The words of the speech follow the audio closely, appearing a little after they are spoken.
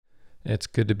It's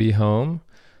good to be home.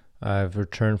 I've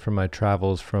returned from my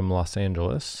travels from Los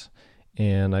Angeles,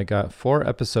 and I got 4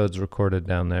 episodes recorded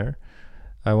down there.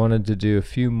 I wanted to do a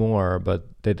few more, but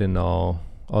they didn't all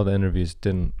the interviews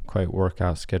didn't quite work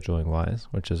out scheduling wise,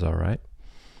 which is all right.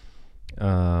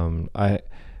 I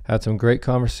had some great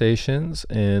conversations,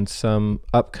 and some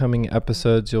upcoming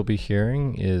episodes you'll be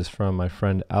hearing is from my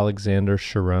friend Alexander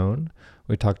Sharon.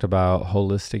 We talked about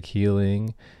holistic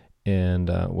healing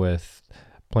and with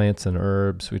plants and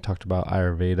herbs. We talked about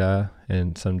Ayurveda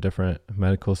and some different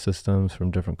medical systems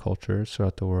from different cultures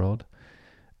throughout the world.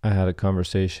 I had a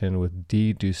conversation with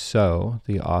Dee Dussault,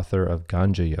 the author of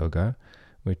Ganja Yoga.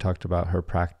 We talked about her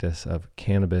practice of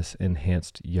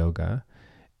cannabis-enhanced yoga,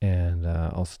 and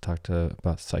also talked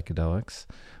about psychedelics,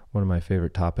 one of my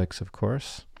favorite topics, of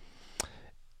course.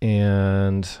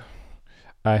 And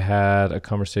I had a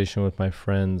conversation with my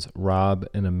friends Rob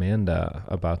and Amanda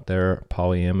about their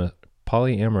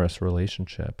polyamorous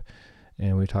relationship.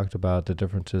 And we talked about the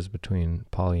differences between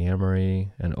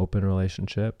polyamory and open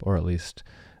relationship, or at least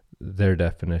their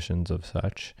definitions of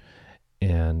such,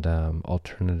 and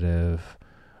alternative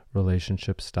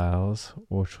relationship styles,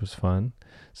 which was fun.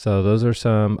 So those are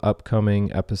some upcoming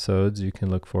episodes you can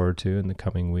look forward to in the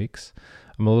coming weeks.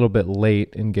 I'm a little bit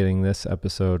late in getting this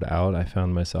episode out. I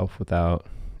found myself without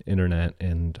internet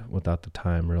and without the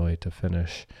time really to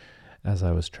finish as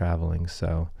I was traveling.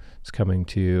 So it's coming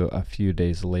to you a few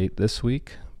days late this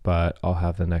week, but I'll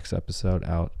have the next episode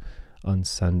out on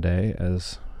Sunday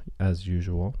as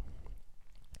usual.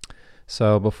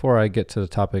 So before I get to the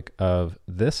topic of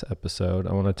this episode,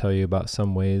 I want to tell you about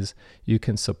some ways you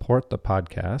can support the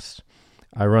podcast.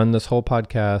 I run this whole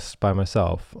podcast by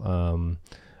myself.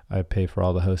 I pay for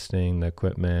all the hosting, the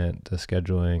equipment, the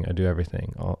scheduling. I do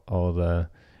everything,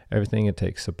 everything it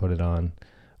takes to put it on.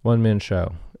 One-man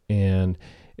show. And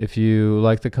if you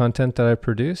like the content that I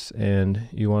produce and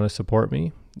you want to support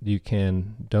me, you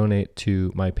can donate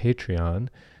to my Patreon,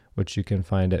 which you can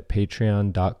find at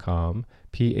patreon.com,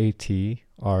 Patreon,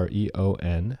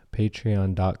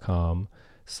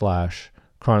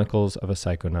 patreon.com/Chronicles of a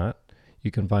Psychonaut.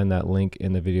 You can find that link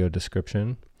in the video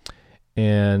description.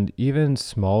 And even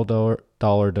small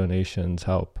dollar donations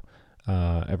help.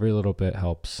 Every little bit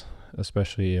helps,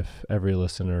 especially if every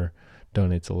listener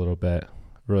donates a little bit. It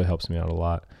really helps me out a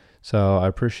lot. So I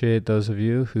appreciate those of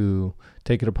you who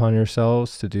take it upon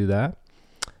yourselves to do that.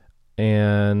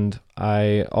 And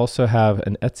I also have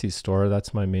an Etsy store.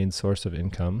 That's my main source of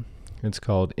income. It's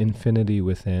called Infinity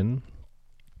Within.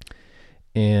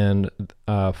 And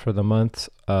for the months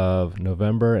of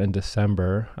November and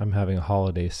December, I'm having a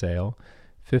holiday sale,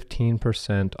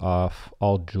 15% off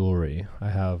all jewelry. I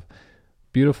have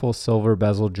beautiful silver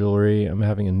bezel jewelry. I'm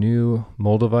having a new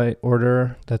Moldavite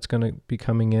order that's going to be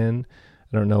coming in.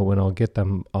 I don't know when I'll get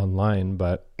them online,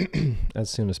 but as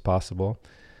soon as possible.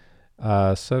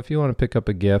 So if you want to pick up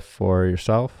a gift for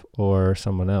yourself or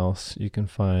someone else, you can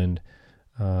find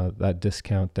that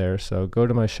discount there. So go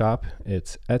to my shop.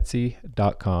 It's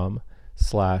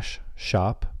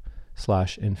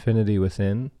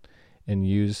etsy.com/shop/infinitywithin and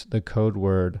use the code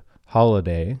word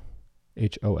holiday,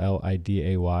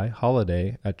 HOLIDAY,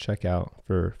 holiday at checkout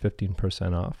for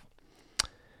 15% off.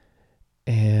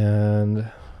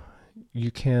 And you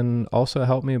can also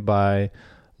help me by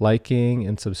liking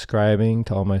and subscribing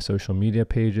to all my social media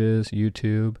pages,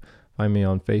 YouTube. Find me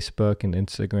on Facebook and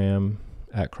Instagram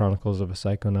at Chronicles of a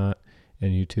Psychonaut,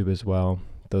 and YouTube as well.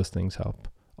 Those things help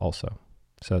also.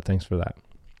 So thanks for that.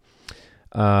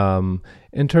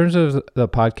 In terms of the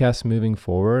podcast moving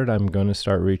forward, I'm going to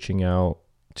start reaching out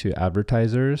to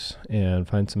advertisers and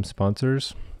find some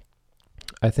sponsors.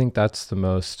 I think that's the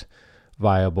most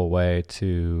viable way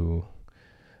to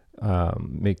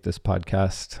make this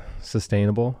podcast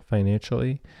sustainable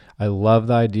financially. I love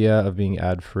the idea of being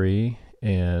ad-free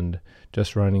and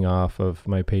just running off of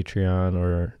my Patreon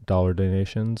or dollar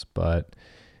donations, but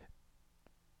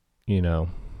I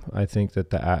think that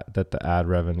the ad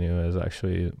revenue is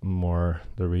actually more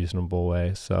the reasonable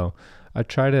way. So I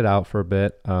tried it out for a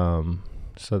bit.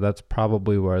 So that's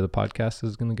probably where the podcast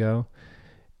is going to go.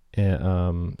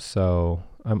 And so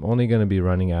I'm only going to be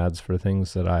running ads for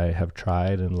things that I have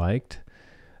tried and liked.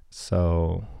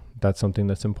 So that's something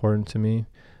that's important to me.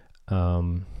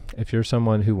 If you're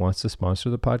someone who wants to sponsor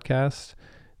the podcast,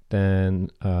 then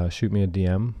shoot me a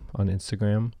DM on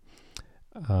Instagram,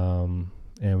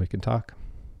 and we can talk.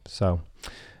 So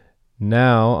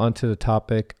now onto the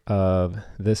topic of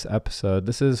this episode.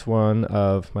 This is one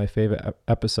of my favorite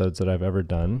episodes that I've ever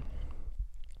done.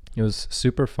 It was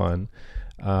super fun.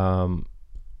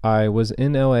 I was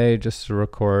in LA just to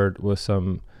record with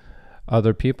some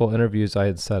other people interviews I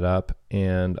had set up,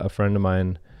 and a friend of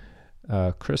mine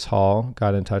Chris Hall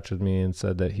got in touch with me and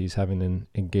said that he's having an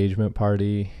engagement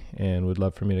party and would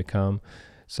love for me to come.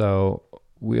 So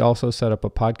we also set up a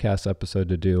podcast episode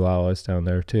to do while I was down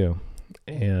there too.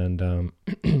 And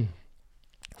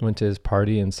went to his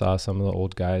party and saw some of the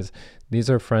old guys. These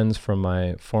are friends from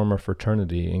my former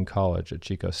fraternity in college at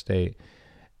Chico State.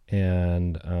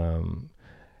 And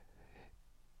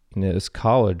it's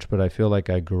college, but I feel like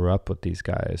I grew up with these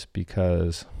guys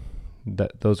because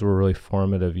those were really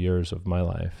formative years of my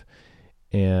life.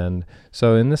 And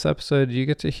so in this episode, you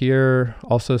get to hear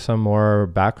also some more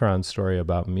background story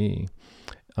about me,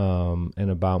 and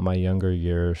about my younger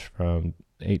years from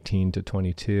 18 to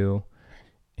 22,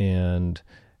 and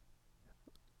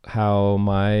how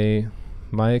my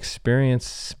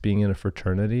experience being in a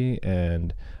fraternity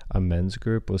and a men's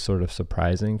group was sort of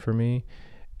surprising for me.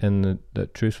 And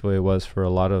that truthfully was for a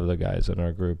lot of the guys in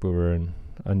our group. We were an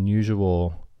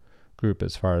unusual group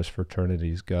as far as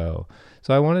fraternities go.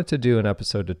 So I wanted to do an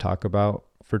episode to talk about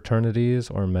fraternities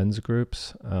or men's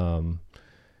groups, and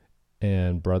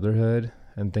brotherhood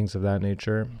and things of that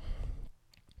nature,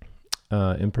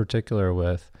 in particular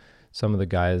with some of the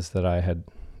guys that I had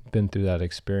been through that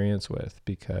experience with,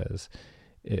 because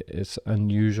it's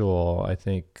unusual, I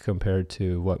think, compared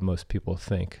to what most people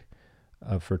think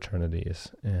of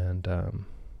fraternities. And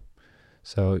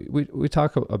so we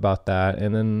talk about that,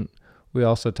 and then we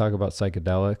also talk about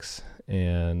psychedelics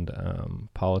and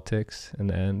politics in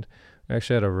the end. We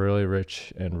actually had a really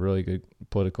rich and really good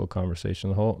political conversation.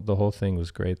 The whole thing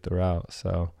was great throughout.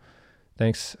 So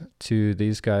thanks to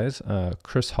these guys.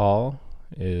 Chris Hall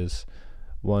is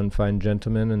one fine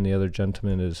gentleman, and the other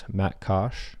gentleman is Matt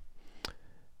Kosh.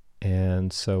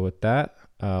 And so with that,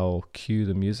 I'll cue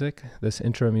the music. This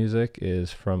intro music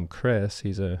is from Chris.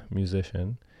 He's a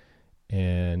musician,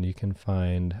 and you can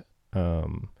find,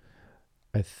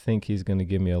 I think he's going to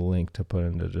give me a link to put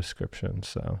in the description.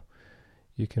 So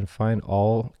you can find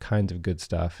all kinds of good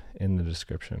stuff in the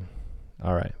description.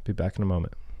 All right, be back in a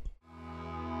moment.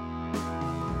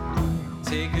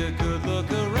 Take a good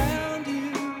look around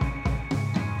you.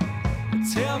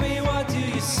 Tell me, what do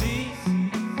you see?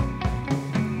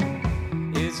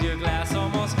 Is your glass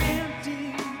almost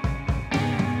empty?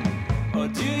 Or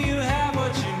do you have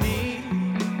what you need?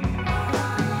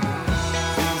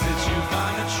 Things that you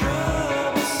find are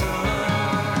troublesome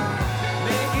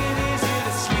make it easy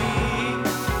to sleep.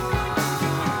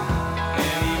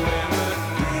 Anywhere but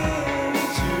really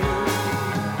true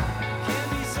can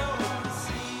be so hard to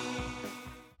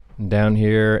see. Down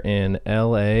here in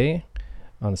LA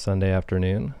on a Sunday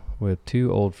afternoon with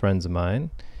two old friends of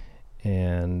mine.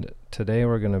 And today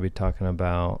we're going to be talking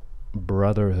about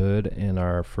brotherhood and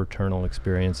our fraternal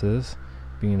experiences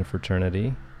being a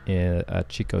fraternity at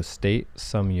Chico State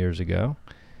some years ago.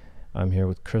 I'm here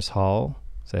with Chris Hall.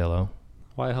 Say hello.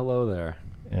 Why, hello there.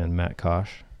 And Matt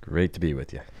Kosh. Great to be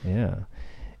with you. Yeah.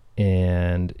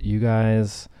 And you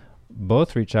guys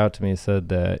both reached out to me and said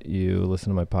that you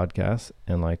listened to my podcast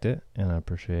and liked it, and I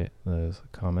appreciate those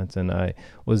comments. And I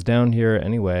was down here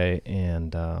anyway,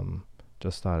 and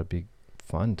just thought it'd be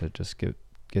fun to just get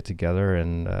together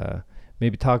and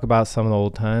maybe talk about some of the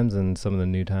old times and some of the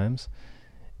new times.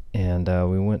 And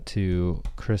we went to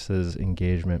Chris's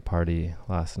engagement party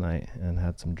last night and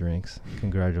had some drinks.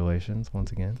 Congratulations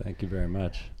once again. Thank you very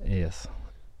much. Yes.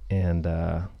 And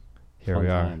here Fun we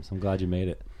are. times. I'm glad you made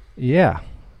it. Yeah,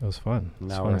 it was fun.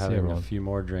 Now we're having a few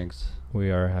more drinks.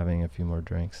 We are having a few more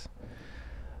drinks.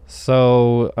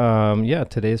 So, yeah,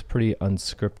 today's pretty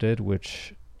unscripted,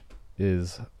 which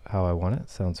is how I want it.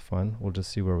 Sounds fun. We'll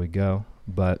just see where we go.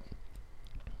 But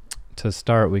to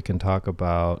start, we can talk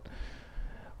about,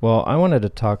 well, I wanted to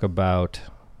talk about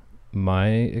my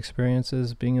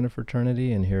experiences being in a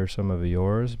fraternity and hear some of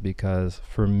yours, because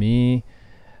for me,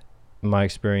 my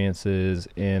experiences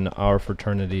in our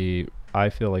fraternity, I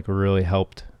feel like really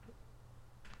helped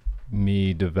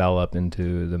me develop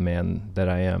into the man that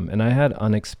I am. And I had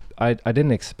I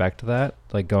didn't expect that.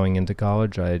 Like going into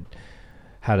college, I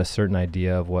had a certain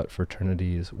idea of what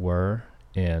fraternities were,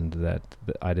 and that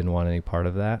I didn't want any part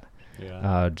of that.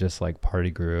 Yeah. Just like party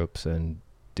groups and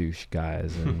douche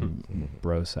guys and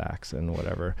bro sacks and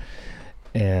whatever.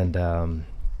 And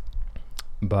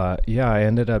but yeah, I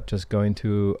ended up just going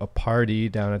to a party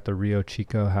down at the Rio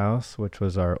Chico house, which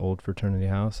was our old fraternity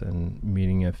house, and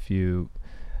meeting a few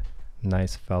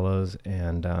nice fellows,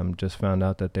 and just found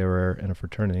out that they were in a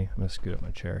fraternity. I'm gonna scoot up my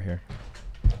chair here.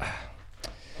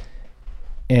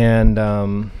 And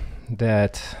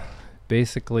that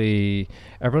basically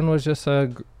everyone was just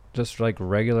like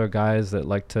regular guys that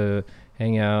like to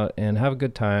hang out and have a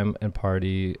good time and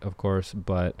party, of course,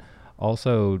 but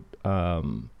also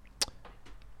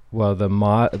well,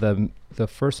 the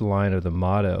first line of the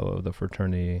motto of the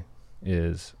fraternity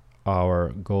is, our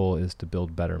goal is to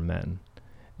build better men.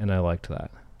 And I liked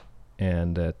that.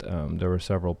 And that there were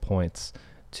several points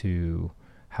to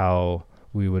how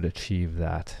we would achieve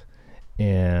that.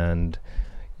 And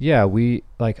yeah,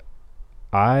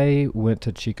 I went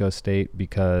to Chico State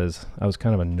because I was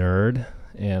kind of a nerd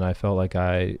and I felt like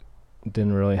I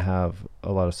didn't really have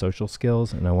a lot of social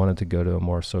skills, and I wanted to go to a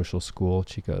more social school.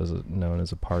 Chico is known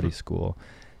as a party school.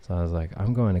 So I was like,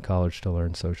 I'm going to college to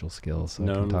learn social skills so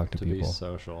I can talk to people. Known to be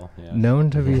social. Yes. Known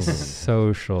to be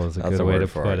social is a That's good a way word to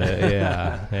for put it.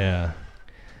 Yeah.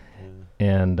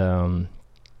 And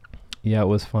it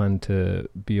was fun to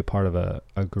be a part of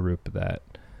a group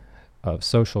of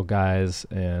social guys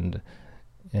and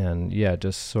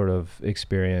just sort of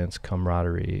experience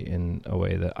camaraderie in a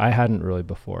way that I hadn't really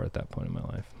before at that point in my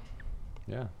life.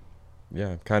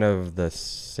 Yeah, kind of the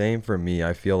same for me.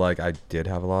 I feel like I did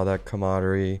have a lot of that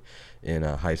camaraderie in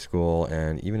high school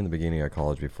and even in the beginning of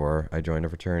college before I joined a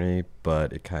fraternity,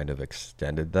 but it kind of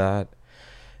extended that.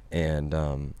 And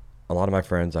a lot of my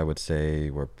friends, I would say,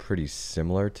 were pretty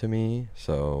similar to me.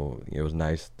 So it was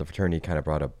nice. The fraternity kind of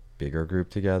brought a bigger group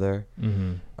together,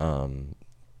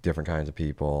 different kinds of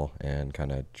people, and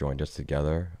kind of joined us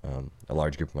together. A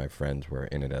large group of my friends were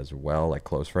in it as well, like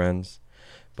close friends.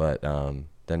 But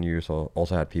then you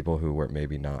also had people who were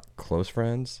maybe not close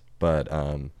friends, but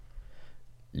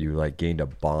you like gained a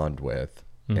bond with,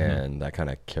 and that kind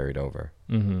of carried over.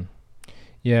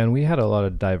 Yeah, and we had a lot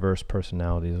of diverse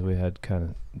personalities. We had kind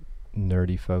of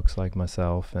nerdy folks like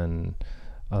myself and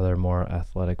other more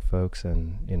athletic folks,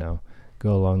 and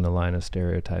go along the line of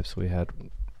stereotypes. We had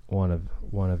one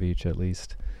of each at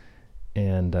least,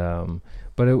 and and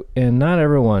not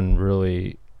everyone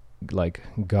really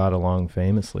got along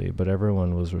famously, but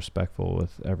everyone was respectful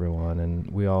with everyone, and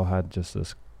we all had just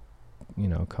this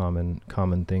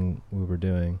common thing we were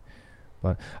doing.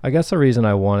 But I guess the reason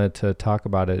I wanted to talk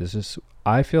about it is just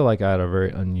I feel like I had a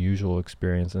very unusual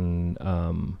experience, and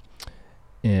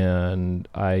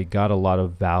I got a lot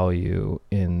of value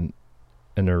in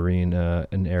an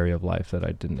area of life that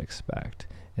I didn't expect,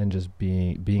 and just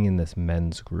being in this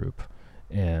men's group,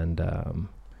 and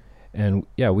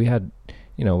yeah, we had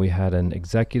an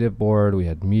executive board, we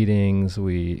had meetings,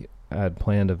 we had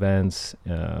planned events,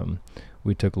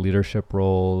 we took leadership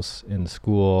roles in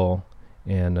school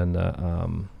and in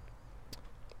the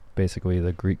basically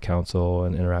the Greek Council,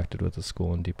 and interacted with the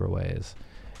school in deeper ways.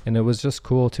 And it was just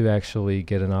cool to actually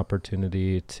get an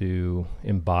opportunity to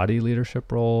embody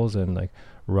leadership roles and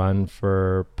run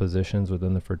for positions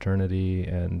within the fraternity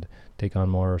and take on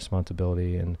more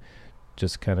responsibility and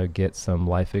just kind of get some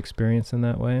life experience in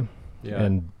that way. Yeah.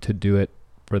 And to do it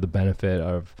for the benefit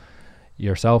of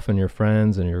yourself and your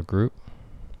friends and your group.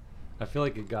 I feel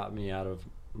like it got me out of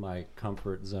my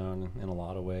comfort zone in a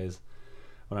lot of ways.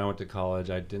 When I went to college,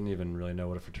 I didn't even really know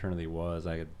what a fraternity was.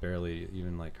 I had barely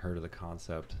even heard of the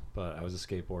concept, but I was a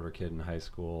skateboarder kid in high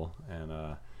school, and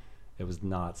it was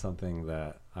not something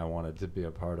that I wanted to be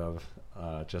a part of.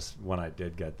 Just when I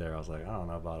did get there, I was like, I don't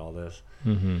know about all this.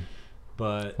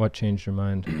 But what changed your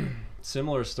mind?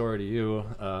 Similar story to you.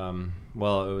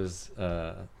 Well, it was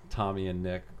Tommy and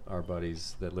Nick, our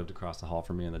buddies that lived across the hall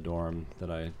from me in the dorm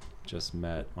that I just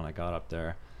met when I got up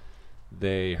there.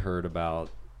 They heard about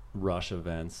rush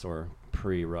events or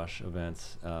pre-rush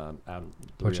events,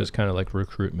 which is kind of like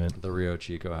recruitment, the Rio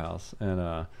Chico house.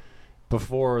 And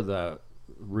before the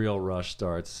real rush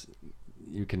starts,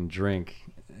 you can drink,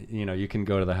 you can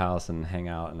go to the house and hang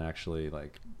out and actually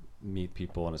meet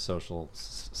people in a social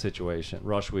situation.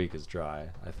 Rush week is dry,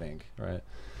 I think, right?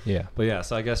 Yeah. But yeah,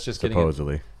 so I guess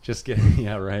supposedly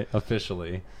yeah, right,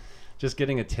 officially, just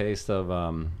getting a taste of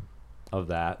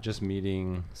that, just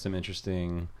meeting some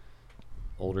interesting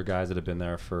older guys that have been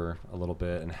there for a little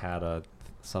bit and had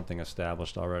something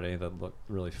established already that looked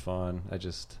really fun. I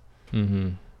just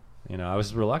I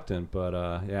was reluctant, but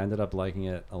I ended up liking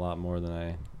it a lot more than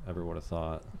I ever would have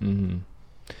thought.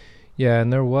 Yeah,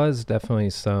 and there was definitely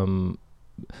some,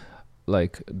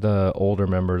 the older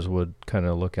members would kind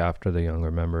of look after the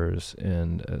younger members,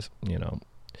 and as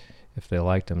if they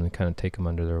liked them, they kind of take them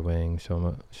under their wing, show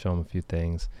them a few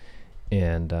things.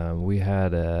 And we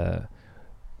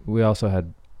also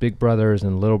had big brothers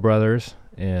and little brothers,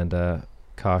 and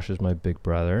Kosh is my big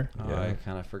brother. Oh, yeah. I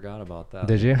kind of forgot about that.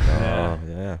 Did you? Oh,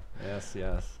 yeah. Yes.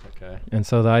 Okay. And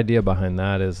so the idea behind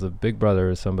that is the big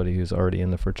brother is somebody who's already in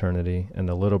the fraternity, and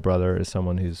the little brother is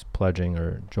someone who's pledging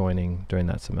or joining during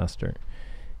that semester.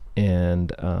 And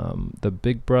the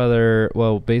big brother,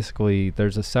 well, basically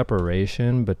there's a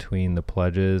separation between the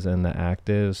pledges and the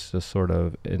actives, just sort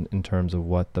of in terms of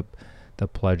what the the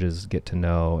pledges get to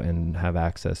know and have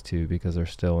access to, because they're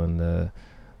still in the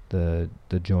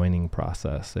joining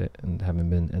process and haven't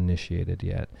been initiated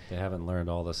yet. They haven't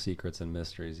learned all the secrets and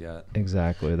mysteries yet.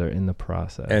 Exactly. They're in the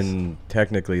process. And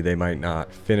technically, they might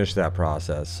not finish that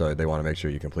process, so they want to make sure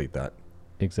you complete that.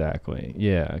 Exactly.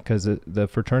 Yeah, because the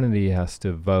fraternity has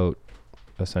to vote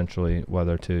essentially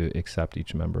whether to accept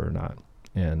each member or not.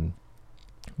 And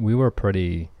we were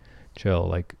pretty chill.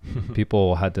 Like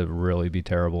people had to really be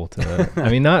terrible to. I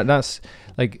mean,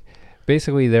 like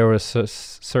basically there was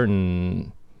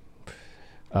certain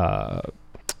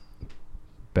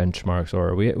benchmarks,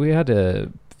 or we had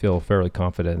to feel fairly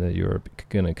confident that you were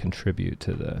going to contribute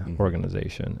to the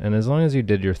organization. And as long as you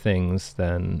did your things,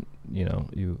 then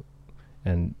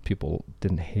and people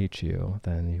didn't hate you,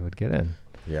 then you would get in.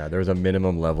 Yeah, there was a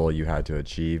minimum level you had to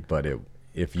achieve, but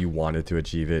if you wanted to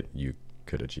achieve it, you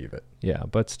could achieve it. Yeah,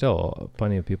 but still,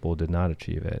 plenty of people did not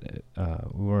achieve it.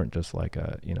 We weren't just like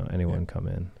anyone come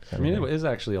in. I mean, it is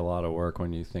actually a lot of work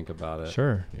when you think about it.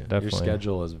 Sure, definitely. Your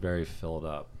schedule is very filled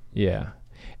up. Yeah.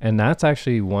 And that's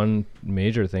actually one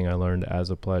major thing I learned as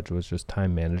a pledge was just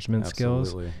time management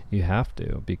skills. You have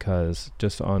to, because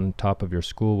just on top of your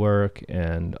schoolwork,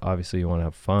 and obviously you want to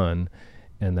have fun,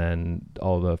 and then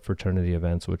all the fraternity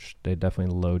events, which they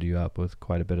definitely load you up with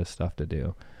quite a bit of stuff to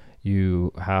do.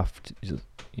 You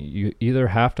either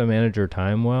have to manage your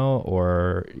time well,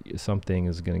 or something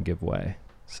is going to give way.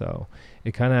 So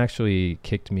it kind of actually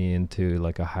kicked me into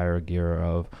like a higher gear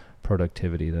of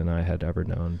productivity than I had ever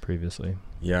known previously.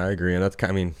 Yeah, I agree. And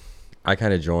I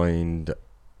kind of joined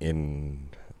in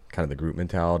kind of the group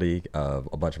mentality of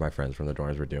a bunch of my friends from the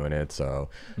dorms were doing it. So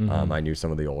I knew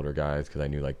some of the older guys because I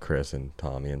knew like Chris and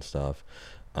Tommy and stuff.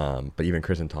 But even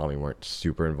Chris and Tommy weren't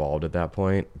super involved at that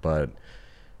point. But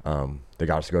they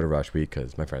got us to go to Rush Week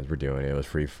because my friends were doing it. It was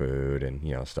free food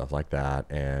and, stuff like that.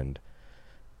 And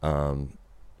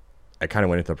I kind of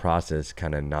went into the process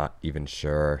kind of not even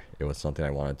sure it was something I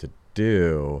wanted to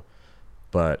do.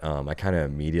 But I kind of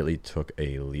immediately took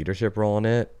a leadership role in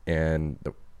it. And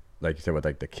like you said, with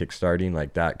like the kickstarting,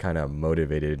 like that kind of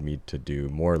motivated me to do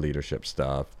more leadership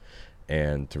stuff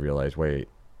and to realize, wait,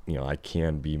 I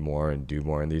can be more and do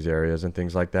more in these areas and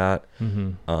things like that.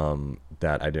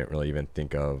 That I didn't really even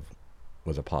think of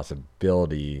was a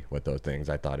possibility with those things.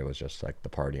 I thought it was just like the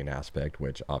partying aspect,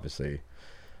 which obviously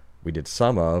we did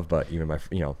some of, but even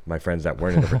my friends that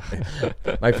weren't in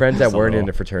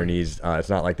the fraternities, it's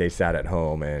not like they sat at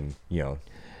home and,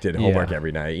 did homework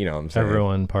every night. You know what I'm saying?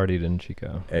 Everyone partied in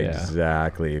Chico.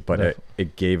 Exactly. But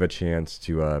it gave a chance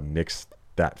to mix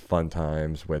that fun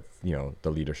times with, the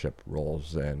leadership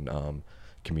roles and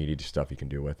community stuff you can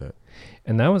do with it.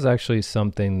 And that was actually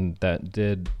something that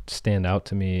did stand out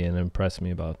to me and impress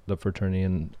me about the fraternity,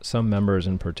 and some members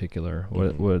in particular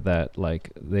were that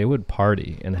like they would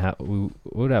party and we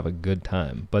would have a good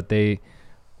time, but they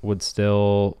would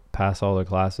still pass all their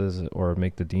classes or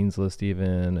make the dean's list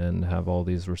even, and have all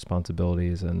these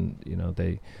responsibilities, and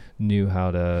they knew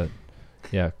how to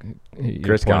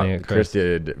Chris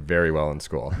did very well in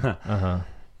school.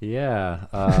 Yeah.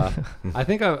 I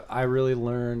think I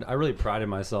really prided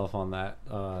myself on that.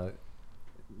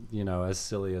 As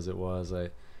silly as it was,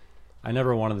 I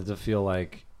never wanted it to feel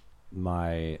like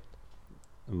my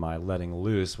letting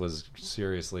loose was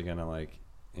seriously going to like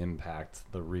impact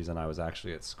the reason I was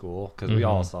actually at school. Cause we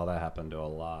all saw that happen to a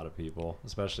lot of people,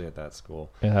 especially at that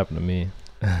school. It happened to me.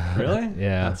 Really?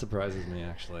 Yeah. That surprises me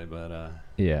actually, but,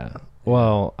 yeah.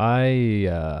 Well, I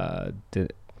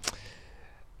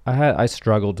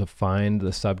struggled to find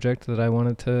the subject that I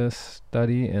wanted to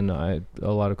study, and a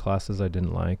lot of classes I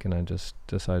didn't like, and I just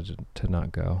decided to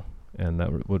not go, and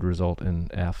that would result in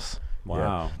Fs.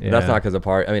 wow. Yeah. That's not because of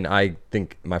I mean, I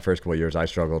think my first couple of years I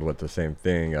struggled with the same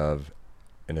thing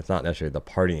and it's not necessarily the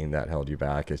partying that held you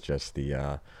back. It's just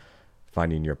the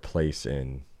finding your place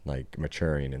in like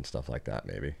maturing and stuff like that,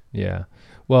 maybe. Yeah.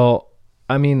 Well,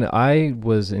 I mean, I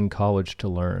was in college to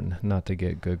learn, not to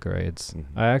get good grades.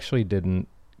 I actually didn't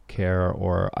care,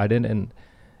 or I didn't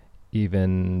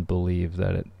even believe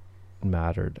that it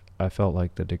mattered. I felt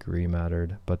like the degree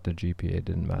mattered, but the GPA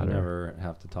didn't matter. You never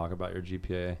have to talk about your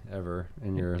GPA ever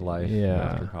in your life Yeah.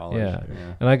 after college.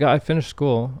 Yeah. And I finished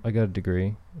school. I got a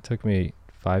degree. It took me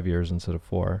 5 years instead of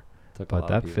 4. But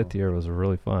that fifth year was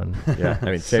really fun. Yeah,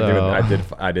 I mean, same thing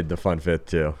with, I did the fun fifth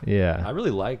too. Yeah. I really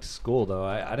liked school though.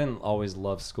 I didn't always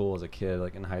love school as a kid.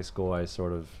 Like in high school, I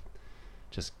sort of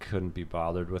just couldn't be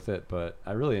bothered with it. But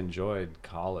I really enjoyed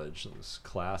college, those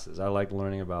classes. I liked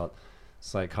learning about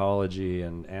psychology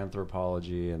and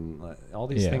anthropology and all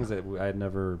these things that I had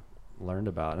never learned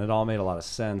about. And it all made a lot of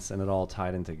sense, and it all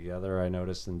tied in together. I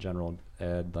noticed in general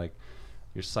ed, like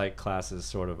your psych classes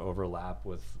sort of overlap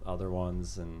with other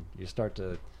ones, and you start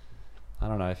to, I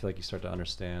don't know, I feel like you start to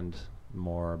understand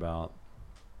more about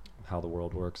how the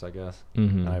world works, I guess.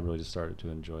 Mm-hmm. And I really just started to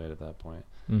enjoy it at that point.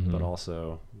 Mm-hmm. But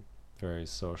also very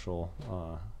social,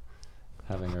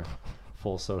 having a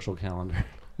full social calendar.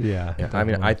 Yeah. Yeah, I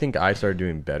mean, definitely. I think I started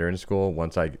doing better in school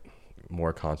once I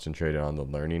more concentrated on the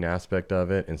learning aspect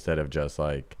of it instead of just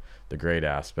like the grade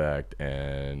aspect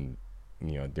and,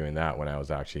 you know, doing that when I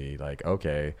was actually like,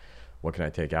 okay, what can I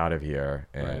take out of here?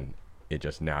 And Right. it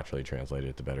just naturally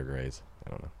translated to better grades. I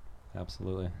don't know.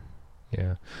 Absolutely.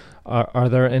 Yeah. Are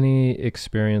there any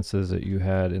experiences that you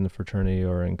had in the fraternity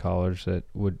or in college that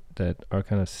are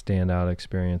kind of standout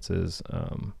experiences?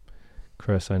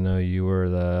 Chris, I know you were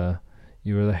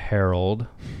the herald,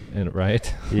 and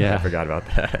right? I forgot about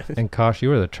that. And Kosh, you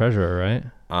were the treasurer, right?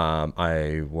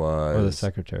 I was Or the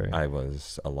secretary? I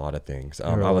was a lot of things. You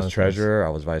were a I lot was of things. treasurer, I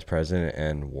was vice president,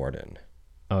 and warden.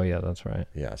 Oh yeah, that's right.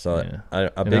 Yeah. So Yeah.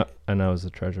 a And big I was the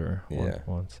treasurer Yeah.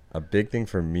 once. a big thing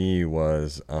for me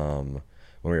was when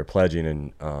we were pledging,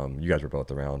 and you guys were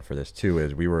both around for this too,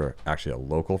 is we were actually a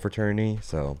local fraternity.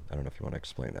 So I don't know if you want to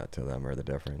explain that to them or the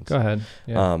difference. Go ahead.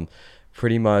 Yeah.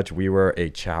 Pretty much we were a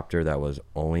chapter that was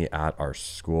only at our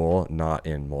school, not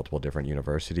in multiple different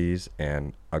universities.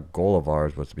 And a goal of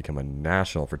ours was to become a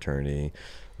national fraternity,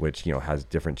 which, you know, has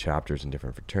different chapters in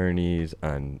different fraternities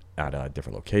and at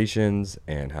different locations,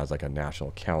 and has like a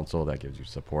national council that gives you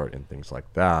support and things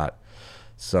like that.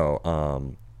 So,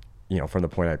 you know, from the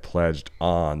point I pledged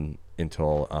on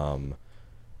until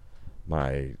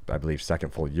my, I believe,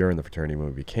 second full year in the fraternity when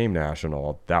we became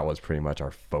national, that was pretty much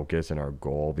our focus and our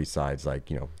goal, besides like,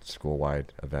 you know,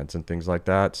 school-wide events and things like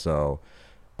that. So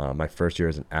my first year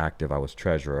as an active, I was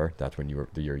treasurer. That's when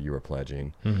the year you were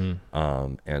pledging.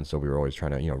 Mm-hmm. And so we were always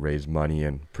trying to, you know, raise money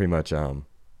and pretty much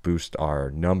boost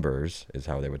our numbers, is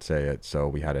how they would say it. So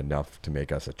we had enough to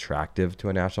make us attractive to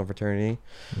a national fraternity.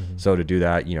 Mm-hmm. So to do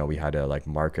that, you know, we had to like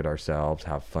market ourselves,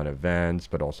 have fun events,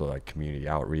 but also like community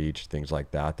outreach, things like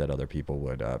that other people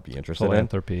would be interested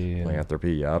Philanthropy. in.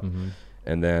 Philanthropy, yep. Mm-hmm.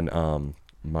 And then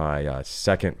my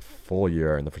second full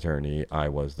year in the fraternity, I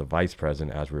was the vice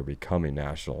president as we were becoming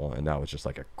national, and that was just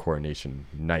like a coordination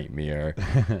nightmare.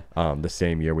 The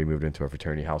same year we moved into a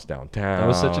fraternity house downtown. That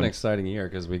was such an exciting year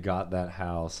because we got that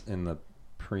house in the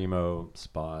primo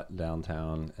spot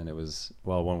downtown, and it was,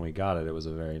 well, when we got it, it was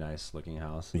a very nice looking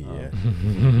house. Yeah.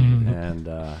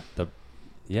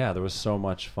 And there was so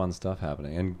much fun stuff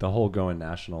happening, and the whole going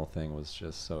national thing was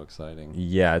just so exciting.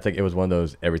 Yeah, it's like it was one of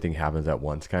those everything happens at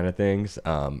once kind of things.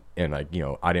 And like, you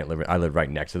know, I lived right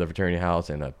next to the fraternity house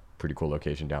in a pretty cool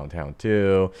location downtown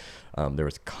too. There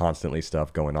was constantly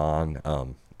stuff going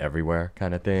on everywhere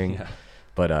kind of thing. Yeah.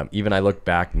 But even I look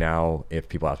back now, if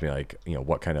people ask me like, you know,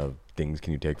 what kind of things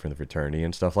can you take from the fraternity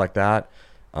and stuff like that,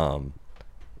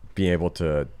 being able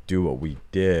to do what we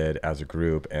did as a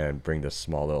group and bring this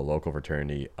small little local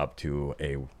fraternity up to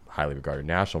a highly regarded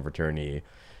national fraternity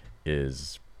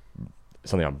is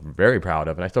something I'm very proud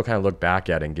of. And I still kind of look back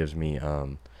at it and gives me, I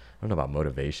don't know about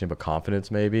motivation, but confidence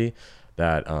maybe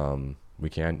that we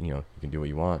can, you know, you can do what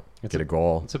you want, get a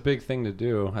goal. It's a big thing to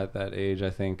do at that age, I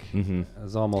think. Mm-hmm.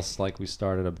 It's almost like we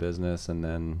started a business and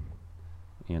then,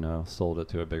 you know, sold it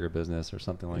to a bigger business or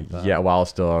something like that. Yeah, while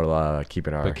still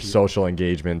keeping our But- social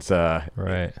engagements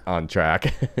Right. on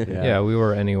track. Yeah, we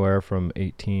were anywhere from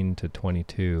 18 to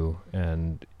 22,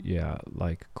 and yeah,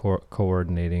 like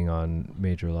coordinating on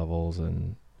major levels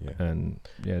and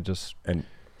just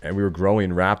And we were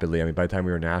growing rapidly. I mean, by the time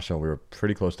we were national, we were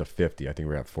pretty close to 50. I think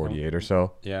we were at 48 or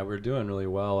so. Yeah, we're doing really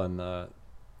well in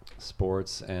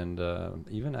sports and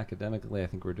even academically. I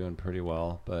think we're doing pretty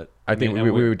well. But I think mean,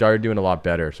 and we started doing a lot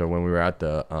better. So when we were at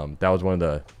the, that was one of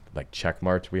the like check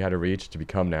marks we had to reach to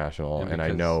become national. And I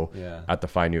because- know yeah. at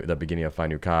the beginning of Phi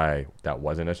Nu Chi, that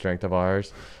wasn't a strength of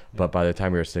ours. But by the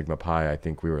time we were Sigma Pi, I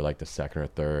think we were like the second or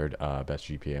third best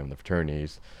GPA in the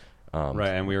fraternities. Right,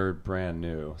 and we were brand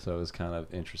new, so it was kind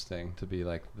of interesting to be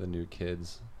like the new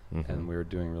kids, Mhm. and we were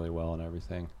doing really well and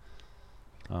everything.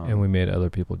 and we made other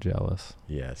people jealous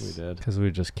Yes. we did. because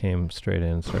we just came straight in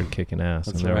and started kicking ass,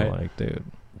 That's and they right. were like, "Dude,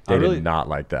 They I really- did not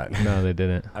like that. no, they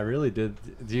didn't." I really did.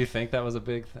 Do you think that was a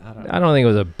big? I don't know. I don't think it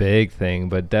was a big thing,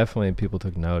 but definitely people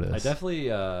took notice. I definitely,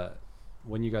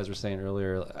 when you guys were saying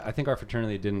earlier, I think our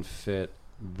fraternity didn't fit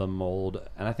the mold,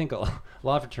 and I think a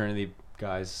lot of fraternity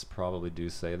guys probably do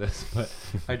say this, but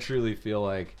I truly feel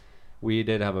like we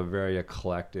did have a very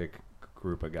eclectic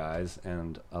group of guys,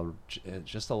 and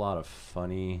just a lot of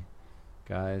funny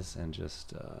guys, and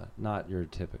just not your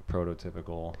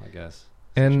prototypical, I guess.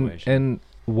 Situation. And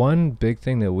one big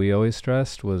thing that we always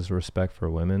stressed was respect for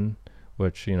women,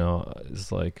 which, you know,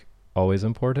 is like always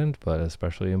important, but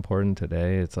especially important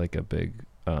today. It's like a big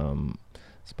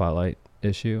spotlight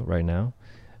issue right now.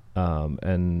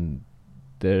 And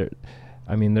there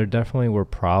definitely were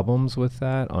problems with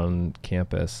that on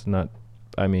campus.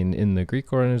 In the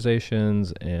Greek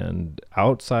organizations and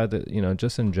outside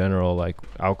just in general, like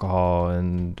alcohol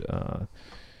and,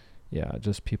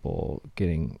 just people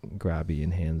getting grabby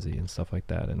and handsy and stuff like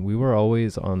that. And we were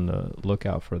always on the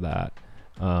lookout for that.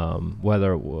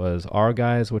 Whether it was our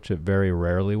guys, which it very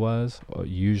rarely was,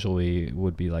 usually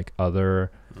would be like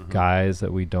other guys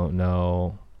that we don't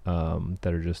know,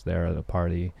 that are just there at a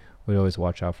party. We'd always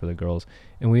watch out for the girls.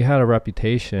 And we had a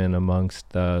reputation amongst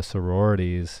the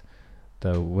sororities,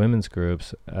 the women's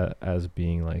groups, as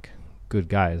being like good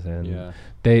guys. And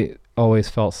they always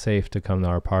felt safe to come to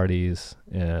our parties,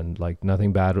 and like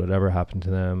nothing bad would ever happen to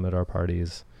them at our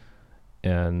parties.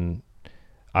 And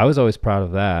I was always proud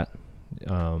of that.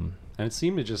 And it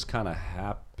seemed to just kind of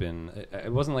happen.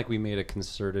 It wasn't like we made a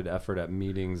concerted effort at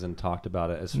meetings and talked about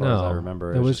it, as far as I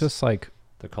remember. It was just like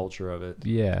the culture of it.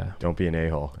 Yeah. Don't be an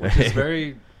a-hole. Which is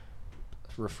very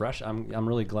refreshing. I'm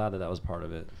really glad that was part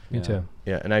of it. Me too.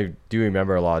 Yeah, and I do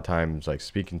remember a lot of times, like,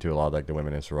 speaking to a lot of like the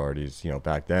women in sororities,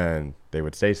 back then, they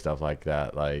would say stuff like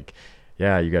that, like,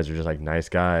 yeah, you guys are just like nice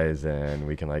guys, and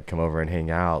we can like come over and hang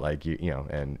out, like,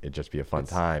 and it'd just be a fun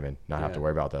time and not have to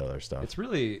worry about that other stuff. It's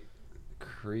really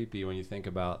creepy when you think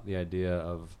about the idea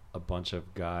of a bunch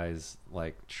of guys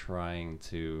like trying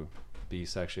to be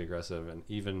sexually aggressive and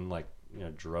even like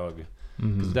drug,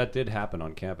 because that did happen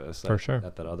on campus for sure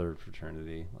at that other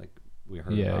fraternity. Like we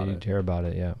heard about it. You'd hear about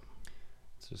it. Yeah,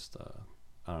 it's just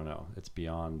I don't know, it's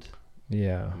beyond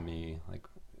me. Like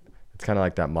it's kind of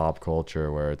like that mob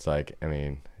culture where it's like, I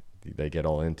mean, they get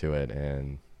all into it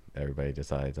and everybody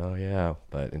decides, oh yeah,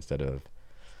 but instead of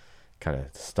kind of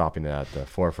stopping it at the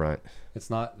forefront,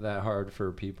 it's not that hard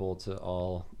for people to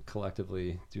all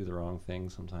collectively do the wrong thing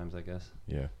sometimes, I guess.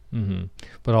 Yeah.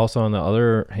 But also on the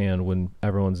other hand, when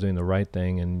everyone's doing the right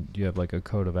thing and you have like a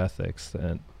code of ethics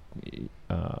and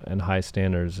high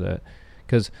standards, that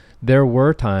because there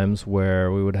were times where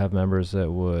we would have members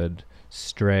that would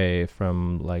stray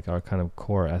from like our kind of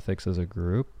core ethics as a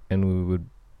group, and we would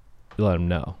let them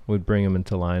know. We'd bring them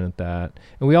into line with that.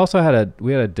 And we also had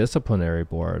a disciplinary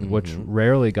board, which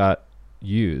rarely got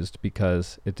used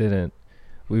because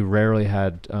we rarely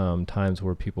had times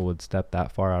where people would step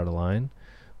that far out of line,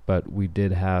 but we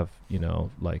did have,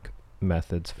 like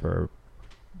methods for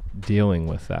dealing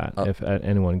with that if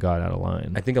anyone got out of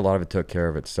line. I think a lot of it took care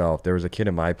of itself. There was a kid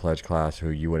in my pledge class who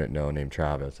you wouldn't know named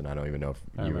Travis, and I don't even know if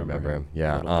you remember him.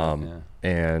 Yeah.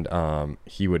 And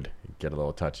he would get a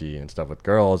little touchy and stuff with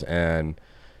girls, and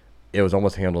it was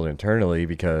almost handled internally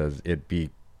because it'd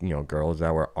be, girls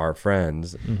that were our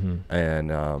friends,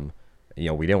 and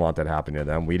we didn't want that to happen to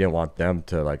them. We didn't want them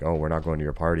to like, oh, we're not going to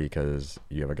your party because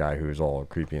you have a guy who's all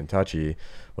creepy and touchy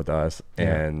with us.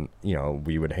 And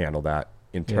we would handle that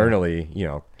internally,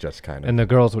 just kind of. And the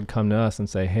girls would come to us and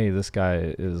say, hey, this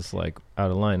guy is like out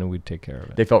of line, and we'd take care of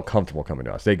it. They felt comfortable coming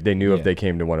to us. They knew if they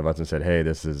came to one of us and said, hey,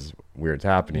 this is weird's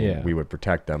happening, we would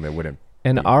protect them. It wouldn't.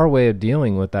 And our way of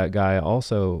dealing with that guy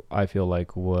also, I feel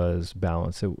like, was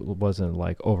balanced. It wasn't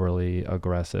like overly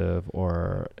aggressive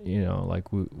or,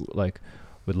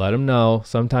 we'd let them know.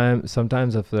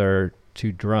 Sometimes if they're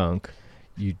too drunk,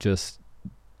 you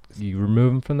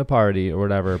remove them from the party or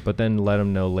whatever, but then let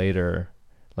them know later,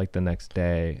 like the next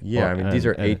day. Yeah, I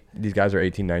mean, these guys are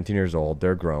 18, 19 years old.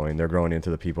 They're growing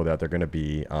into the people that they're going to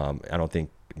be. I don't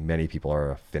think many people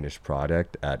are a finished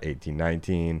product at 18,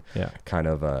 19, kind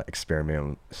of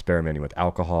experimenting with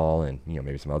alcohol and,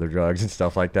 maybe some other drugs and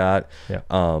stuff like that.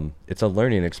 It's a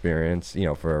learning experience,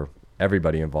 for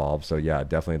everybody involved. So yeah,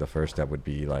 definitely the first step would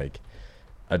be like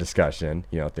a discussion,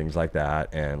 things like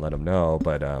that, and let them know.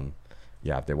 But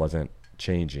if they wasn't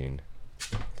changing,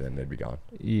 then they'd be gone.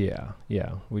 Yeah,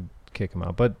 we'd kick them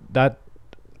out. But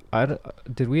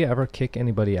did we ever kick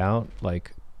anybody out,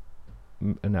 like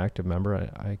an active member?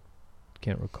 I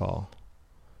can't recall.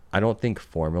 I don't think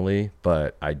formally,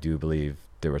 but I do believe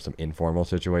there were some informal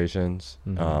situations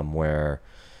where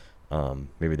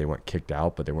maybe they weren't kicked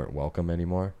out, but they weren't welcome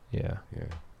anymore. Yeah.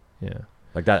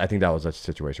 Like that. I think that was a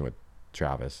situation with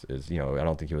Travis. I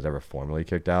don't think he was ever formally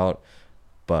kicked out,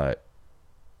 but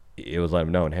it was let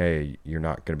him know, hey, you're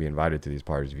not going to be invited to these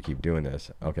parties if you keep doing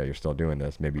this. Okay, you're still doing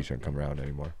this. Maybe you shouldn't come around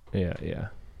anymore. Yeah.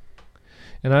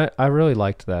 And I really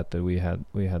liked that we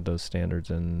had those standards,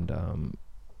 and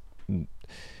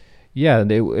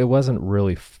it wasn't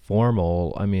really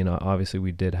formal. I mean, obviously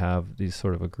we did have these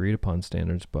sort of agreed upon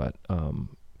standards, but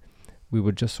we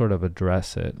would just sort of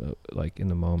address it like in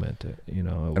the moment. You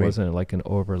know, it I mean- wasn't like an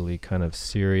overly kind of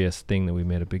serious thing that we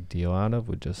made a big deal out of.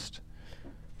 We just,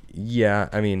 Yeah,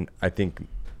 I mean, I think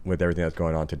with everything that's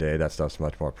going on today, that stuff's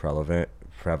much more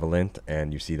prevalent,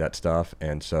 and you see that stuff.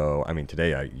 And so, I mean,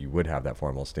 today you would have that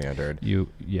formal standard. you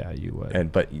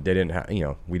would. But they didn't have,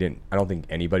 we didn't, I don't think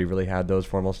anybody really had those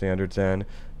formal standards then,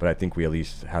 but I think we at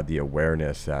least had the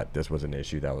awareness that this was an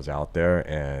issue that was out there.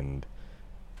 And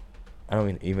I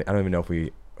don't even know if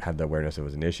we had the awareness it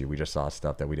was an issue. We just saw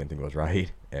stuff that we didn't think was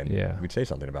right, and Yeah. we'd say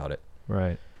something about it.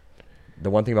 Right. The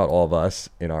one thing about all of us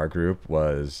in our group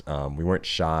was we weren't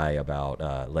shy about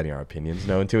letting our opinions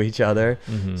known to each other.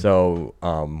 Mhm. So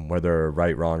whether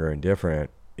right, wrong, or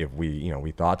indifferent, if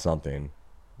we thought something,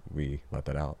 we let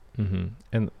that out. Mm-hmm.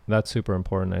 And that's super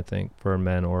important, I think, for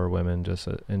men or women, just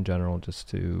in general, just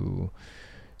to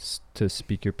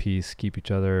speak your piece, keep each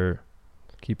other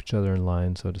in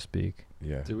line, so to speak.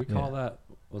 Yeah. Did we call that?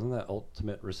 Wasn't that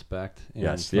ultimate respect? in-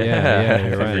 Yes. Yeah,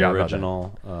 you're in right. the Forgot about that.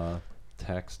 original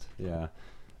text. Yeah.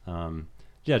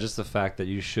 Yeah, just the fact that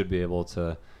you should be able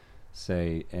to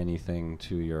say anything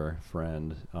to your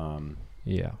friend,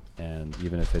 Yeah. and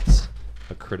even if it's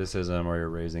a criticism or you're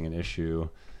raising an issue,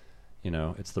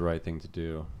 it's the right thing to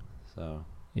do. So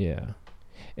Yeah.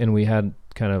 And we had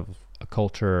kind of a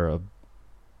culture of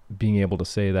being able to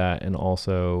say that and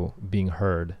also being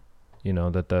heard,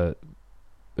 that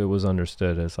it was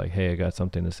understood as like, hey, I got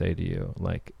something to say to you,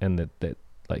 like, and that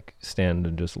like stand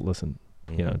and just listen,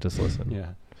 just listen.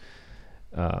 yeah.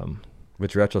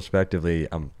 Which retrospectively,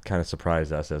 I'm kind of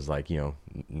surprised us as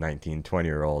 19,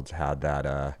 20-year-olds had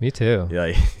that. Me too.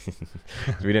 Yeah,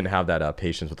 'cause we didn't have that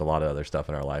patience with a lot of other stuff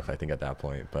in our life, I think, at that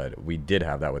point. But we did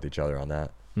have that with each other on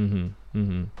that. Mm-hmm.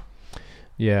 Mm-hmm.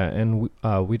 Yeah, and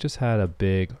we just had a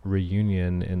big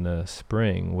reunion in the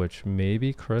spring, which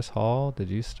maybe Chris Hall, did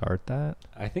you start that?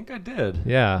 I think I did.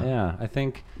 Yeah. Yeah, I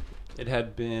think it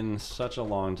had been such a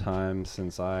long time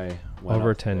since I went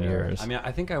Over up 10 there. years. I mean,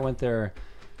 I think I went there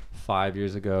 5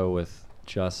 years ago with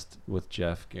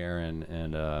Jeff Guerin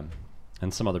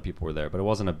and some other people were there, but it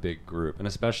wasn't a big group, and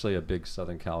especially a big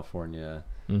Southern California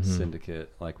Mhm.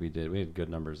 syndicate like we did. We had good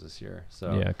numbers this year.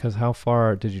 So Yeah, because how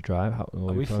far did you drive?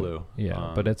 we flew.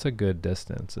 Yeah, but it's a good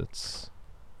distance.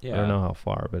 Yeah, I don't know how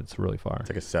far, but it's really far. It's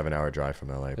like a 7-hour drive from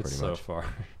LA, it's pretty so much. far.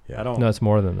 Yeah. I don't. No, it's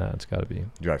more than that. It's got to be.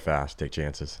 Drive fast, take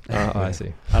chances. I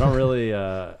see. I don't really.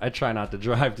 I try not to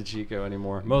drive to Chico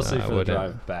anymore. Mostly I for the wouldn't.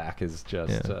 drive back is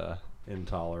just Yeah.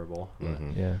 intolerable. But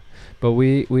Mhm. Yeah, but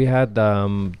we had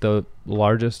the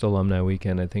largest alumni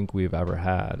weekend I think we've ever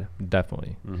had,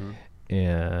 definitely. Mhm.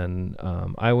 And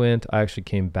I actually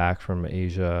came back from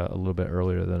Asia a little bit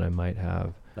earlier than I might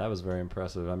have. That was very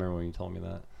impressive. I remember when you told me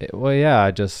that. Well, yeah,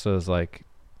 I just was like,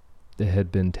 it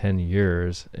had been 10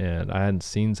 years and I hadn't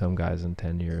seen some guys in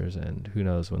 10 years, and who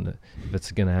knows if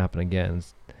it's going to happen again.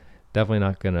 It's definitely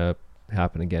not going to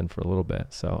happen again for a little bit.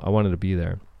 So I wanted to be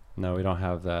there. No, we don't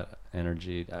have that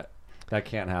energy. That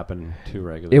can't happen too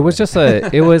regularly. It was just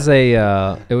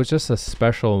a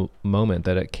special moment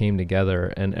that it came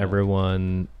together, and Yeah.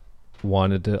 everyone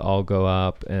wanted to all go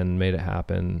up and made it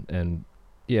happen. And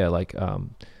yeah, like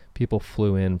people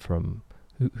flew in from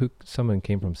someone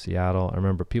came from Seattle. I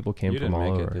remember people came You from didn't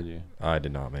all make over. it, did you? I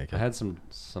did not make I it. had some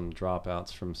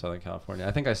dropouts from Southern California.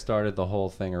 I think I started the whole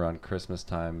thing around Christmas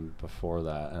time before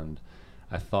that, and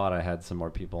I thought I had some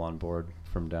more people on board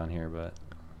from down here, but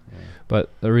yeah. But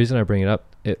the reason I bring it up,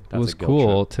 it That's was a guilt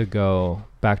cool to go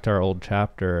back to our old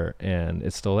chapter, and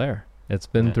it's still there. It's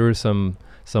been Yeah. through some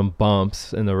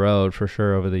bumps in the road for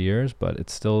sure over the years, but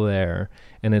it's still there.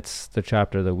 And it's the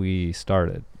chapter that we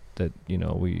started, that,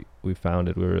 we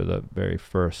founded. We were the very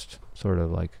first sort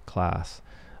of like class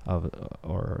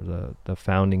or the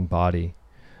founding body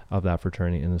of that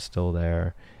fraternity, and it's still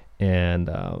there. And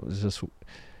it was just,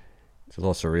 It's a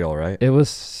little surreal, right? it was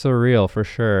surreal for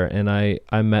sure. And I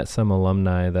met some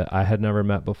alumni that I had never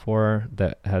met before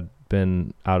that had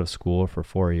been out of school for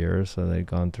 4 years. So they'd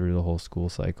gone through the whole school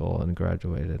cycle and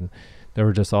graduated. And there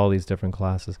were just all these different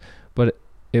classes. But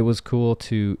it was cool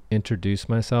to introduce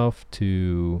myself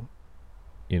to,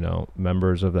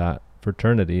 members of that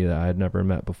fraternity that I had never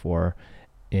met before.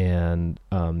 And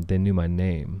they knew my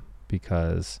name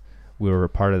because we were a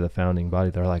part of the founding body.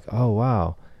 They're like, oh,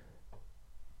 wow.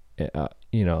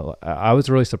 I was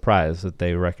really surprised that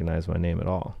they recognized my name at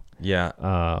all. Yeah.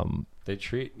 They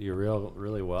treat you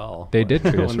really well. They did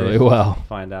treat us when really they well.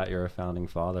 Find out you're a founding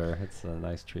father. It's a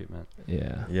nice treatment.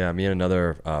 Yeah. Yeah, me and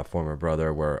another former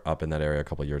brother were up in that area a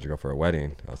couple of years ago for a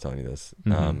wedding. I was telling you this.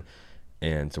 Mhm.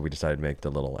 And so we decided to make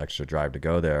the little extra drive to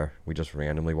go there. We just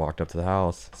randomly walked up to the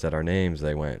house, said our names.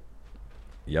 They went,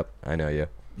 "Yep, I know you."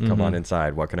 Come on Mhm.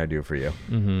 inside. What can I do for you?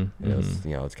 Mm-hmm. It was,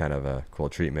 you know, it's kind of a cool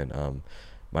treatment.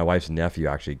 My wife's nephew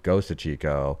actually goes to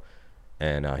Chico,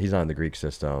 and he's not in the Greek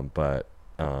system, but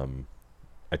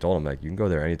I told him, like, you can go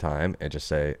there anytime and just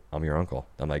say, I'm your uncle.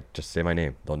 I'm like, just say my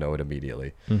name. They'll know it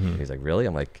immediately. Mm-hmm. And he's like, really?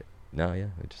 I'm like, no, yeah,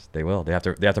 they will. They have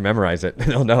to memorize it.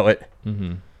 They'll know it.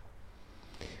 Mm-hmm.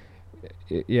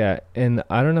 Yeah, and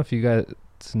I don't know if you guys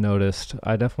noticed.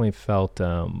 I definitely felt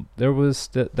there was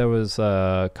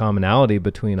commonality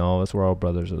between all of us. We're all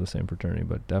brothers of the same fraternity,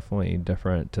 but definitely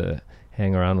different to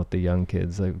hang around with the young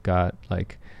kids. They've got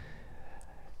like,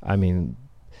 I mean,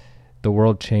 the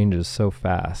world changes so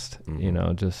fast. You Mhm.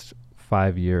 know, just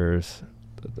 5 years.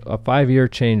 A 5-year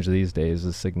change these days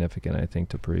is significant, I think,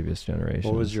 to previous generations.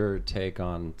 What was your take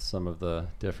on some of the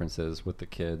differences with the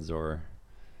kids, or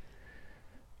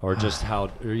just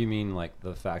how? Or you mean like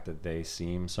the fact that they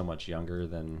seem so much younger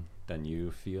than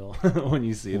you feel when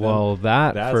you see them? Well,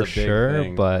 that's for a big sure,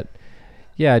 thing. but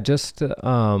yeah, just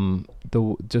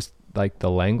just like the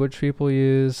language people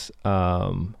use,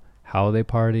 how they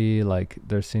party. Like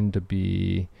there seemed to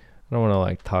be, I don't want to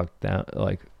like talk down,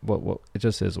 like what it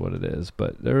just is what it is.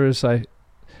 But there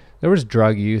was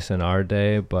drug use in our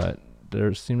day, but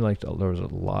there seemed like there was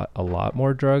a lot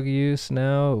more drug use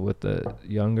now with the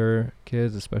younger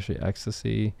kids, especially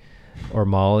ecstasy or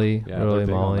Molly. Yeah, really they're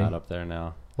big Molly. on that up there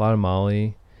now. A lot of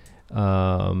Molly,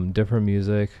 different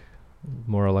music,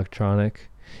 more electronic.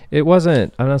 It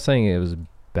wasn't, I'm not saying it was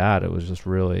bad. It was just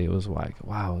really, it was like,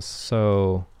 wow,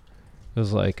 it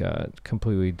was like a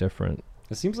completely different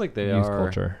It seems like they youth are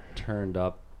culture. turned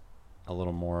up a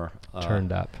little more.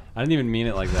 Turned up. I didn't even mean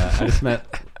it like that. I just meant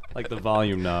like the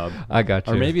volume knob. I got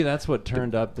you. Or maybe that's what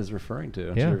turned up is referring to.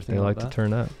 Did you yeah, ever think they about like to that?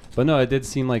 turn up. But no, it did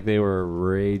seem like they were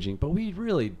raging. But we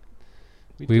really,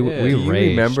 We did. Do you raged,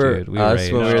 remember dude. We us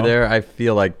raged. when we were No. there? I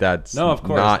feel like that's No, of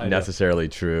course, I not do. necessarily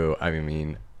true. I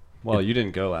mean, Well, you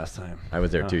didn't go last time. I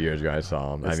was there Oh. 2 years ago. I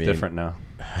saw him. It's I mean, different now.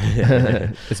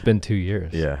 It's been 2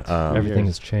 years. Yeah. Everything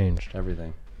years. has changed.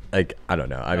 Everything. Like, I don't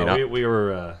know. I mean, we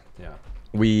were,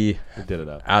 we, we did it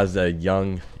up. as a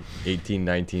young 18,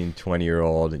 19,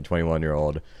 20-year-old and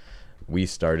 21-year-old, we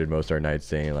started most of our nights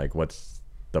saying, like, what's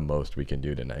the most we can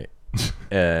do tonight?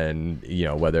 And, you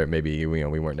know, whether it maybe, you know,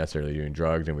 we weren't necessarily doing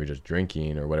drugs and we were just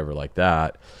drinking or whatever like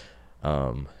that.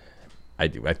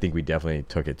 I think we definitely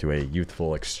took it to a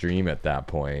youthful extreme at that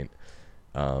point.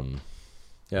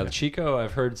 Yeah, Chico,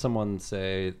 I've heard someone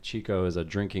say Chico is a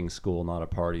drinking school, not a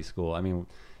party school. I mean,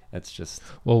 it's just...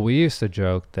 Well, we used to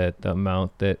joke that the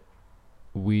amount that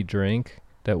we drink,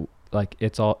 that like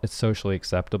it's socially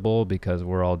acceptable because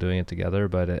we're all doing it together,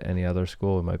 but at any other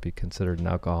school it might be considered an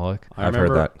alcoholic. I've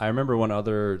heard that. I remember when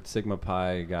other Sigma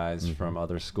Pi guys from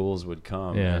other schools would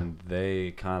come, Yeah. and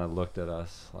they kind of looked at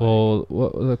us like... Well,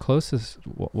 the closest,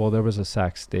 well, there was a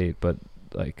Sac State, but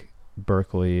like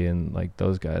Berkeley and like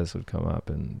those guys would come up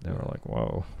and they were like,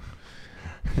 whoa.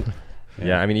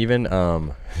 Yeah, I mean, even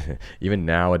even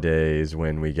nowadays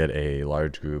when we get a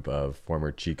large group of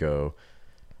former Chico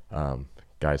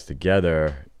guys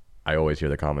together, I always hear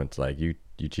the comments like, you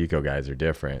Chico guys are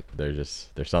different. There's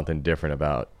something different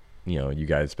about, you know, you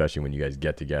guys, especially when you guys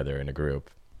get together in a group.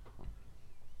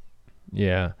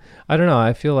 Yeah, I don't know.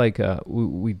 I feel like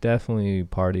we definitely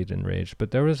partied and raged,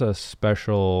 but there was a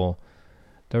special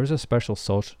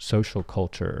social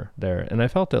culture there, and I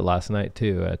felt it last night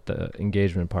too at the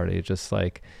engagement party. Just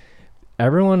like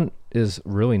everyone is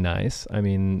really nice. I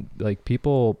mean, like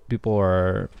people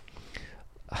are.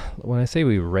 When I say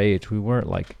we raged, we weren't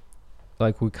like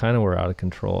we kind of were out of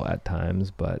control at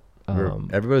times, but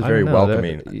Everybody's I very don't know,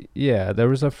 welcoming. there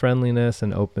was a friendliness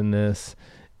and openness,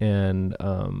 and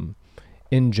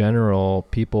in general,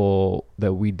 people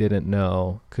that we didn't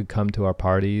know could come to our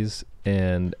parties,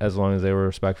 and as long as they were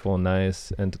respectful and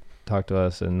nice and talk to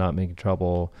us and not making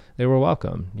trouble, they were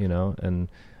welcome, you know. And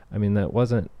I mean,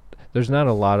 there's not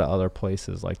a lot of other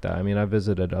places like that. I mean, I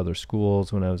visited other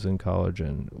schools when I was in college,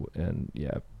 and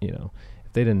yeah, you know,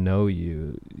 if they didn't know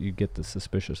you, you get the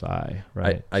suspicious eye,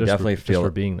 right? I Just definitely just feel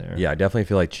for being there. Yeah, I definitely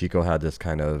feel like Chico had this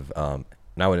kind of,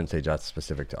 and I wouldn't say just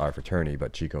specific to our fraternity,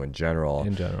 but Chico in general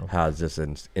has this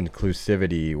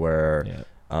inclusivity where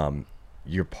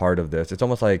you're part of this. It's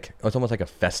almost like a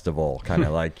festival, kind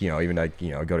of like, you know, even like,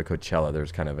 you know, go to Coachella,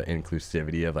 there's kind of an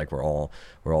inclusivity of like we're all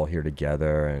here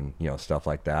together and, you know, stuff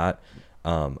like that.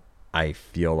 I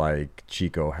feel like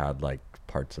Chico had like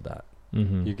parts of that.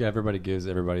 Mm-hmm. Everybody gives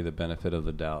everybody the benefit of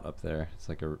the doubt up there. It's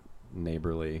like a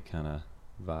neighborly kind of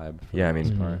vibe. For Yeah, the I mean,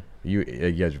 most part. you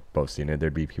guys have both seen it.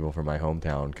 There'd be people from my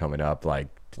hometown coming up, like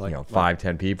you know, Like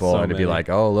 5-10 people, so and it'd be many. like,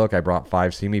 oh look, I brought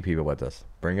 5 Simi people with us.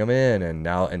 Bring them in,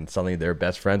 and suddenly they're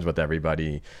best friends with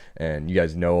everybody, and you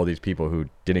guys know all these people who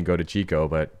didn't go to Chico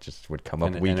but just would come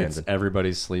up and weekends. it's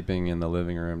everybody's sleeping in the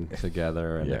living room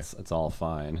together, and Yeah. it's all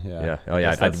fine. Yeah. Yeah. Oh I yeah.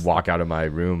 guess I'd that's- walk out of my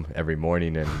room every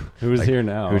morning and Who's like, here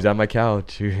now? who's on my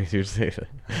couch? Who's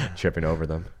tripping over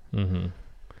them? Mm-hmm.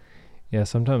 Yeah,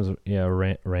 sometimes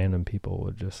random people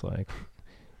would just like.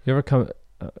 You ever come?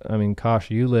 I mean, Kosh,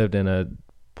 you lived in a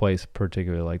place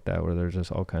particularly like that where there's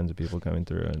just all kinds of people coming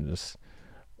through and just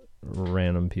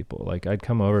random people. Like I'd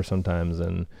come over sometimes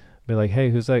and be like, "Hey,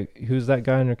 who's that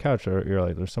guy on your couch?" Or you're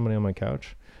like, "There's somebody on my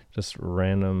couch." Just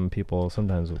random people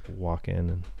sometimes would walk in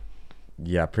and.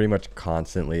 Yeah, pretty much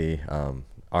constantly.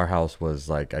 Our house was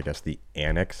like, I guess, the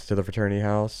annex to the fraternity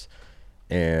house,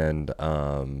 and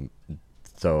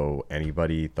so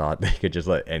anybody thought they could just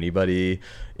let anybody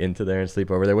into there and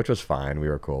sleep over there, which was fine. We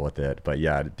were cool with it. But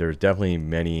yeah, there's definitely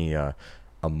many a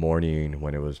morning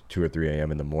when it was 2 or 3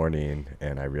 a.m. in the morning,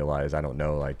 and I realized I don't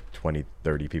know, like 20,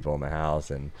 30 people in my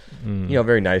house, and you know,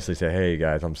 very nicely say, "Hey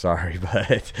guys, I'm sorry,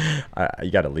 but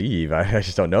you got to leave. I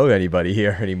just don't know anybody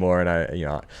here anymore, and I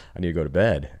need to go to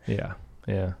bed." Yeah.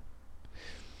 Yeah.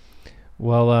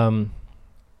 Well,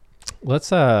 let's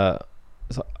so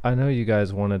I know you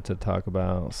guys wanted to talk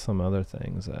about some other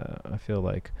things. I feel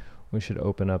like we should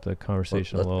open up the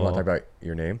conversation a little. Want to talk about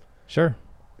your name? Sure.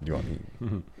 Do you want me? Do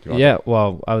you want Yeah.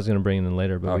 Well, I was going to bring it in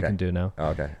later, but we Okay. can do it now. Oh,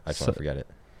 okay. I just want So- to forget it.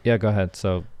 Yeah, go ahead.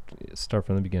 So start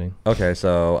from the beginning. Okay,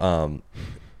 so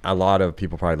a lot of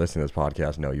people probably listening to this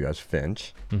podcast know you as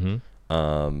Finch.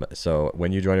 Mm-hmm. So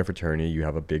when you join a fraternity, you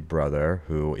have a big brother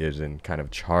who is in kind of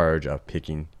charge of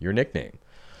picking your nickname.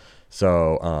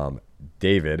 So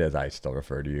David, as I still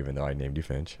refer to you, even though I named you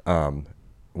Finch,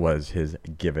 was his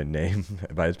given name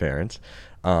by his parents.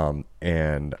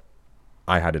 And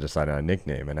I had to decide on a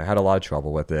nickname, and I had a lot of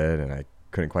trouble with it, and I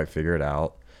couldn't quite figure it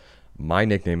out. My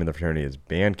nickname in the fraternity is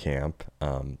Bandcamp.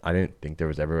 I didn't think there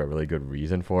was ever a really good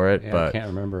reason for it, Yeah, I but can't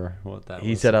remember what that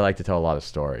he was. said I like to tell a lot of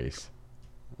stories.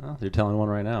 Oh, you're telling one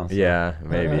right now. So. Yeah,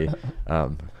 maybe.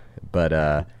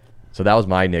 So that was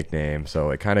my nickname.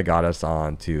 So it kind of got us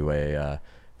on to a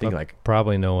thing like.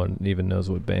 Probably no one even knows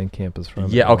what Bandcamp is from.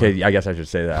 Yeah, anymore. okay, I guess I should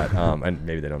say that. And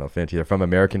maybe they don't know Finch either. From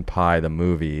American Pie, the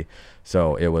movie.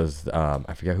 So it was,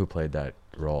 I forget who played that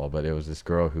role, but it was this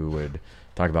girl who would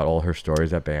talk about all her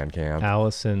stories at band camp.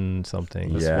 Allison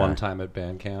something. This Yeah. one time at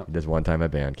band camp. This one time at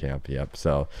band camp, yep.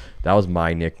 So that was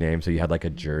my nickname. So you had like a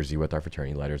jersey with our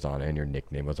fraternity letters on it, and your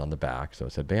nickname was on the back. So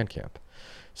it said band camp.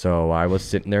 So I was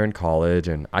sitting there in college,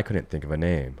 and I couldn't think of a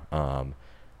name.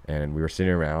 And we were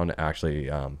sitting around, actually,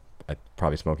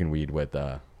 probably smoking weed with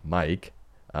Mike.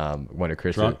 One of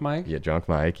Chris's Drunk Mike? Yeah, Drunk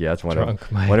Mike. Yeah, it's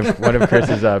Drunk Mike. one of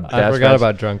Chris's best I forgot friends.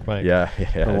 about Drunk Mike. Yeah,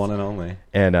 The one and only.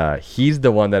 and he's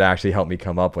the one that actually helped me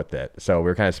come up with it. So we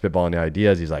were kind of spitballing the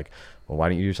ideas. He's like, "Well, why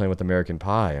don't you do something with American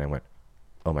Pie?" And I went,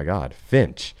 "Oh my God,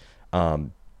 Finch."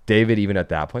 David, even at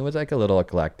that point, was like a little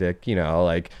eclectic,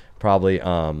 like probably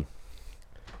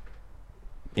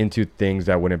into things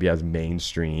that wouldn't be as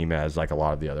mainstream as like a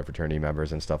lot of the other fraternity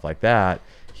members and stuff like that.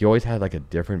 He always had like a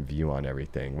different view on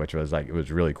everything, which was like, it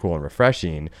was really cool and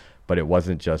refreshing, but it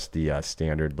wasn't just the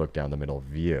standard look down the middle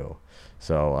view.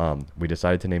 So we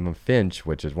decided to name him Finch,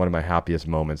 which is one of my happiest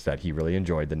moments, that he really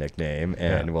enjoyed the nickname,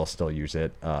 and Yeah. we'll still use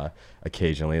it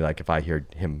occasionally. Like if I hear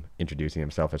him introducing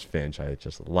himself as Finch, I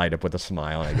just light up with a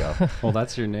smile and I go, Well,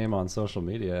 that's your name on social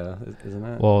media, isn't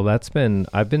it? Well,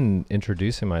 I've been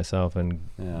introducing myself and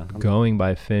yeah. going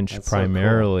by Finch That's so cool.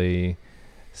 primarily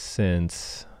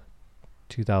since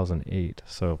 2008.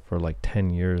 So for like 10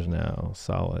 years now,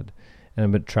 solid. And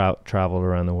I've been traveled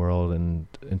around the world and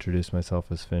introduced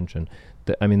myself as Finch. And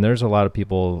there's a lot of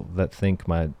people that think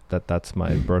that's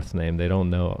my birth name. They don't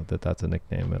know that that's a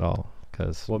nickname at all.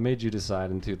 Cause What made you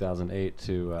decide in 2008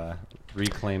 to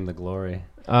reclaim the glory?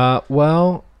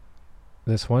 well,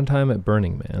 this one time at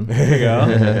Burning Man. There you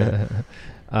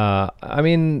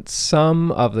go.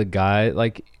 Some of the guys,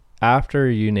 like after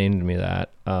you named me that,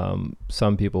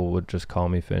 some people would just call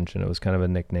me Finch, and it was kind of a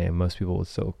nickname. Most people would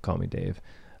still call me Dave.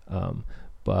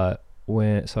 But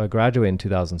so I graduated in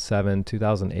 2007.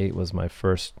 2008 was my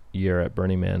first year at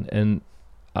Burning Man, and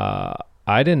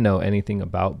I didn't know anything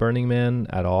about Burning Man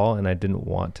at all, and I didn't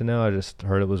want to know. I just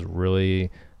heard it was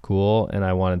really cool, and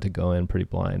I wanted to go in pretty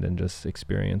blind and just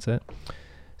experience it.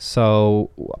 So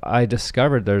I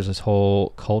discovered there's this whole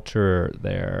culture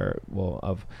there,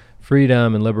 of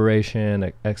freedom and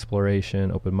liberation,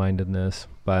 exploration, open-mindedness.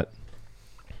 But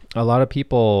a lot of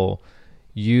people,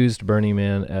 used Burning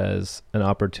Man as an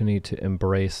opportunity to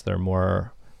embrace their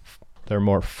more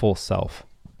full self.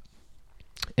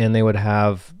 And they would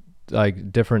have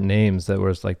like different names that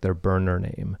was like their burner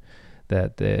name,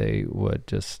 that they would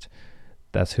just,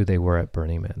 that's who they were at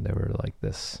Burning Man. They were like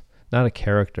this, not a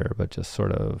character, but just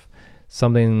sort of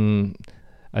something,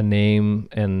 a name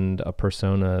and a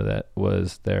persona that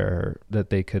was there, that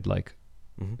they could like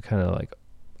kind of like,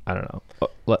 I don't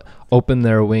know, open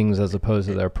their wings as opposed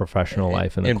to their professional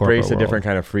life in the corporate embrace a world. different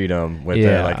kind of freedom with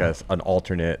Yeah. like an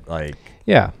alternate, like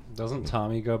Yeah. Doesn't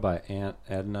Tommy go by Aunt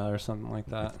Edna or something like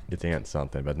that? it's Aunt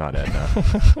something, but not Edna.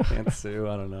 Aunt Sue,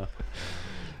 I don't know.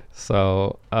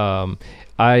 So I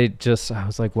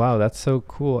was like, wow, that's so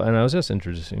cool. And I was just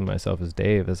introducing myself as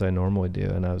Dave, as I normally do.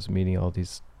 And I was meeting all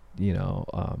these,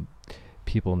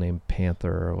 people named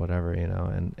Panther or whatever,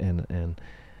 and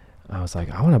I was like,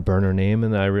 I want a burner name.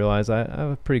 And then I realized I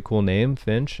have a pretty cool name,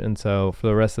 Finch. And so for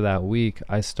the rest of that week,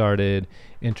 I started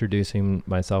introducing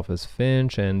myself as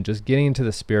Finch and just getting into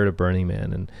the spirit of Burning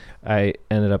Man. And I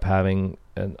ended up having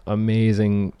an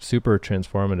amazing, super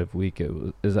transformative week. It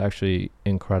was actually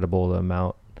incredible, the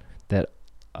amount that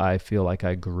I feel like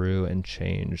I grew and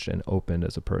changed and opened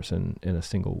as a person in a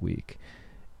single week.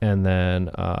 And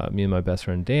then me and my best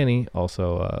friend Danny,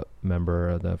 also a member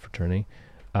of the fraternity,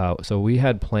 so we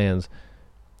had plans.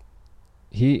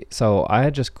 So I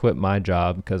had just quit my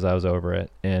job because I was over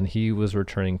it, and he was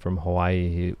returning from Hawaii.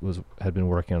 He had been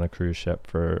working on a cruise ship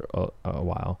for a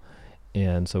while.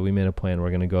 And so we made a plan. We're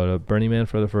going to go to Burning Man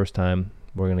for the first time.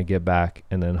 We're going to get back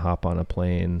and then hop on a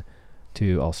plane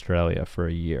to Australia for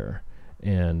a year.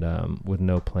 And with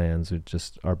no plans, with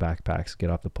just our backpacks, get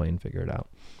off the plane, figure it out.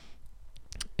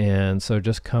 And so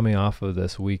just coming off of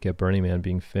this week at Burning Man,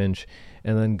 being Finch,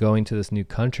 and then going to this new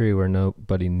country where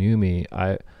nobody knew me,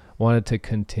 I wanted to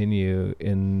continue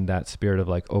in that spirit of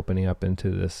like opening up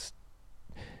into this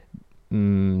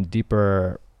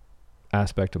deeper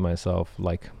aspect of myself,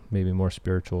 like maybe more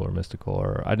spiritual or mystical,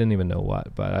 or I didn't even know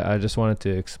what, but I just wanted to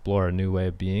explore a new way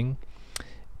of being.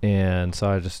 And so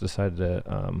I just decided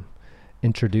to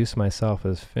introduce myself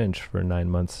as Finch for 9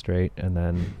 months straight. And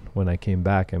then when I came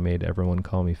back, I made everyone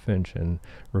call me Finch and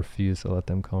refused to let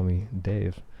them call me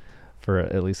Dave for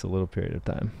at least a little period of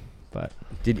time. But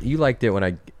Did you liked it when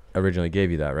I originally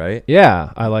gave you that, right?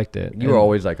 yeah, I liked it. You were And-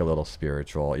 always like a little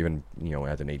spiritual, even,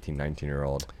 as an 18,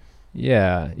 19-year-old.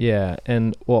 Yeah.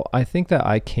 And well, I think that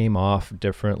I came off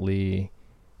differently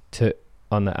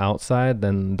on the outside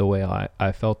than the way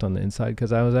I felt on the inside,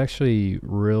 because I was actually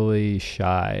really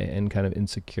shy and kind of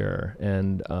insecure.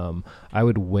 And I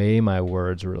would weigh my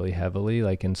words really heavily,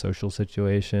 like in social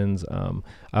situations.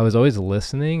 I was always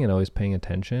listening and always paying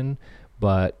attention,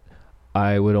 but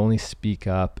I would only speak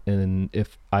up and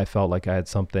if I felt like I had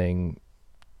something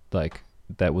like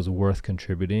that was worth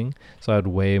contributing. So I'd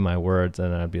weigh my words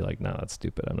and I'd be like, no, that's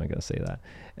stupid, I'm not going to say that.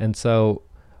 And so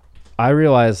I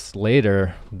realized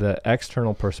later the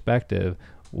external perspective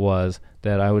was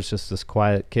that I was just this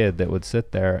quiet kid that would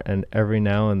sit there and every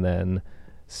now and then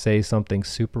say something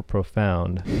super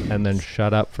profound and then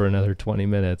shut up for another 20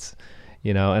 minutes,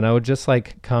 and I would just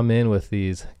like come in with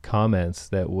these comments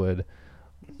that would,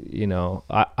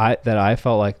 that I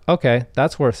felt like, okay,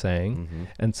 that's worth saying. Mm-hmm.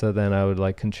 And so then I would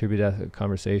like contribute to the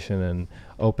conversation and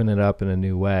open it up in a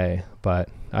new way. But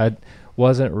I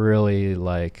wasn't really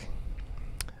like,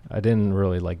 I didn't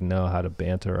really like know how to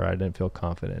banter, or I didn't feel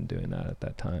confident in doing that at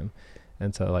that time.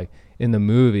 And so like in the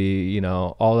movie,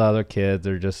 all the other kids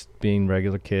are just being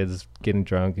regular kids, getting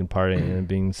drunk and partying and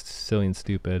being silly and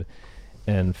stupid.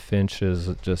 And Finch is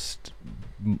just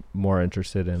more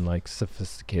interested in like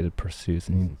sophisticated pursuits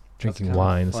and drinking That's kinda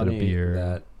wine instead of funny beer.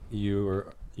 That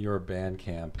you're a band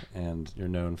camp and you're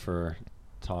known for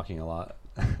talking a lot,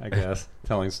 I guess,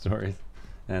 telling stories,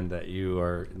 and that you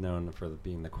are known for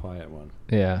being the quiet one.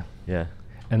 Yeah. Yeah,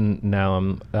 And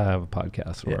now I have a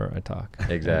podcast Yeah. where I talk.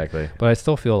 exactly. But I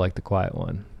still feel like the quiet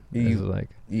one. You- It's like,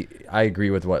 I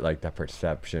agree with what like that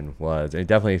perception was. It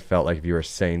definitely felt like if you were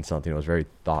saying something, it was very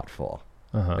thoughtful.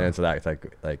 uh-huh. And so that's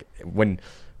like when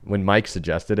Mike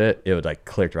suggested it, it would like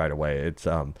clicked right away. It's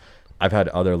I've had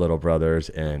other little brothers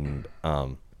and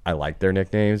I like their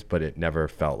nicknames, but it never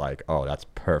felt like, oh, that's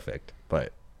perfect.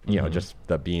 But just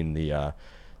being the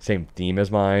same theme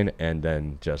as mine, and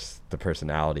then just the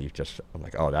personality, just I'm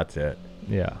like, oh, that's it.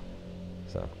 Yeah.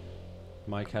 So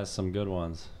Mike has some good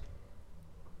ones.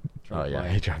 oh Drunk yeah,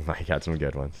 Mike. Drunk Mike had some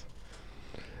good ones.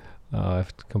 I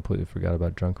completely forgot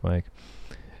about Drunk Mike.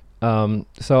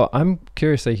 So I'm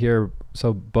curious to hear,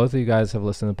 so both of you guys have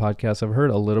listened to the podcast. I've heard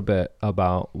a little bit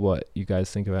about what you guys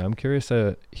think of it. I'm curious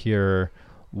to hear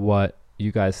what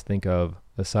you guys think of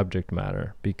the subject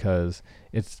matter, because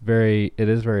it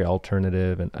is very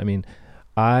alternative. And I mean,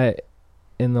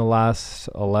 in the last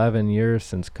 11 years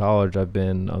since college, I've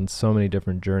been on so many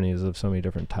different journeys of so many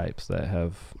different types that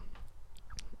have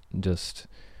just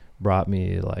brought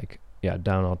me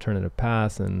down alternative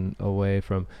paths and away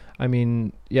from,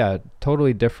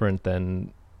 totally different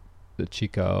than the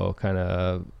Chico kind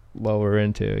of lower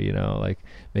into, like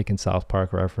making South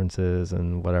Park references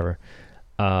and whatever.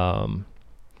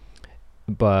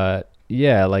 But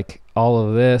yeah, like all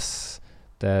of this,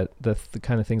 that the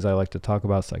kind of things I like to talk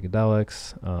about: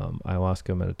 psychedelics,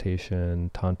 ayahuasca,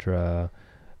 meditation, tantra,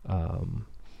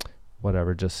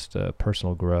 whatever, just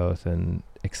personal growth and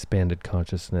expanded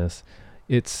consciousness.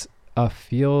 It's a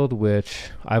field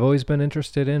which I've always been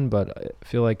interested in, but I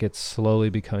feel like it's slowly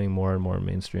becoming more and more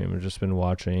mainstream. I've just been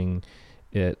watching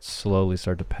it slowly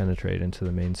start to penetrate into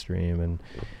the mainstream. And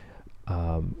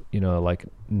like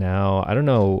now, I don't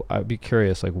know, I'd be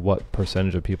curious like what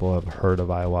percentage of people have heard of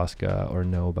ayahuasca or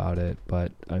know about it,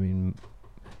 but I mean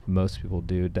most people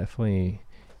do, definitely.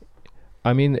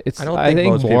 I mean, I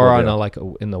think more on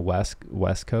in the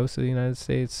west coast of the United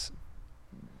States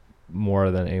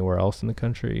more than anywhere else in the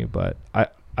country, but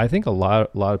I think a lot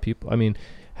of people, I mean,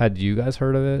 had you guys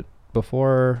heard of it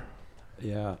before?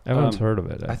 Yeah, everyone's heard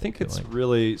of it. I think it's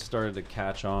really started to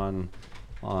catch on,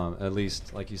 at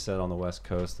least like you said, on the West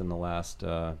Coast in the last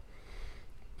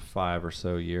 5 or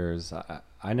so years.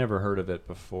 I never heard of it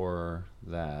before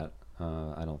that,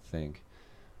 I don't think.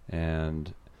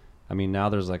 And I mean, now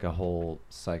there's like a whole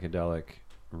psychedelic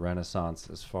renaissance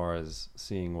as far as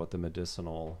seeing what the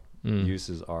medicinal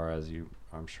uses are, as you,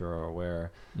 I'm sure, are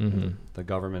aware. Mm-hmm. The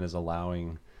government is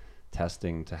allowing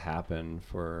testing to happen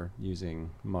for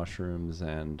using mushrooms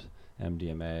and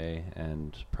MDMA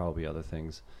and probably other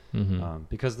things,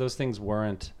 because those things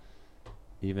weren't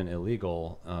even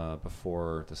illegal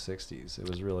before the 60s. It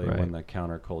was really when the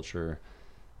counterculture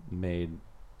made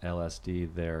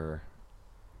LSD their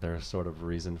sort of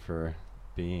reason for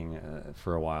being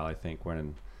for a while, I think,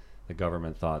 when the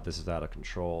government thought this is out of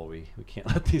control. We can't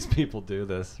let these people do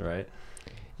this, right?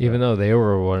 Even though they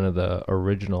were one of the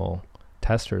original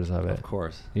testers of it. Of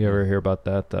course. You ever hear about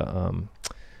that? The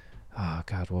oh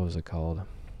God, what was it called?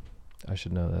 I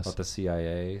should know this. About the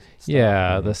CIA stuff?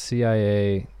 Yeah, the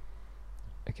CIA.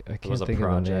 I can't it was a think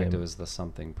project. of the name. It was the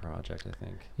something project, I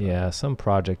think. Yeah, some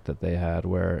project that they had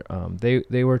where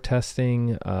they were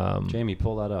testing. Jamie,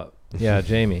 pull that up. Yeah,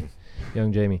 Jamie,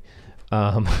 young Jamie.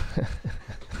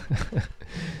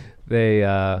 They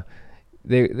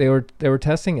were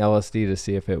testing LSD to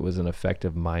see if it was an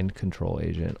effective mind control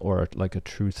agent or like a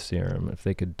truth serum, if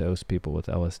they could dose people with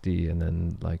LSD and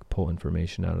then like pull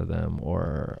information out of them,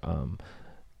 or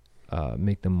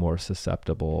make them more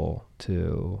susceptible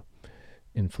to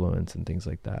influence and things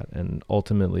like that. And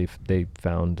ultimately they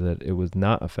found that it was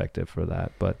not effective for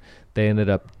that, but they ended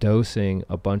up dosing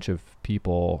a bunch of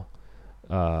people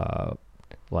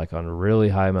like on really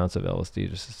high amounts of LSD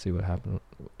just to see what happened.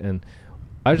 And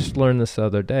I just learned this the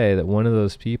other day that one of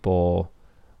those people,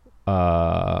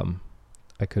 I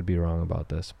could be wrong about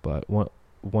this, but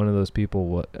one of those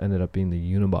people ended up being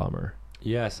the Unabomber.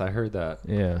 Yes, I heard that.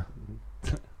 Yeah.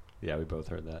 Yeah, we both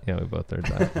heard that. Yeah, we both heard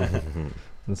that in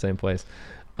the same place.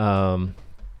 But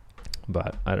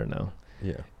I don't know.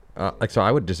 Yeah. So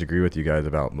I would disagree with you guys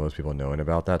about most people knowing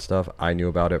about that stuff. I knew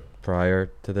about it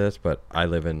prior to this, but I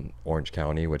live in Orange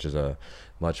County, which is a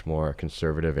much more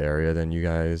conservative area than you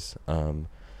guys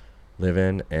live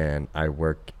in, and I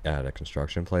work at a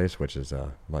construction place, which is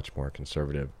a much more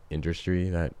conservative industry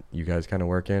that you guys kind of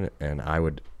work in. And I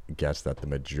would guess that the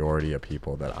majority of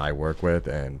people that I work with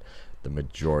and the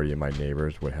majority of my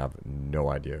neighbors would have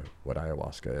no idea what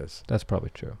ayahuasca is. That's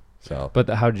probably true. So, but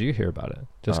how did you hear about it?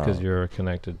 Just because you're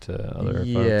connected to other folks?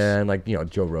 Yeah, and like,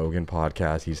 Joe Rogan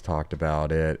podcast, he's talked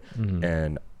about it,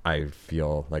 and I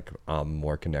feel like I'm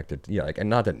more connected. Yeah, like, and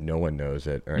not that no one knows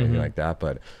it or anything like that,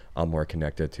 but I'm more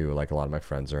connected to, like, a lot of my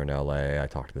friends are in LA. I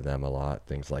talk to them a lot,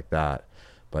 things like that.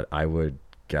 But I would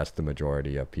guess the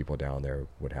majority of people down there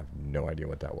would have no idea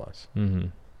what that was.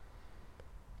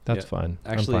 That's fine.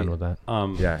 Actually, I'm fine with that.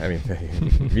 Yeah, I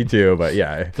mean, me too, but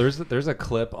yeah. There's a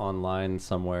clip online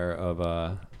somewhere of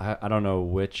I don't know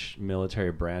which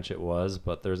military branch it was,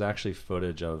 but there's actually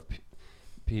footage of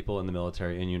people in the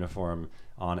military in uniform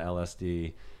on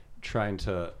LSD trying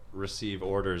to receive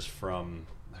orders from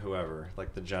whoever,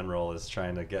 like the general is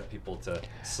trying to get people to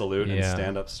salute and Yeah.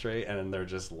 stand up straight, and they're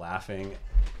just laughing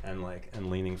and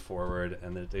leaning forward,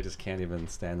 and they just can't even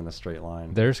stand in a straight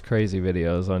line. There's crazy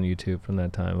videos on YouTube from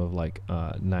that time of like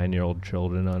 9-year-old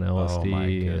children on LSD. Oh my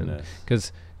and goodness.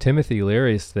 because Timothy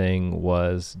Leary's thing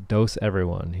was dose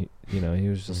everyone. He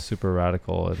was just super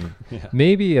radical, and Yeah.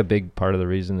 maybe a big part of the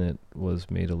reason it was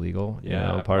made illegal. Yeah,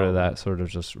 Part of probably. that sort of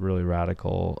just really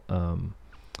radical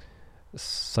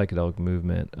psychedelic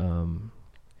movement,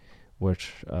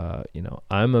 which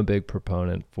I'm a big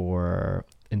proponent for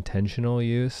intentional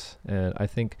use, and I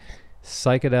think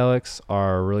psychedelics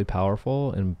are really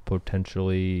powerful and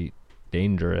potentially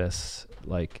dangerous,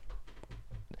 like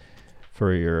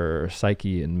for your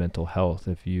psyche and mental health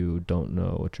if you don't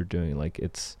know what you're doing. Like,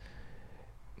 it's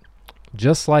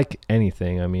just like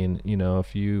anything. I mean,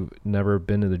 if you've never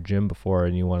been to the gym before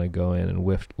and you want to go in and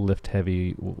lift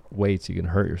heavy weights, you can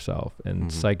hurt yourself. And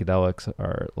psychedelics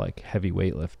are like heavy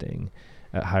weightlifting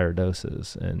at higher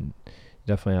doses, and you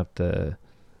definitely have to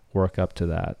work up to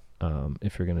that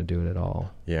if you're going to do it at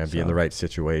all. Yeah, be in the right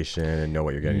situation and know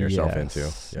what you're getting yourself into.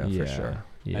 Yeah, for sure.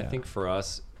 Yeah. I think for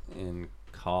us in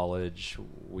college,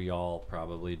 we all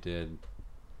probably did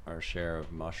our share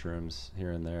of mushrooms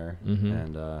here and there. Mhm.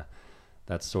 And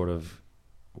that's sort of,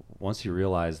 once you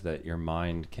realize that your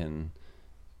mind can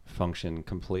function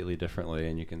completely differently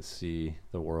and you can see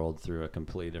the world through a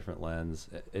completely different lens,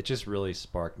 it just really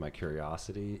sparked my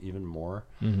curiosity even more.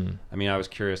 Mhm. I mean, I was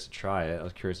curious to try it. I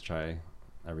was curious to try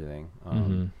everything.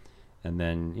 Mhm. And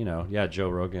then, Joe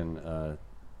Rogan,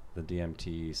 the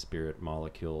DMT spirit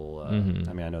molecule. Mhm.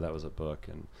 I mean, I know that was a book,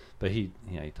 but he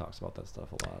talks about that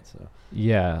stuff a lot. So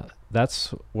Yeah,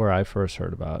 that's where I first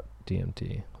heard about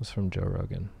DMT. Was from Joe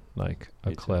Rogan, like a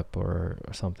Me too. clip or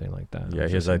something like that. Yeah,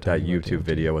 he has like that YouTube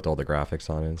video with all the graphics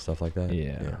on it and stuff like that.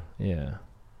 Yeah.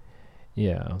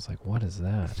 I was like, what is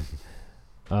that?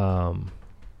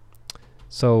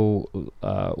 So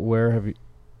where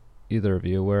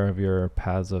have your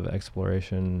paths of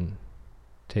exploration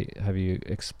have you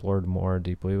explored more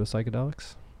deeply with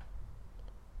psychedelics?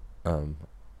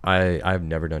 I've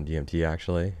never done DMT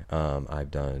actually.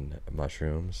 I've done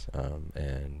mushrooms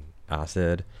and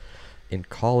acid. In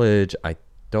college, I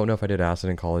don't know if I did acid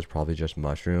in college, probably just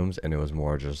mushrooms, and it was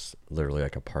more just literally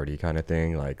like a party kind of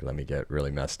thing, like let me get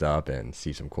really messed up and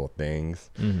see some cool things.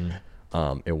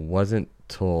 Mm-hmm. It wasn't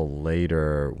till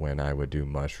later when I would do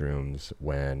mushrooms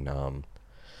when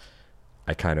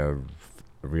I kind of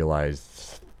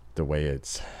realized the way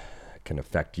it can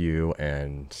affect you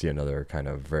and see another kind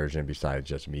of version besides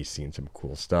just me seeing some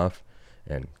cool stuff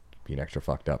and being extra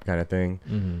fucked up kind of thing.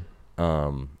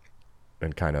 Mm-hmm.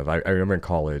 And kind of, I remember in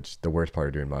college, the worst part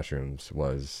of doing mushrooms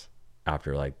was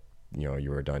after like, you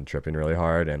were done tripping really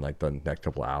hard and like the next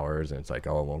couple of hours and it's like,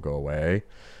 oh, it won't go away.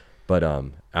 But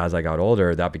as I got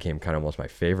older, that became kind of almost my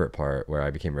favorite part where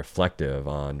I became reflective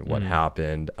on what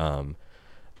happened.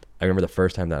 I remember the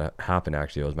first time that happened,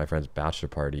 actually, it was my friend's bachelor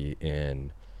party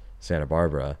in Santa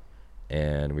Barbara.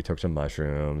 And we took some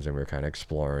mushrooms and we were kind of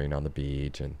exploring on the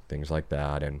beach and things like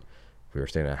that. And we were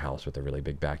staying in a house with a really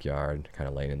big backyard, kind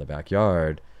of laying in the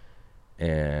backyard.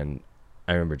 And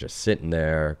I remember just sitting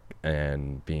there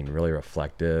and being really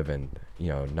reflective and,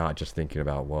 not just thinking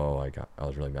about, whoa, I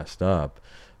was really messed up,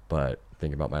 but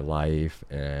thinking about my life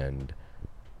and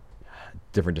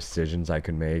different decisions I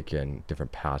could make and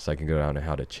different paths I can go down and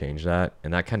how to change that.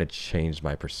 And that kind of changed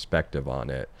my perspective on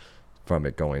it from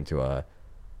it going to a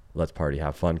let's party,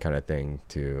 have fun kind of thing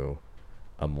to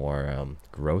a more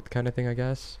growth kind of thing, I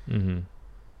guess. Mm-hmm.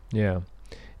 Yeah.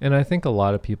 And I think a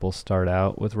lot of people start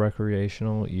out with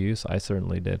recreational use. I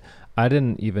certainly did. I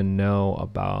didn't even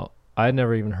I'd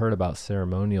never even heard about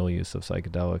ceremonial use of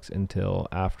psychedelics until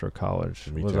after college.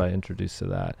 Me was too. I introduced to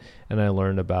that. And I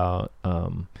learned about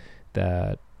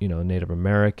that, Native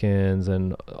Americans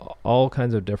and all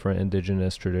kinds of different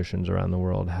indigenous traditions around the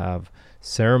world have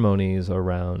ceremonies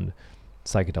around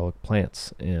psychedelic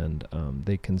plants, and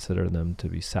they consider them to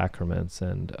be sacraments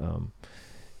and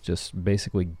just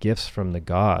basically gifts from the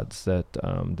gods that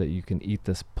you can eat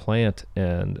this plant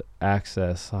and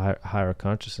access higher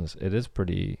consciousness. It is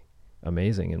pretty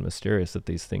amazing and mysterious that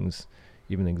these things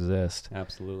even exist.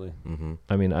 Absolutely. Mm-hmm.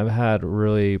 I mean, I've had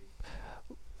a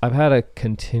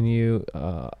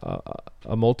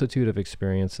multitude of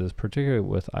experiences, particularly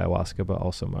with ayahuasca, but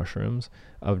also mushrooms,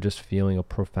 of just feeling a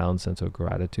profound sense of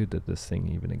gratitude that this thing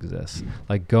even exists.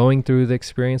 Like going through the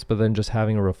experience, but then just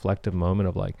having a reflective moment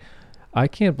of like, I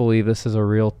can't believe this is a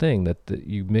real thing, that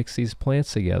you mix these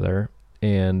plants together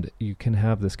and you can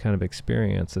have this kind of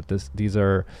experience, that these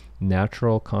are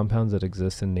natural compounds that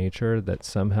exist in nature that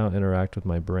somehow interact with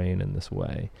my brain in this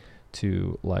way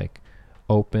to like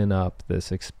open up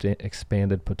this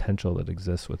expanded potential that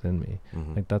exists within me.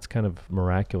 Mhm. Like that's kind of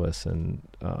miraculous and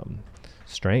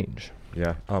strange.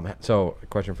 Yeah. So a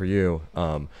question for you.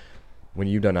 When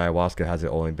you've done ayahuasca, has it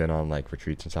only been on like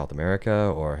retreats in South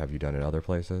America, or have you done it other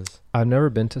places? I've never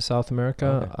been to South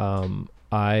America. Okay.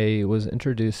 I was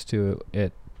introduced to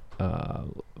it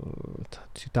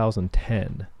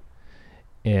 2010,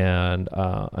 and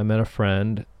I met a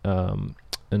friend, an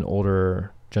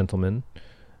older gentleman,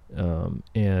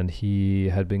 and he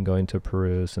had been going to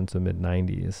Peru since the mid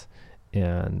 90s,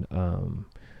 and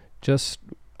just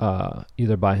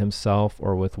either by himself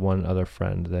or with one other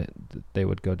friend that they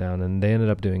would go down, and they ended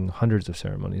up doing hundreds of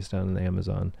ceremonies down in the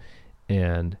Amazon.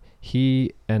 And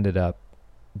he ended up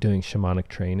doing shamanic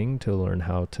training to learn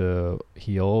how to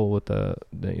heal with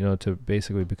to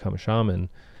basically become a shaman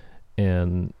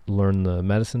and learn the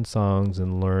medicine songs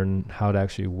and learn how to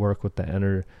actually work with the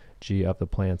energy of the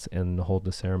plants and hold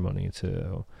the ceremony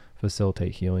to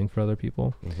facilitate healing for other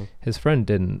people. Mm-hmm. His friend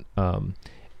didn't.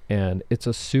 And it's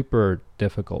a super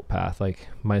difficult path. Like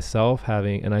myself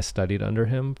and I studied under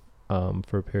him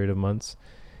for a period of months,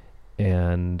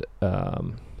 and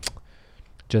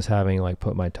just having like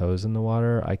put my toes in the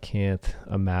water, I can't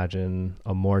imagine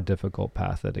a more difficult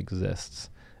path that exists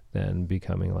than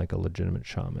becoming like a legitimate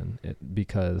shaman.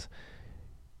 Because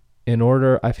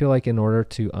I feel like in order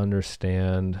to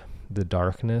understand the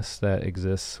darkness that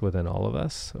exists within all of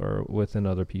us or within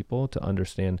other people, to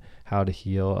understand how to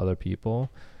heal other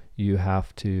people, you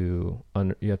have to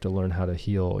learn how to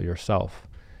heal yourself,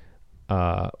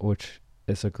 which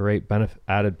is a great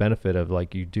added benefit of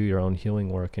like you do your own healing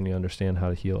work and you understand how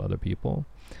to heal other people.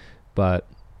 But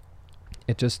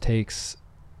it just takes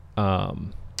a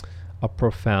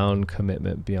profound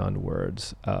commitment beyond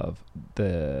words of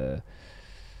the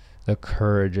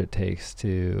courage it takes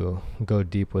to go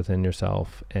deep within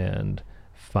yourself and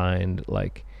find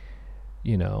like,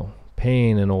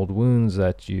 pain and old wounds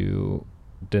that you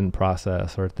didn't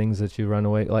process or things that you run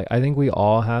away. Like, I think we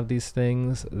all have these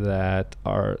things that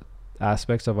are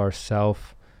aspects of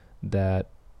ourself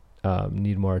that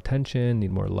need more attention,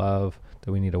 need more love,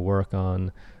 that we need to work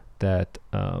on, that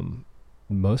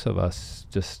most of us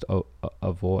just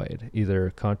avoid, either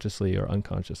consciously or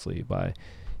unconsciously, by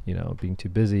being too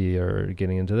busy or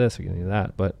getting into this or getting into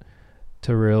that. But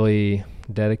to really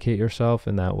dedicate yourself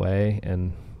in that way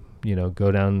and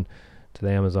go down to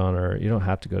the Amazon, or you don't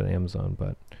have to go to the Amazon,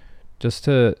 but just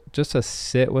to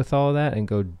sit with all that and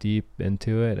go deep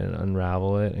into it and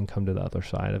unravel it and come to the other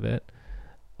side of it,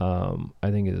 I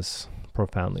think is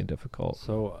profoundly difficult.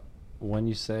 So when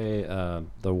you say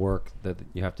the work that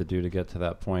you have to do to get to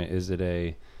that point, is it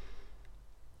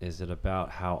about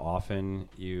how often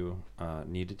you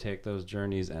need to take those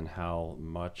journeys and how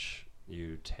much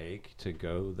you take to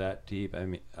go that deep? I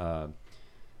mean,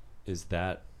 is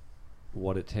that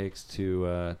what it takes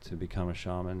to become a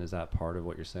shaman? Is that part of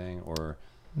what you're saying, or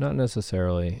not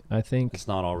necessarily? I think it's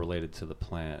not all related to the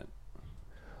plant.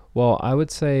 Well, I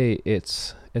would say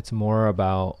it's more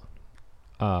about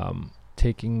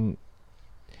taking.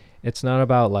 It's not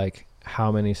about like how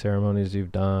many ceremonies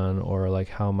you've done or like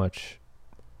how much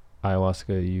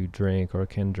ayahuasca you drink or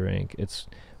can drink. It's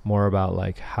more about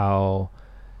like how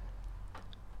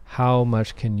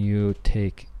much can you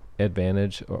take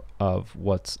advantage of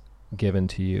what's given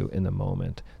to you in the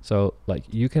moment. So like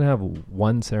you can have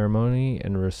one ceremony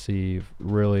and receive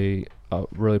really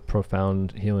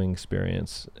profound healing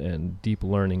experience and deep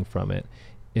learning from it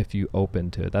if you open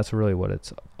to it. That's really what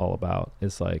it's all about.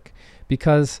 It's like,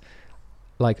 because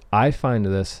like I find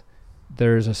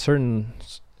there's a certain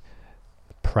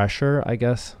pressure, I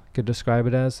guess could describe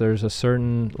it as. There's a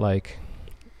certain like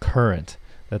current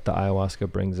that the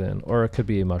ayahuasca brings in, or it could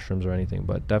be mushrooms or anything,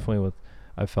 but definitely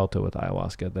I felt it with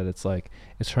ayahuasca, that it's like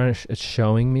it's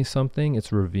showing me something,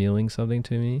 it's revealing something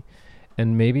to me,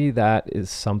 and maybe that is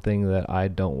something that I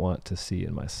don't want to see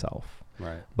in myself.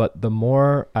 Right. But the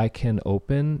more I can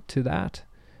open to that,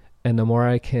 and the more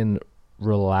I can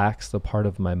relax the part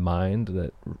of my mind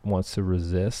that wants to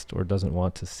resist or doesn't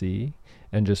want to see,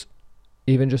 and just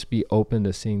be open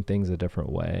to seeing things a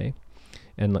different way,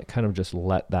 and like kind of just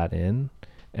let that in,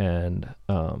 and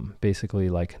basically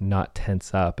like not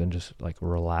tense up and just like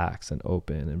relax and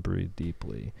open and breathe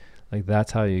deeply. Like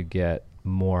that's how you get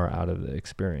more out of the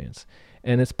experience.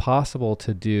 And it's possible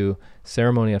to do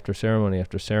ceremony after ceremony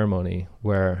after ceremony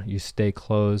where you stay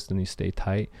closed and you stay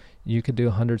tight. You could do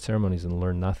 100 ceremonies and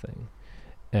learn nothing,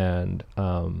 and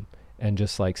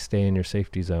just like stay in your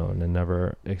safety zone and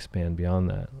never expand beyond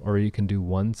that. Or you can do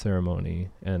one ceremony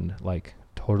and like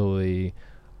totally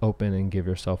open and give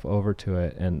yourself over to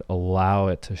it and allow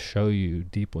it to show you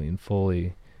deeply and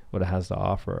fully what it has to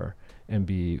offer. and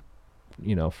be,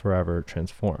 forever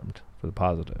transformed for the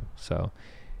positive. So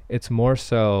it's more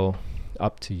so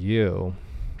up to you,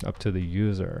 up to the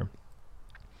user,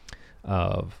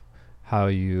 of how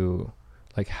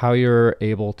you're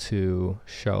able to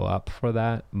show up for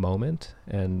that moment,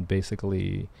 and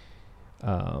basically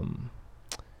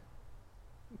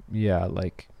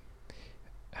like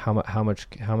how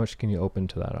much can you open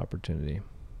to that opportunity.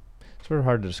 It's sort of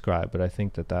hard to describe, but I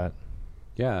think that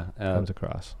Yeah. comes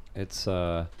across. It's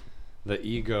the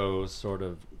ego sort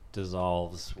of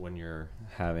dissolves when you're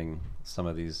having some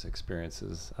of these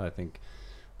experiences. I think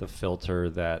the filter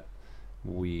that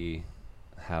we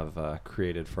have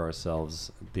created for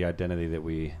ourselves, the identity that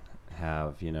we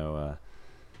have,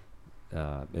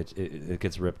 it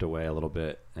gets ripped away a little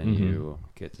bit, and you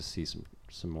get to see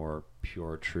some more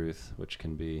pure truth, which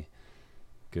can be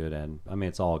good. And I mean,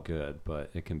 it's all good, but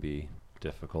it can be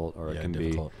difficult, or it can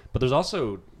difficult. be. But there's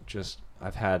also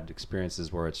I've had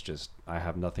experiences where it's just I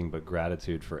have nothing but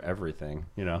gratitude for everything.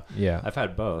 Yeah. I've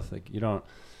had both. Like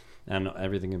and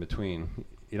everything in between.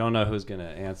 You don't know who's gonna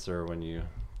answer when you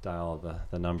dial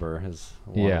the number. Is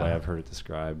one way I've heard it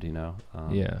described.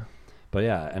 Yeah. But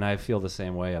yeah, and I feel the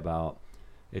same way about.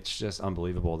 It's just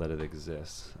unbelievable that it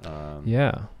exists.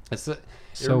 Yeah. It So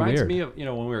reminds weird. me of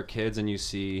when we were kids and you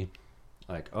see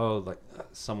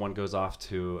someone goes off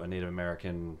to a Native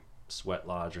American sweat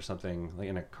lodge or something, like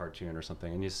in a cartoon or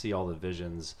something, and you see all the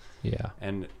visions. Yeah.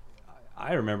 And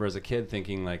I remember as a kid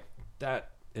thinking like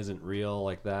that isn't real,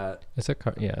 like that. It's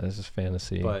it's just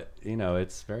fantasy. But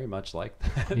it's very much like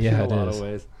that Yeah, in it a lot is. of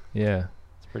ways. Yeah.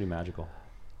 It's pretty magical.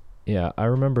 Yeah, I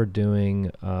remember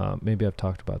doing, maybe I've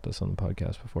talked about this on the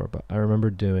podcast before, but I remember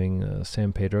doing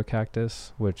San Pedro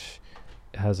cactus, which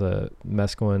has a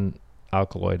mescaline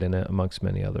alkaloid in it, amongst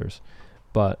many others.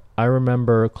 But I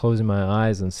remember closing my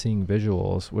eyes and seeing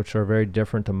visuals, which are very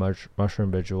different to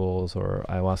mushroom visuals or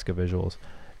ayahuasca visuals.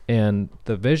 And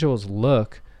the visuals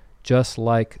look just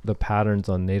like the patterns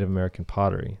on Native American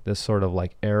pottery, this sort of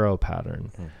like arrow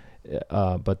pattern.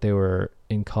 But they were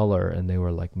in color, and they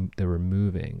were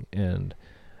moving. And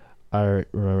I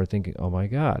remember thinking, oh my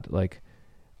God, like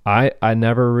I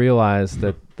never realized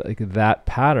that like that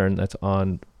pattern that's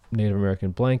on Native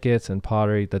American blankets and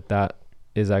pottery, that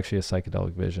is actually a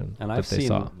psychedelic vision. And that I've they seen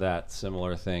saw. that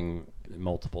similar thing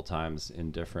multiple times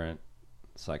in different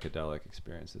psychedelic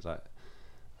experiences.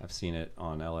 I've seen it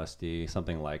on LSD,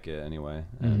 something like it anyway,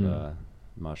 and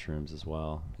mushrooms as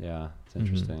well. Yeah, it's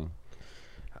interesting.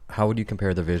 How would you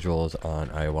compare the visuals on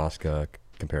ayahuasca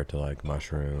compared to like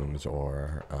mushrooms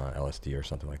or LSD or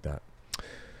something like that?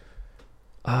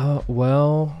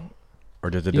 Well, Or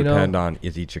does it depend on,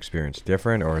 is each experience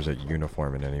different, or is it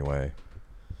uniform in any way?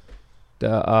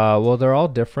 well, they're all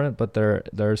different, but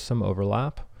there's some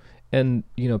overlap. And,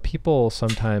 people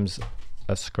sometimes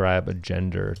ascribe a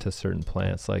gender to certain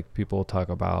plants. Like people talk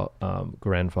about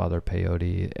grandfather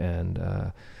peyote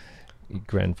and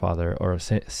grandfather or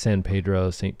San Pedro,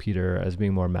 St. Peter as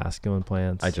being more masculine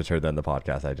plants. I just heard that in the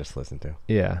podcast I just listened to.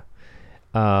 Yeah.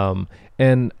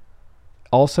 And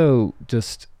also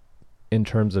just in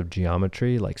terms of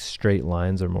geometry, like straight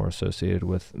lines are more associated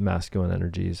with masculine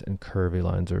energies and curvy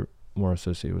lines are more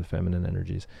associated with feminine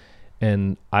energies.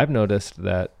 And I've noticed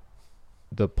that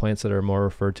the plants that are more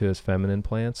referred to as feminine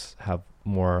plants have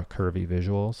more curvy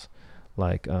visuals.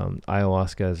 Like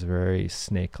ayahuasca is very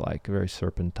snake-like, very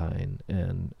serpentine.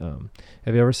 And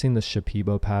have you ever seen the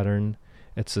Shipibo pattern?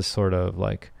 It's this sort of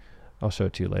like, I'll show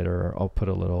it to you later, or I'll put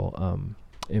a little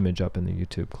image up in the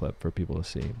YouTube clip for people to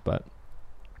see. But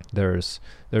there's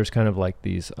kind of like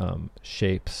these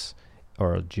shapes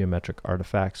or geometric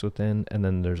artifacts within, and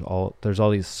then there's all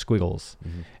these squiggles,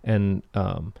 and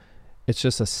it's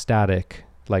just a static,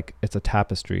 like it's a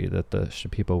tapestry that the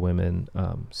Shipibo women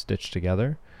stitch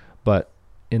together. But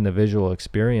in the visual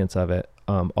experience of it,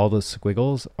 all those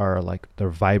squiggles are like they're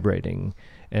vibrating,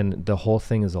 and the whole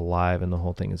thing is alive and the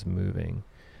whole thing is moving.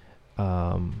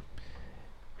 And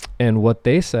what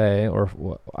they say, or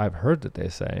what I've heard that they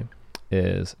say,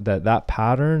 is that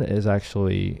pattern is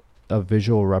actually a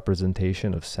visual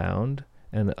representation of sound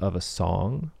and of a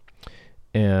song,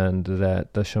 and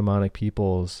that the shamanic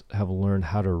peoples have learned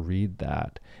how to read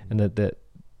that, and that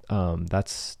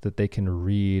they can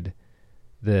read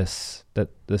this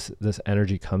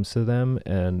energy comes to them,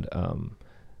 and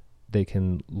they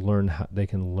can learn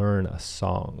a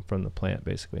song from the plant,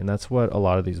 basically. And that's what a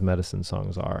lot of these medicine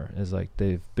songs are, is like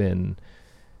they've been,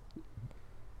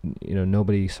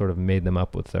 nobody sort of made them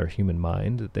up with their human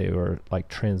mind, that they were like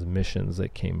transmissions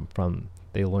that came from,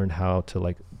 they learned how to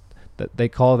like, that they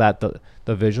call that the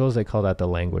visuals, they call that the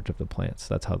language of the plants.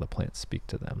 That's how the plants speak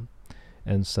to them.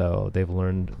 And so they've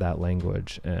learned that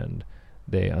language, and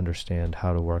they understand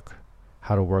how to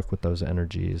work with those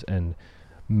energies and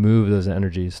move those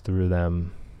energies through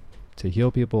them to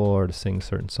heal people or to sing a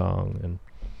certain song.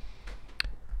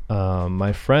 And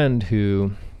my friend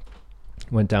who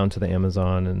went down to the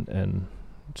Amazon and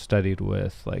studied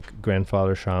with like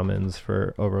grandfather shamans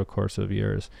for over a course of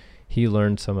years, he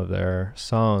learned some of their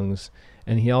songs,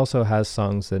 and he also has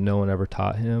songs that no one ever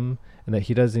taught him and that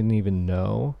he doesn't even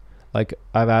know. Like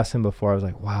I've asked him before, I was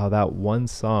like, wow, that one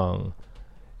song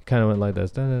kind of went like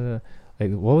this, da, da, da.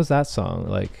 Like, what was that song?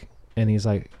 Like, and he's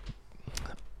like,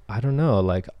 I don't know.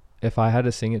 Like, if I had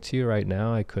to sing it to you right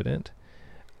now, I couldn't.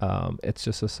 It's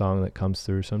just a song that comes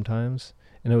through sometimes.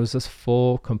 And it was this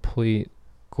full, complete,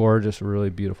 gorgeous,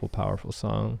 really beautiful, powerful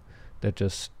song that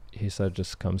just, he said,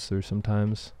 just comes through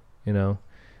sometimes, you know?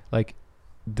 Like,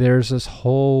 there's this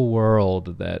whole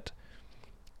world that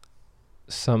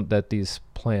these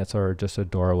plants are just a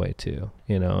doorway to,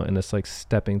 you know? And it's like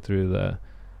stepping through the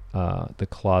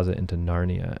closet into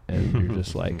Narnia, and you're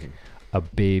just like a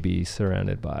baby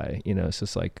surrounded by, you know, it's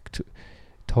just like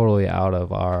totally out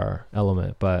of our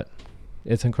element. But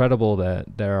it's incredible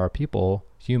that there are people,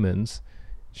 humans,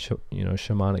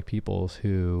 shamanic peoples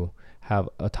who have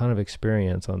a ton of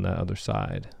experience on that other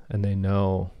side, and they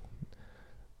know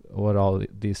what all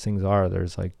these things are.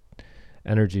 There's like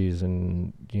energies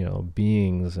and, you know,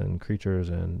 beings and creatures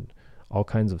and all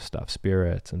kinds of stuff,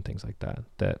 spirits and things like that,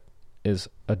 that is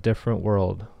a different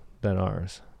world than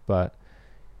ours. But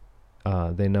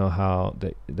they know how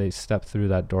they step through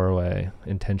that doorway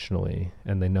intentionally,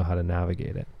 and they know how to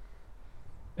navigate it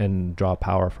and draw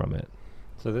power from it.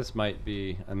 So this might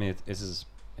be, I mean, this is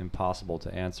impossible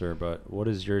to answer, but what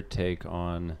is your take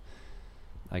on,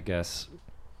 I guess,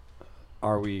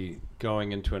 are we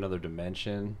going into another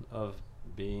dimension of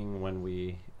being when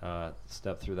we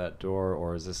step through that door,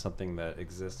 or is this something that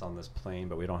exists on this plane,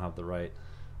 but we don't have the right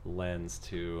lens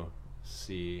to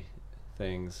see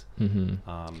things?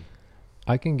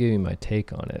 I can give you my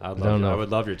take on it. I would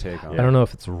love your take on it. I don't know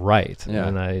if it's right, Yeah.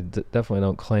 and I definitely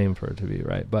don't claim for it to be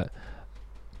right. But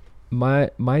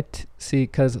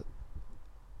because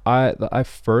I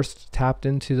first tapped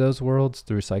into those worlds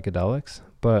through psychedelics,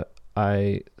 but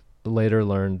I later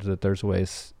learned that there's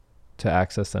ways to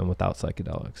access them without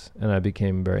psychedelics, and I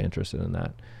became very interested in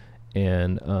that.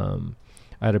 And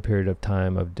I had a period of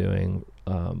time of doing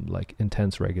like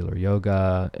intense regular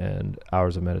yoga and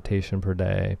hours of meditation per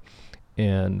day.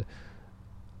 And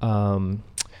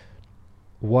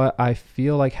what I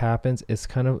feel like happens is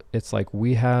it's like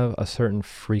we have a certain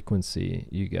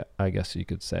frequency, I guess you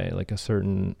could say, like a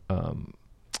certain,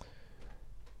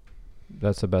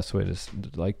 that's the best way to,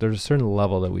 like, there's a certain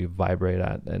level that we vibrate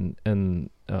at, and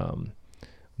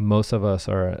most of us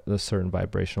are at a certain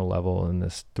vibrational level in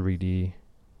this 3D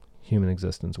human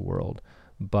existence world.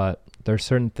 But there's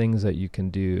certain things that you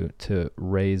can do to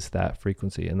raise that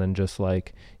frequency. And then just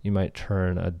like you might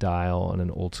turn a dial on an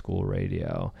old school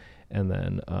radio, and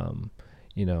then,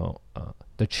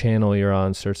 the channel you're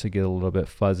on starts to get a little bit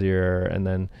fuzzier, and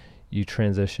then you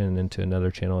transition into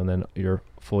another channel, and then you're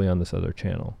fully on this other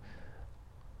channel.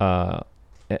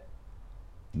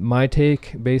 My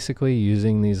take, basically,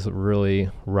 using these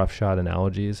really roughshod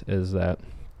analogies, is that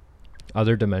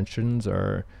other dimensions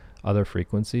are other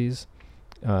frequencies.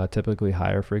 Typically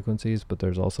higher frequencies, but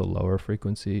there's also lower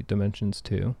frequency dimensions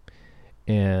too.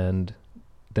 And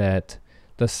that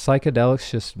the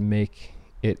psychedelics just make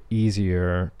it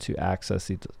easier to access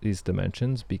these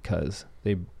dimensions because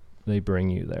they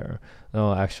bring you there.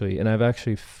 I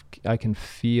can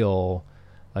feel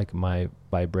like my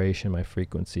vibration, my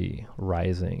frequency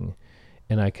rising.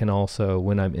 And I can also,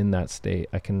 when I'm in that state,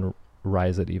 I can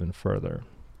rise it even further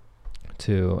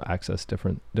to access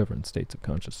different states of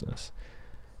consciousness.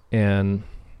 And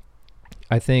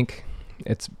I think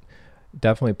it's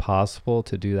definitely possible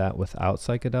to do that without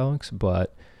psychedelics,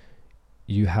 but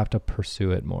you have to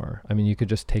pursue it more. I mean, you could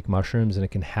just take mushrooms and it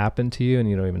can happen to you and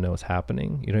you don't even know what's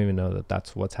happening. You don't even know that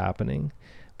that's what's happening.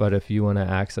 But if you want to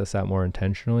access that more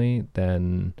intentionally,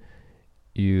 then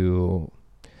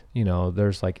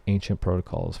there's like ancient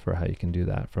protocols for how you can do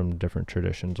that from different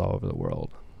traditions all over the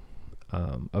world,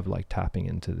 of like tapping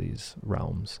into these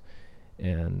realms.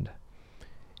 And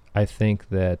I think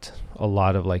that a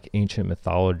lot of like ancient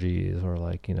mythologies, or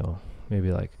like,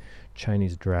 maybe like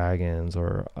Chinese dragons,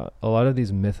 or a lot of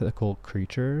these mythical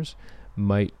creatures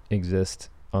might exist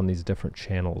on these different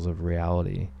channels of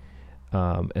reality.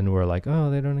 And we're like, oh,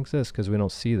 they don't exist because we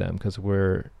don't see them, because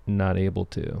we're not able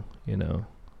to,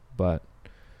 but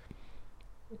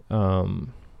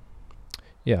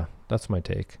yeah, that's my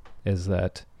take, is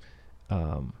that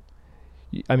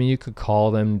I mean, you could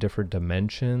call them different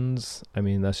dimensions. I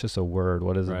mean, that's just a word.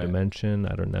 What is a Right. dimension?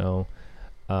 I don't know.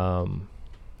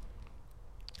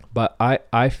 But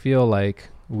I feel like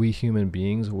we human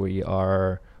beings, we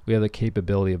have the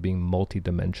capability of being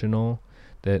multidimensional,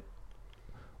 that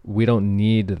we don't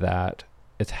need that.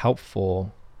 It's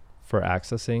helpful for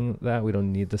accessing that. We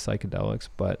don't need the psychedelics,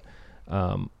 but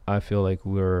I feel like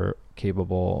we're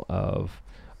capable of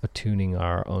attuning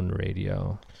our own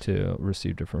radio to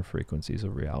receive different frequencies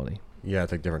of reality. Yeah,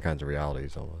 it's like different kinds of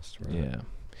realities almost. Right? Yeah.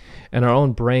 And our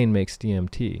own brain makes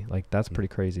DMT. Like, that's pretty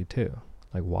crazy too.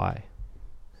 Like, why?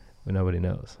 Well, nobody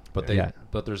knows. But Yeah.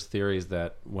 but there's theories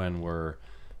that when we're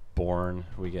born,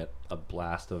 we get a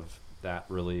blast of that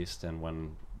released, and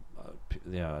when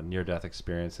near-death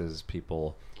experiences,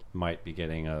 people might be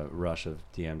getting a rush of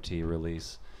DMT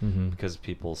release Mm-hmm. because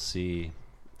people see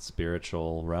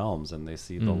spiritual realms and they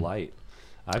see the light.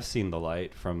 I've seen the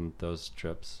light from those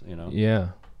trips, Yeah.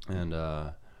 and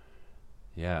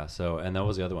so, and that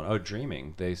was the other one. Oh,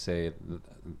 dreaming. They say,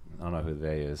 I don't know who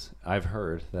they is. I've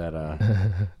heard that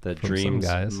that From some dreams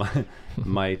guys.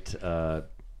 might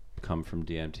come from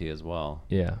DMT as well.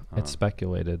 Yeah. It's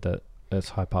speculated that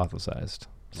it's hypothesized.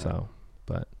 So,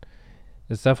 but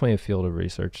it's definitely a field of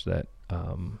research that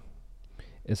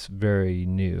it's very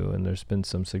new, and there's been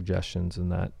some suggestions in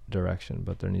that direction,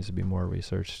 but there needs to be more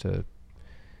research to,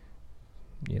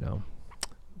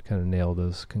 kind of nail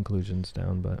those conclusions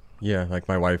down. But Yeah, like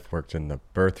my wife worked in the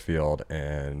birth field,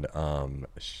 and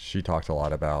she talked a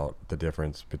lot about the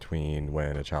difference between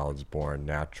when a child is born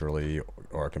naturally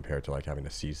or compared to like having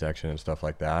a C-section and stuff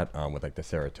like that, with like the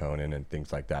serotonin and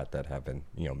things like that have been,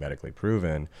 medically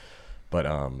proven. But,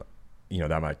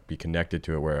 that might be connected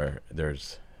to it where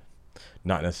there's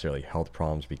not necessarily health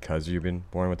problems because you've been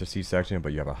born with a C-section,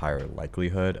 but you have a higher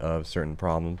likelihood of certain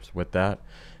problems with that.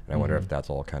 And I wonder if that's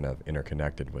all kind of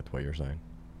interconnected with what you're saying.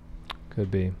 could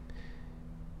be.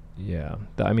 Yeah.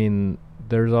 I mean,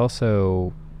 there's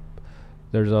also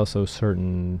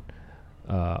certain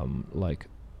like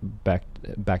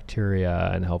bacteria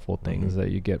and helpful things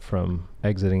that you get from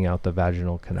exiting out the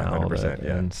vaginal canal 100%,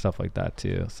 yeah. and stuff like that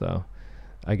too. So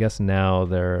I guess now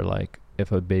they're like,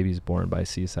 if a baby's born by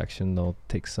C-section, they'll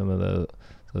take some of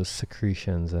those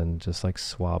secretions and just like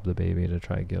swab the baby to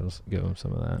try to give them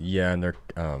some of that. Yeah, and they're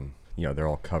they're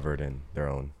all covered in their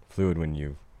own fluid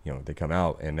when they come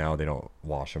out, and now they don't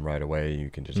wash them right away. You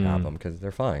can just have them because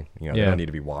they're fine. They Yeah. don't need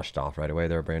to be washed off right away.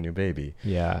 They're a brand new baby.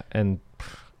 Yeah, and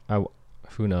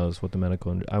who knows what the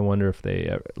medical. I wonder if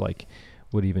they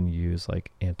would even use like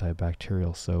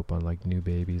antibacterial soap on like new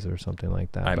babies or something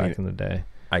like that back in the day.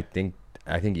 I think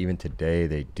even today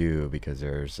they do, because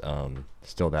there's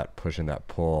still that push and that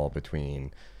pull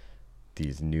between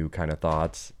these new kind of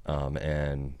thoughts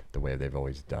and the way they've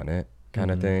always done it kind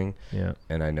of thing. Yeah.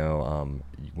 And I know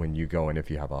when you go in,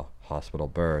 if you have a hospital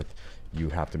birth, you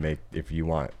have to make, if you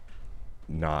want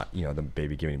not, the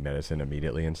baby giving medicine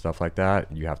immediately and stuff like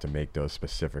that, you have to make those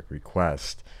specific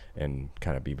requests and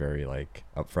kind of be very like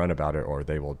upfront about it, or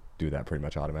they will do that pretty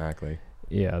much automatically.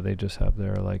 Yeah, they just have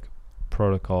their like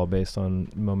protocol based on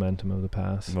momentum of the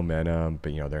past. Momentum,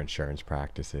 but their insurance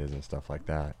practices and stuff like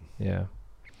that. Yeah.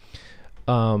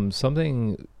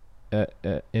 Something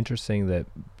interesting that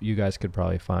you guys could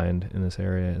probably find in this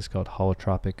area is called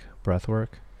holotropic breathwork.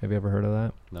 Have you ever heard of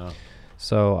that? No.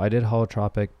 So I did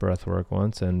holotropic breathwork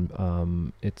once,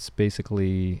 and it's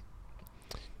basically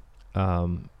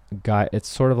it's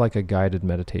sort of like a guided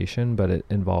meditation, but it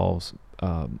involves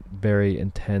very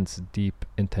intense, deep,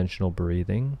 intentional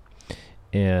breathing,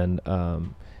 and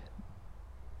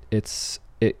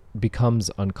it becomes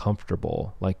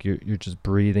uncomfortable. Like you're just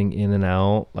breathing in and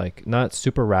out, like not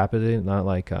super rapidly, not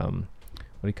like what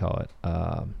do you call it?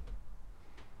 I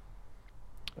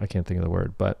can't think of the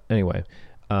word, but anyway,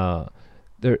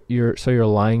 you're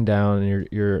lying down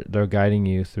and they're guiding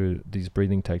you through these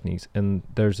breathing techniques, and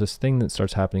there's this thing that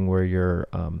starts happening where your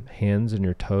hands and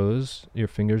your toes, your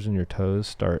fingers and your toes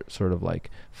start sort of like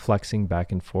flexing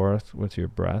back and forth with your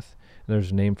breath. And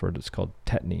there's a name for it. It's called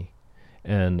tetany,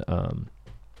 and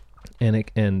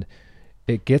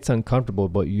it gets uncomfortable,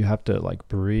 but you have to like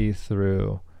breathe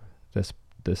through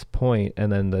this point,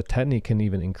 and then the tetany can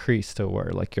even increase to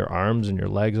where like your arms and your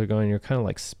legs are going, you're kind of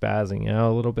like spazzing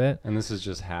out a little bit. And this is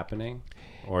just happening,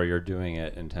 or you're doing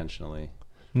it intentionally?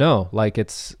 No, like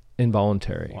it's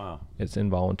involuntary. Wow. It's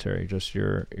involuntary. Just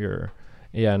your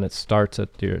and it starts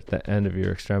at the end of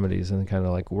your extremities and kind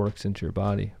of like works into your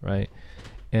body, right?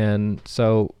 And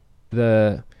so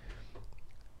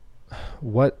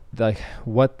what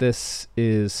this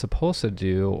is supposed to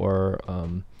do, or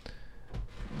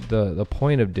the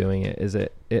point of doing it, is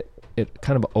it it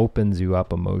kind of opens you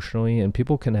up emotionally, and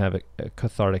people can have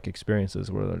cathartic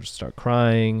experiences where they'll just start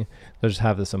crying. They'll just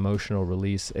have this emotional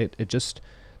release. It just,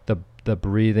 the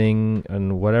breathing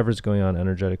and whatever's going on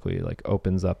energetically like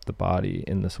opens up the body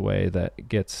in this way that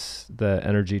gets the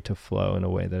energy to flow in a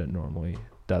way that it normally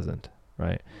doesn't,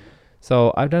 right?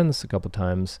 So I've done this a couple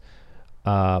times,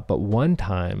 but one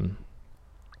time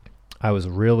I was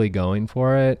really going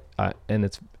for it, and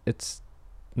it's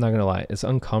not gonna lie, it's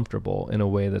uncomfortable in a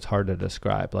way that's hard to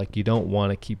describe. Like you don't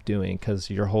want to keep doing because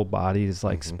your whole body is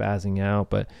like spazzing out,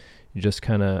 but you just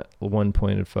kind of one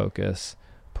pointed focus,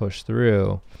 push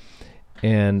through.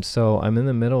 And so I'm in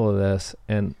the middle of this,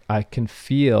 and I can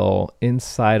feel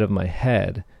inside of my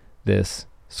head this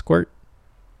squirt.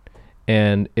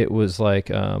 And it was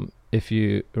like, if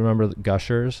you remember the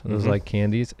Gushers, it was like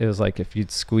candies. It was like if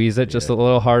you'd squeeze it just a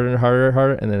little harder and harder and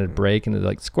harder, and then it'd break and it'd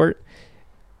like squirt.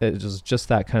 It was just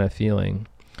that kind of feeling.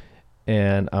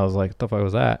 And I was like, what the fuck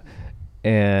was that?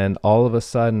 And all of a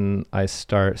sudden I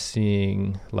start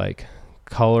seeing like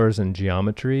colors and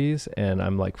geometries, and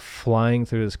I'm like flying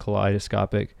through this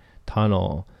kaleidoscopic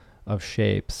tunnel of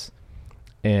shapes.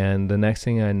 And the next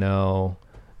thing I know,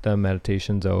 the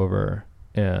meditation's over,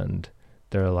 and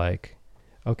they're like,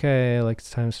 okay, like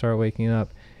it's time to start waking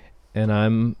up. And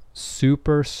I'm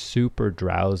super, super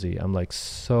drowsy. I'm like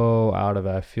so out of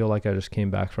it. I feel like I just came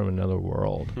back from another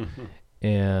world.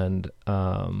 And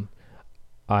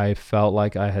I felt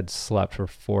like I had slept for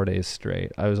 4 days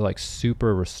straight. I was like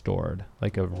super restored,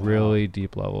 like a really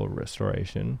deep level of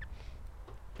restoration.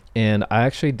 And I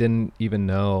actually didn't even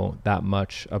know that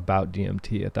much about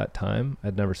DMT at that time.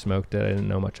 I'd never smoked it. I didn't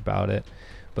know much about it.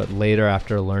 But later,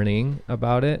 after learning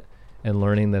about it and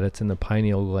learning that it's in the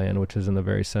pineal gland, which is in the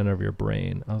very center of your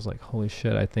brain, I was like, holy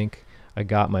shit, I think I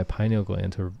got my pineal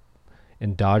gland to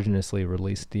endogenously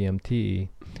release DMT.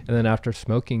 And then after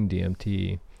smoking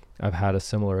DMT, I've had a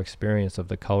similar experience of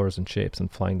the colors and shapes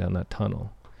and flying down that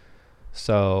tunnel.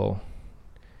 So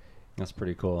That's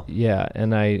pretty cool. yeah,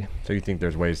 and So you think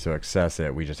there's ways to access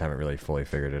it? We just haven't really fully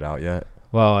figured it out yet.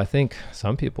 well, I think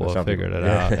some people Some have figured people, it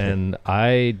yeah. out, and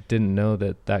I didn't know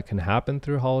that can happen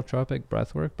through holotropic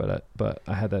breathwork, but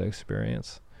I had that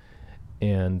experience.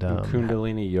 And And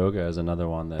Kundalini yoga is another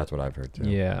one That's what I've heard too.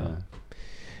 yeah.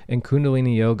 And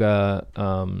Kundalini yoga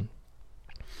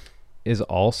is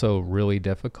also really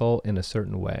difficult in a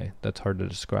certain way that's hard to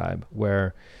describe,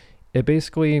 where it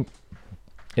basically,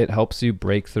 it helps you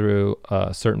break through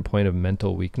a certain point of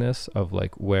mental weakness of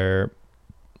like where,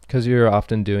 because you're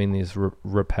often doing these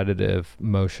repetitive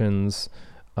motions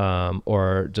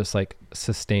or just like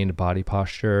sustained body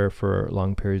posture for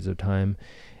long periods of time.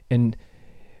 And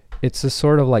it's a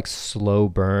sort of like slow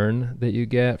burn that you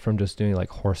get from just doing like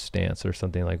horse stance or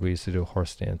something. Like we used to do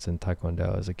horse stance in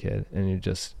Taekwondo as a kid, and you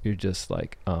just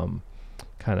like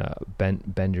kind of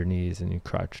bend your knees and you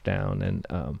crouch down,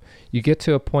 and you get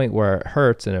to a point where it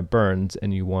hurts and it burns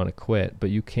and you want to quit, but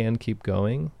you can keep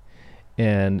going.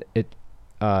 And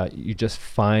you just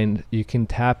find you can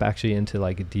tap actually into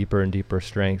like a deeper and deeper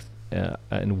strength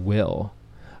and will,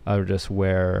 just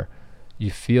where you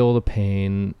feel the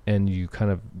pain and you kind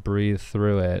of breathe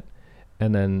through it,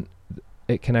 and then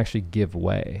it can actually give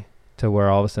way to where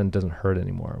all of a sudden it doesn't hurt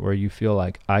anymore, where you feel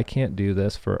like I cannot do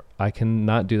this for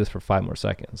 5 more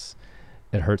seconds.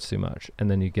 It hurts too much. And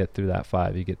then you get through that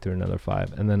 5, you get through another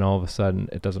 5, and then all of a sudden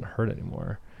it doesn't hurt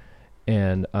anymore.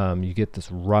 And you get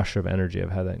this rush of energy.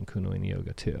 I've had that in Kundalini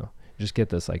yoga too. You just get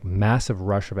this like massive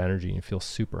rush of energy and you feel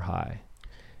super high.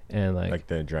 And like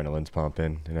the adrenaline's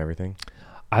pumping and everything.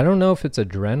 I don't know if it's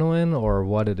adrenaline or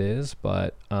what it is,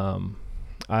 but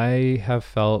I have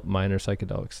felt minor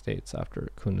psychedelic states after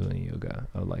Kundalini yoga,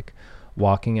 of like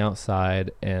walking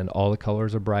outside and all the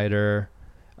colors are brighter.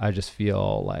 I just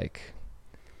feel like,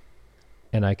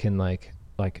 and I can like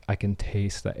I can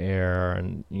taste the air,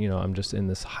 and you know, I'm just in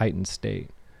this heightened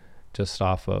state just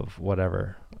off of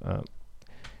whatever.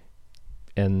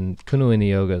 And Kundalini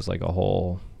yoga is like a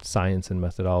whole science and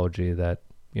methodology that,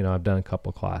 you know, I've done a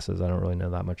couple classes. I don't really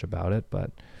know that much about it,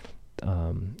 but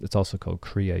it's also called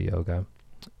Kriya Yoga,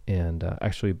 and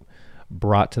actually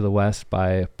brought to the West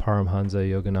by Paramhansa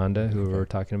Yogananda, who we were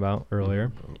talking about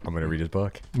earlier. I'm going to read his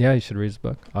book. Yeah, you should read his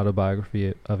book,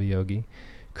 Autobiography of a Yogi.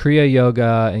 Kriya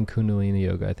Yoga and Kundalini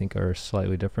Yoga, I think, are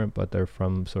slightly different, but they're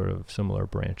from sort of similar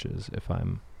branches, if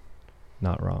I'm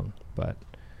not wrong. But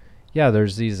yeah,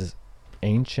 there's these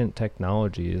ancient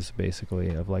technologies,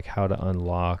 basically, of like how to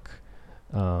unlock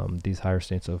these higher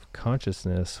states of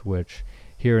consciousness, which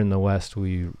here in the West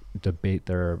we debate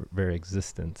their very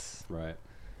existence. Right.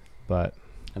 But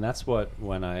And that's what,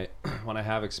 when I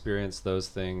have experienced those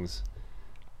things,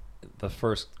 the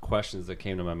first questions that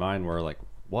came to my mind were like,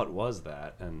 what was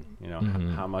that, and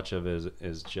Mhm. how much of it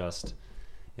is just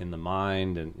in the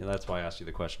mind. And that's why I asked you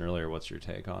the question earlier, what's your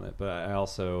take on it? But I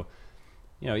also,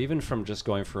 even from just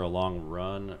going for a long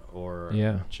run or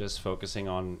Yeah. just focusing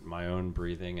on my own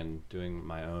breathing and doing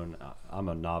my own, I'm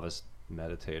a novice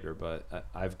meditator, but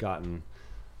I've gotten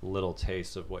little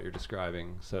tastes of what you're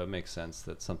describing. So it makes sense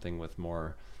that something with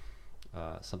more,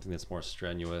 something that's more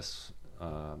strenuous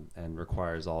and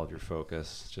requires all of your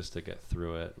focus just to get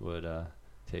through it would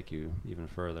take you even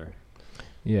further.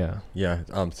 Yeah. Yeah.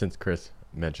 Since Chris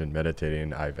mentioned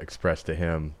meditating, I've expressed to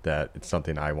him that it's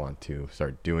something I want to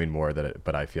start doing more,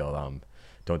 but I feel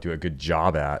don't do a good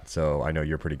job at. So I know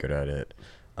you're pretty good at it.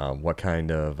 What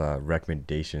kind of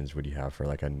recommendations would you have for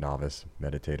like a novice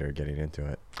meditator getting into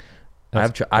it? I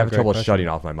have a great trouble question. shutting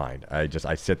off my mind. I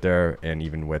sit there, and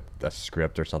even with a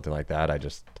script or something like that,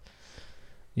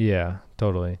 Yeah,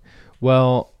 totally.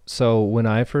 Well, so when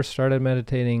I first started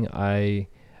meditating,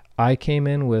 I came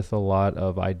in with a lot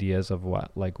of ideas of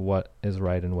what is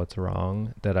right and what's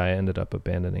wrong that I ended up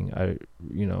abandoning. I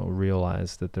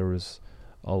realized that there was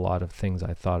a lot of things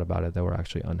I thought about it that were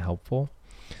actually unhelpful.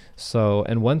 So,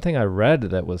 and one thing I read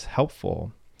that was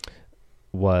helpful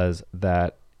was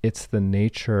that it's the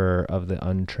nature of the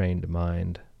untrained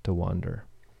mind to wander.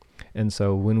 And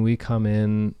so when we come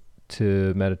in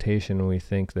to meditation and we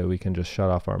think that we can just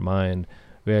shut off our mind,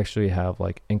 we actually have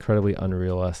like incredibly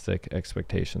unrealistic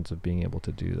expectations of being able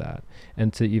to do that.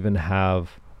 And to even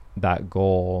have that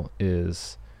goal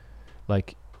is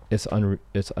like, it's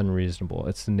unreasonable.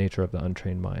 It's the nature of the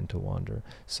untrained mind to wander.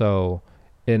 So,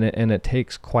 and it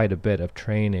takes quite a bit of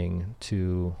training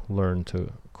to learn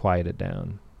to quiet it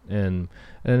down. And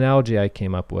an analogy I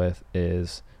came up with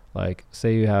is like,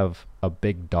 say you have a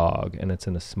big dog and it's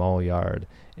in a small yard,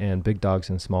 and big dogs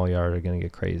in small yard are going to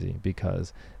get crazy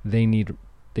because they need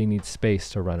space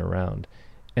to run around.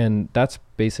 And that's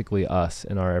basically us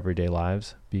in our everyday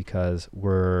lives, because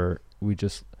we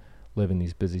just live in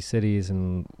these busy cities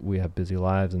and we have busy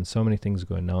lives and so many things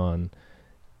going on.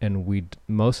 And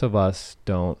most of us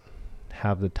don't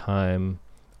have the time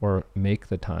or make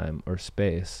the time or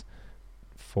space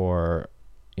for,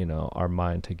 our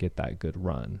mind to get that good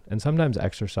run. And sometimes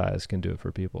exercise can do it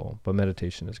for people, but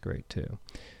meditation is great too.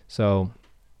 So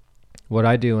what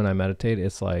I do when I meditate,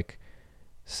 it's like,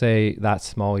 say that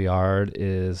small yard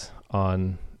is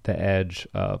on the edge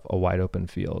of a wide open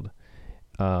field.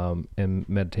 And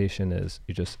meditation is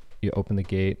you open the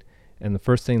gate, and the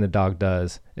first thing the dog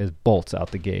does is bolts out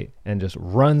the gate and just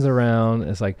runs around.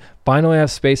 It's like, finally I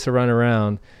have space to run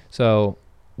around. So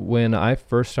when I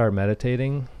first started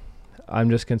meditating, I'm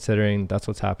just considering that's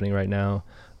what's happening right now.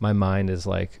 My mind is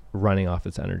like running off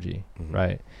its energy,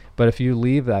 right? But if you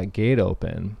leave that gate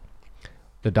open,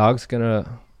 the dog's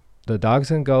gonna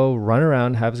go run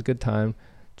around, have a good time,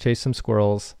 chase some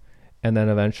squirrels, and then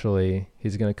eventually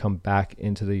he's gonna come back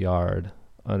into the yard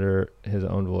under his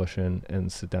own volition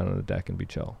and sit down on the deck and be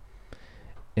chill.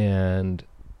 And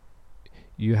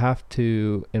you have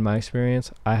to, in my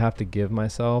experience, I have to give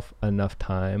myself enough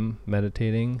time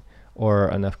meditating or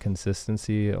enough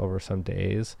consistency over some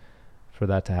days for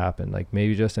that to happen. Like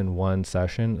maybe just in one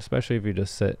session, especially if you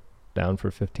just sit down for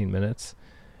 15 minutes,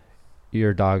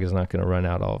 your dog is not going to run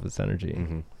out all of its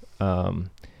energy.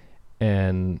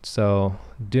 And so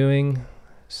doing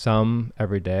some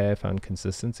every day, I found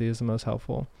consistency is the most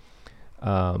helpful.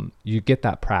 You get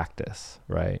that practice,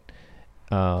 right?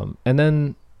 And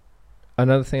then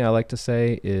another thing I like to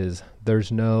say is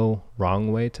there's no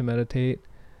wrong way to meditate,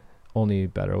 only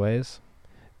better ways,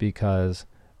 because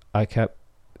I kept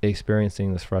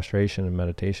experiencing this frustration in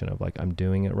meditation of like, I'm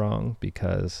doing it wrong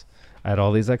because I had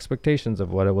all these expectations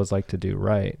of what it was like to do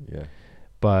right. Yeah.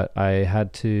 But I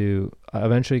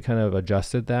eventually kind of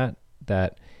adjusted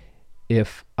that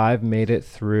if I've made it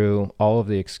through all of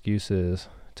the excuses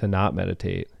to not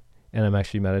meditate and I'm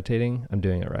actually meditating, I'm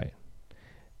doing it right.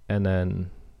 And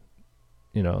then,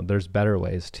 there's better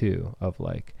ways too of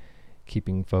like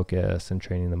keeping focus and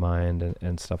training the mind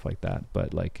and stuff like that.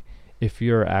 But like, if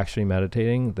you're actually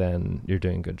meditating, then you're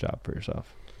doing a good job for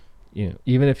yourself.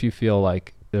 Even if you feel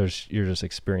like you're just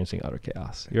experiencing utter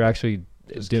chaos, you're actually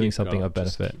doing something of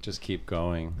benefit. Just keep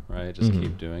going, right? Just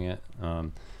keep doing it.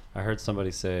 I heard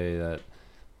somebody say that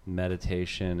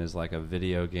meditation is like a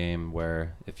video game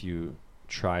where if you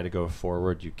try to go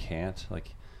forward, you can't.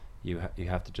 Like you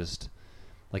have to just,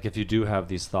 like if you do have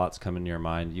these thoughts come into your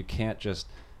mind, you can't just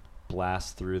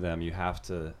blast through them. You have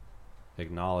to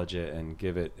acknowledge it and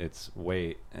give it its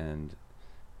weight and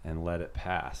let it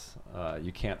pass.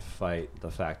 You can't fight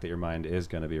the fact that your mind is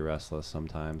going to be restless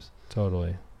sometimes.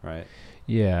 Totally. right?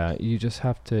 Yeah, you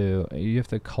have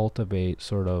to cultivate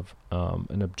sort of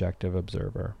an objective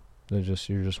observer. You're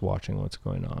just watching what's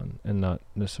going on and not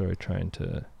necessarily trying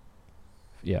to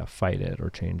fight it or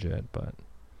change it. But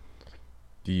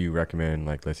Do you recommend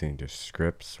like listening to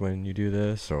scripts when you do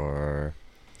this, or?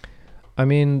 I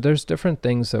mean, there's different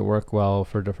things that work well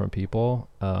for different people.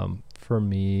 For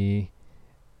me,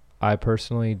 I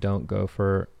personally don't go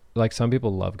for, like, some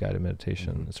people love guided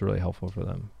meditation. Mhm. It's really helpful for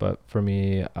them. But for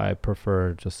me, I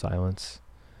prefer just silence.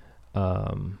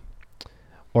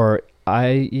 Or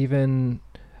I even,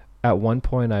 at one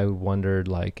point, I wondered,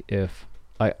 like, if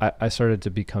I started to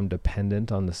become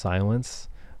dependent on the silence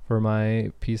for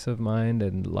my peace of mind,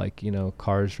 and, like,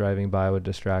 cars driving by would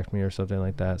distract me or something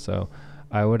like that. So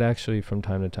I would actually from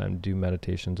time to time do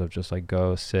meditations of just like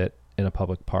go sit in a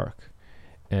public park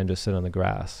and just sit on the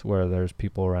grass where there's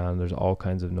people around, there's all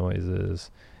kinds of noises,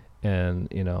 and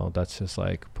that's just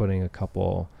like putting a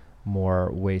couple more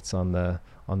weights on the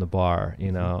bar,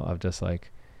 of just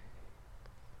like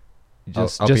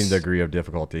Upping the degree of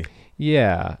difficulty.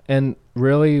 Yeah. And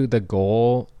really the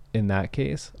goal in that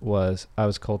case was I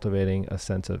was cultivating a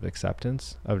sense of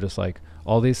acceptance of just like,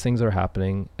 all these things are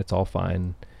happening, it's all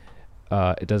fine.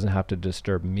 It doesn't have to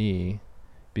disturb me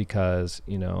because,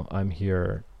 I'm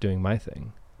here doing my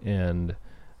thing. And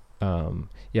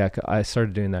I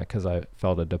started doing that because I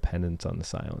felt a dependence on the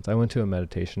silence. I went to a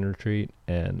meditation retreat,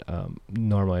 and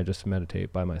normally I just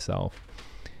meditate by myself.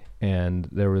 And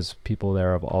there was people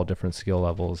there of all different skill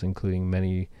levels, including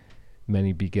many,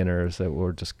 many beginners that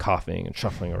were just coughing and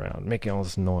shuffling around, making all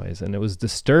this noise. And it was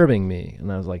disturbing me.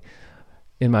 And I was like,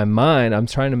 in my mind, I'm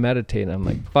trying to meditate, and I'm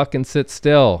like, fucking sit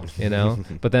still,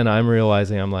 But then I'm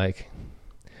realizing, I'm like,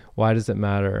 why does it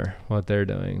matter what they're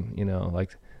doing?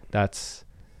 Like that's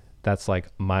like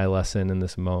my lesson in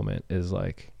this moment is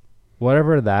like,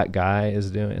 whatever that guy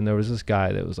is doing. And there was this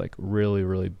guy that was like really,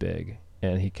 really big,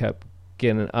 and he kept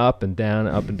getting up and down,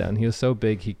 up and down. He was so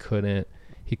big, he couldn't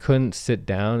sit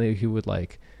down. He would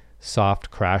like soft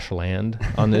crash land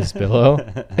on this pillow,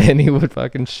 and he would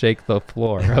fucking shake the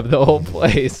floor of the whole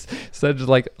place. So just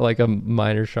like a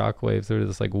minor shockwave through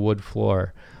this like wood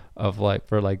floor of like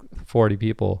for like 40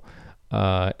 people.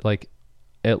 Like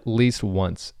at least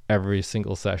once every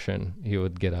single session he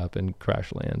would get up and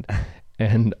crash land.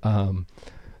 And I'm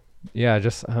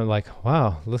like,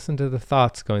 wow, listen to the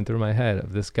thoughts going through my head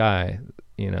of this guy,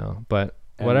 but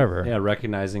whatever. And, yeah,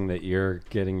 recognizing that you're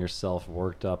getting yourself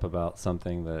worked up about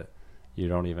something that you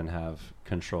don't even have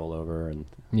control over, and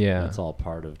that's all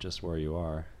part of just where you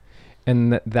are.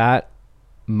 And that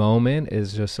moment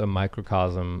is just a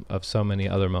microcosm of so many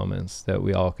other moments that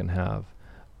we all can have,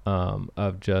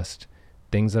 of just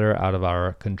things that are out of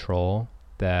our control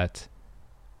that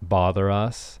bother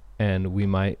us, and we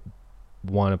might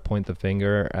want to point the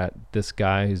finger at this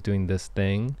guy who's doing this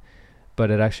thing,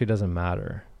 but it actually doesn't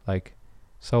matter. Like,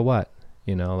 so what?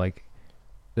 Like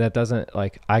that doesn't,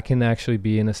 like, I can actually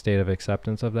be in a state of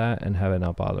acceptance of that and have it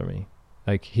not bother me.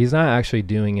 Like, he's not actually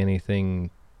doing anything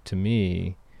to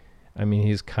me. I mean,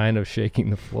 he's kind of shaking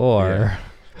the floor. Yeah.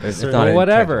 It's Well, not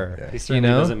whatever. intentional, yeah. He certainly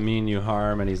doesn't mean you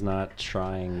harm, and he's not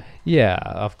trying. Yeah,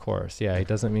 of course. Yeah, he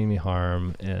doesn't mean me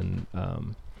harm, and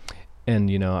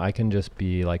I can just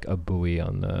be like a buoy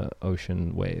on the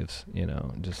ocean waves,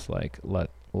 just like let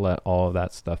all of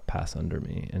that stuff pass under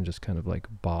me and just kind of like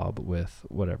bob with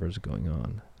whatever's going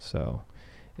on. So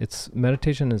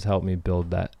meditation has helped me build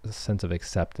that sense of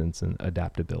acceptance and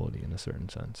adaptability in a certain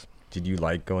sense. Did you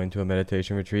like going to a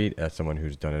meditation retreat as someone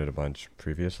who's done it a bunch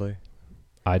previously?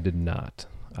 I did not.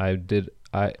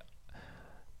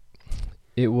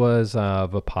 It was a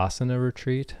Vipassana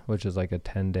retreat, which is like a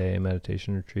 10-day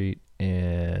meditation retreat.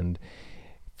 And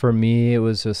for me, it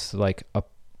was just like a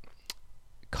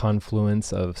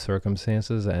confluence of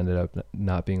circumstances that ended up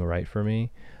not being right for me.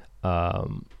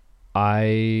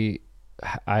 I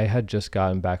had just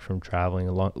gotten back from traveling.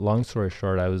 Long story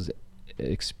short, I was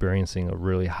experiencing a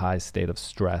really high state of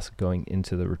stress going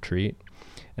into the retreat.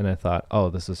 And I thought, oh,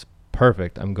 this is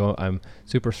perfect. I'm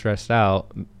super stressed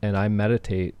out, and I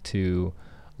meditate to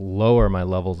lower my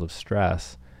levels of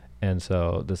stress. And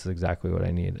so this is exactly what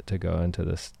I need to go into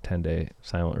this 10-day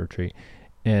silent retreat.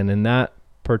 And in that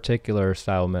particular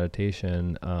style of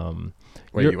meditation,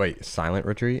 Wait, silent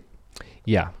retreat?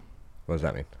 Yeah. What does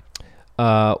that mean?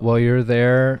 Well, you're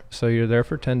there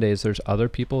for 10 days. There's other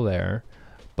people there,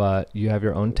 but you have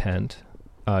your own tent.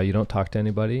 You don't talk to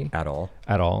anybody At all?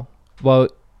 at all. Well,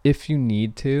 if you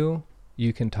need to,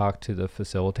 you can talk to the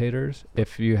facilitators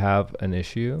if you have an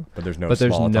issue. But there's no But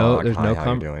there's small no talk. there's Hi, no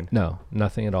how you doing? no,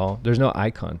 nothing at all. There's no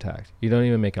eye contact. You don't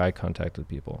even make eye contact with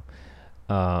people.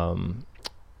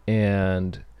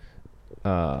 And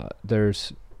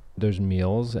there's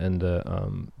meals, and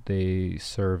they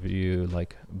serve you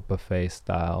like buffet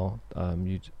style,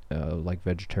 like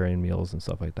vegetarian meals and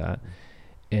stuff like that.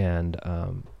 And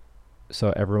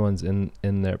so everyone's in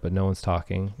there, but no one's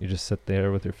talking. You just sit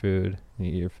there with your food and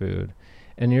you eat your food,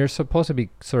 and you're supposed to be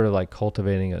sort of like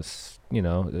cultivating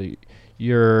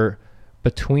you're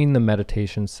between the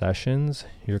meditation sessions,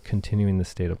 you're continuing the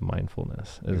state of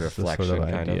mindfulness. Is the Reflection, sort of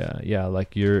kind of. idea. Yeah,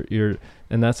 like you're,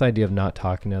 and that's the idea of not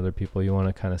talking to other people. You want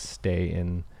to kind of stay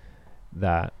in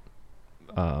that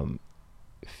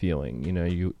feeling.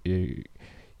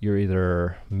 You're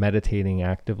either meditating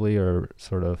actively or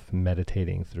sort of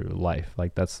meditating through life.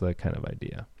 Like that's the kind of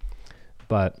idea.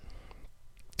 But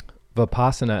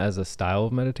Vipassana as a style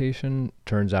of meditation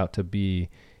turns out to be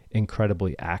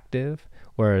incredibly active,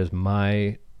 whereas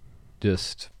my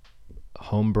just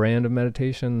home brand of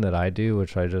meditation that I do,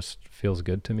 which I just feels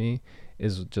good to me,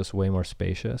 is just way more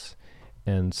spacious.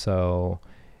 And so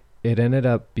it ended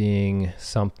up being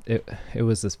it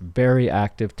was this very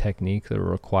active technique that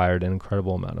required an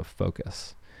incredible amount of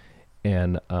focus.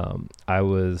 And I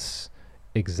was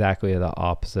exactly at the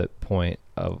opposite point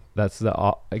of, that's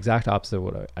the exact opposite of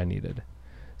what I needed.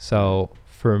 So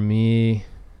for me,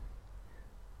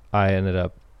 I ended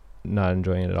up not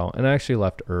enjoying it at all. And I actually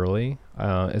left early.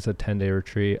 It's a 10-day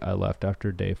retreat. I left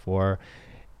after day 4.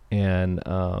 And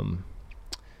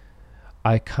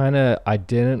I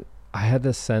had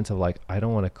this sense of like, I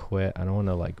don't want to quit. I don't want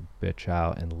to like bitch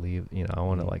out and leave, I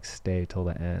want to like stay till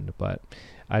the end, but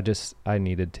I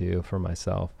needed to for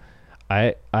myself.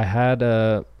 I had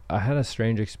a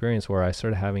strange experience where I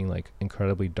started having like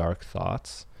incredibly dark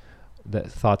thoughts,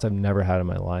 thoughts I've never had in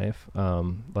my life.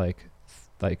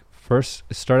 Like first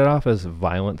it started off as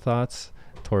violent thoughts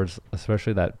towards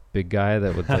especially that big guy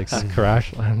that would like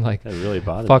crash. I'm like, That really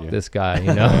bothered fuck you. this guy,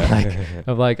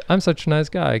 like I'm such a nice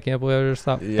guy. I can't believe I just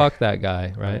thought fuck that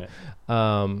guy. Right.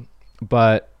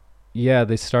 But yeah,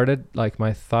 they started like,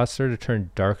 my thoughts started to turn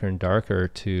darker and darker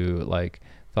to like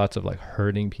thoughts of like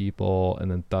hurting people, and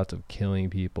then thoughts of killing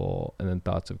people, and then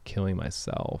thoughts of killing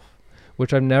myself,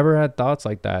 which I've never had thoughts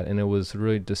like that. And it was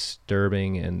really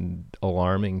disturbing and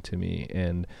alarming to me.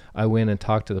 And I went and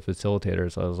talked to the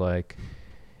facilitators. I was like,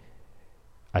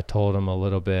 I told them a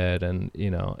little bit, and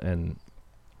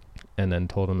and then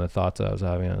told them the thoughts that I was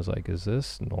having. I was like, is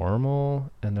this normal?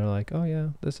 And they're like, oh yeah,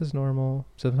 this is normal.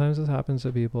 Sometimes this happens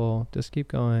to people. Just keep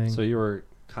going. So you were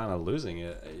kind of losing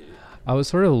it. I was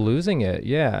sort of losing it.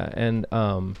 Yeah. And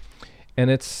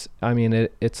it's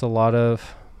a lot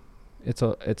of,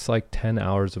 it's like 10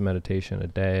 hours of meditation a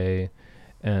day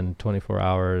and 24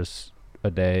 hours a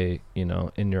day,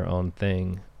 in your own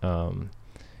thing.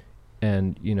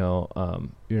 And you're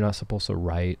not supposed to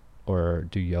write or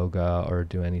do yoga or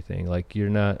do anything. Like you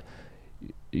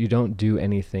don't do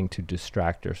anything to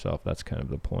distract yourself. That's kind of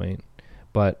the point.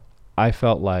 But I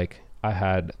felt like I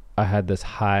had this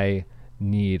high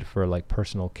need for like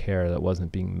personal care that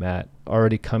wasn't being met,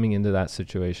 already coming into that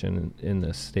situation in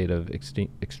this state of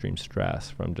extreme stress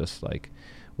from just like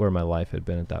where my life had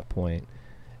been at that point.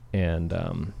 And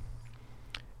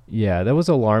that was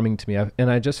alarming to me. And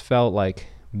I just felt like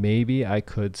maybe I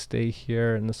could stay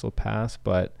here and this will pass,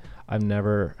 but I've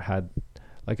never had,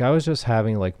 like, I was just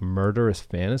having like murderous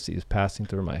fantasies passing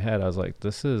through my head. I was like,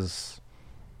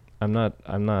 I'm not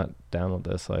down with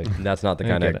this. Like, that's not the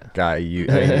kind of guy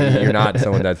you're not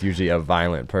someone that's usually a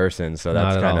violent person. So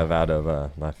that's kind of out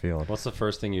of left field. What's the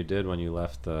first thing you did when you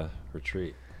left the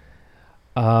retreat?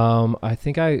 I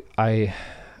think I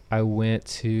went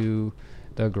to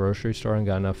the grocery store and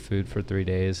got enough food for 3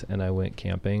 days, and I went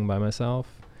camping by myself,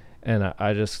 and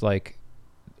I just like,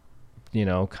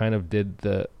 kind of did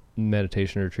the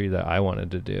meditation retreat that I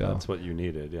wanted to do. That's what you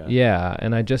needed. Yeah.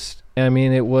 And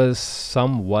it was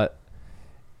somewhat,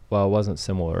 well, it wasn't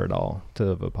similar at all to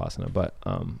the Vipassana, but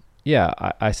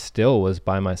I still was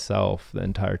by myself the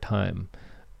entire time.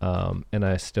 And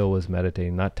I still was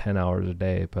meditating, not 10 hours a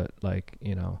day, but like,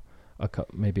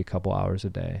 maybe a couple hours a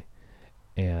day.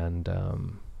 And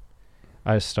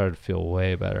I just started to feel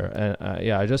way better. And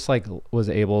I just like was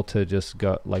able to just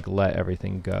go, like, let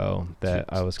everything go that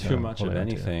I was too much of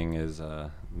anything is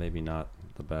maybe not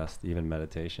the best, even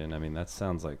meditation. I mean, that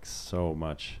sounds like so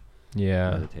much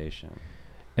meditation.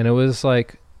 And it was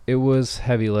like, it was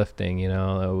heavy lifting,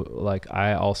 like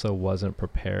I also wasn't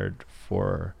prepared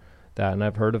for that. And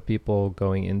I've heard of people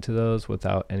going into those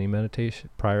without any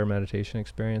prior meditation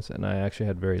experience. And I actually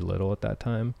had very little at that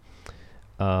time.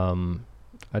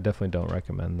 I definitely don't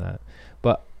recommend that,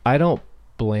 but I don't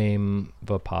blame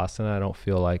Vipassana. I don't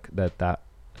feel like that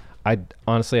I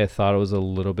honestly thought it was a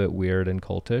little bit weird and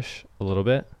cultish, a little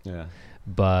bit. Yeah.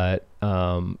 But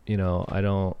you know, I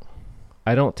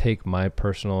don't take my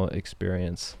personal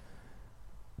experience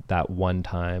that one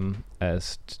time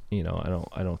as you know,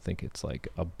 I don't think it's like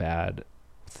a bad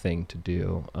thing to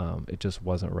do. It just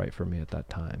wasn't right for me at that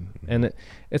time, and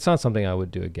it's not something I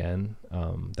would do again.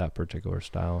 That particular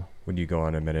style. Would you go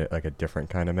on like a different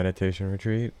kind of meditation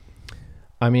retreat?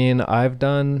 I mean, I've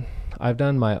done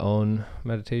my own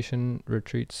meditation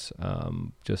retreats,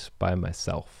 just by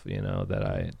myself, you know,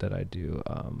 that I do.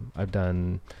 I've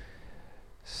done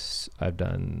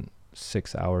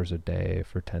 6 hours a day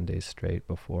for 10 days straight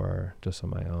before, just on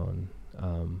my own.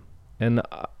 And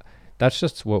that's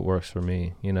just what works for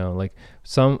me, you know, like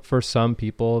for some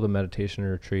people, the meditation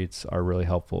retreats are really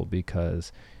helpful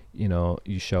because, you know,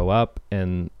 you show up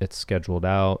and it's scheduled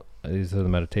out. These are the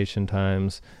meditation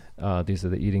times. These are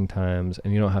the eating times,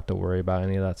 and you don't have to worry about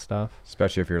any of that stuff.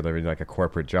 Especially if you're living like a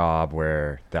corporate job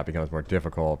where that becomes more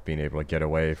difficult, being able to get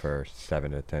away for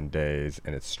 7 to 10 days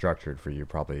and it's structured for you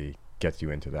probably gets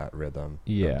you into that rhythm of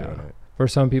doing it. For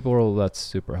some people, that's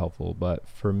super helpful, but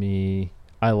for me,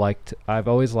 I've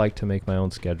always liked to make my own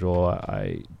schedule.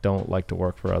 I don't like to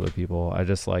work for other people. I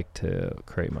just like to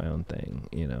create my own thing,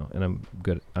 you know, and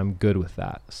I'm good with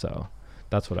that. So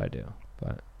that's what I do.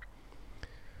 But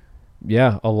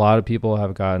yeah, a lot of people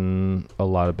have gotten a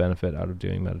lot of benefit out of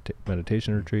doing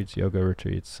meditation retreats, yoga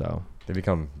retreats. So They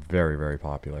become very, very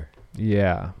popular.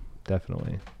 yeah,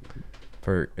 definitely.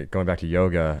 For going back to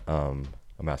yoga, I'm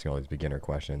asking all these beginner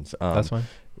questions. That's fine.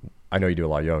 I know you do a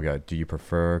lot of yoga. Do you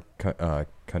prefer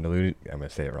Kundalini? I'm going to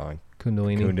say it wrong.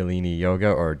 Kundalini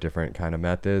yoga, or different kind of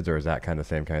methods, or is that kind of the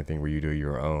same kind of thing where you do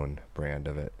your own brand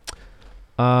of it?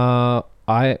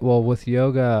 Well, with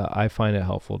yoga, I find it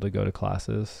helpful to go to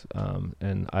classes,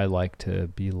 and I like to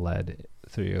be led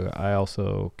through yoga. I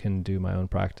also can do my own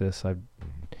practice. I've,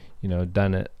 you know,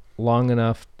 done it long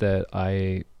enough that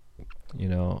I, you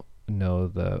know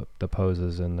the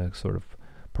poses and the sort of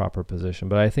proper position.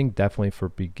 But I think definitely for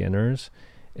beginners,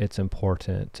 it's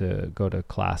important to go to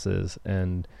classes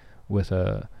and with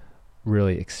a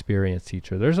really experienced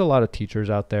teacher. There's a lot of teachers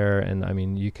out there, and I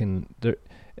mean,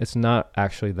 it's not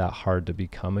actually that hard to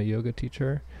become a yoga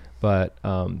teacher, but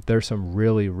there's some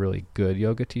really, really good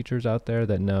yoga teachers out there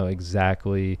that know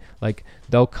exactly, like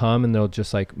they'll come and they'll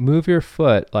just like move your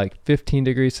foot like 15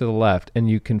 degrees to the left, and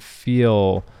you can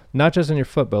feel, not just in your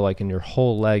foot, but like in your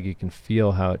whole leg, you can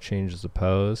feel how it changes the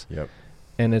pose. Yep.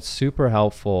 And it's super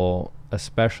helpful,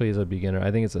 especially as a beginner. I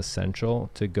think it's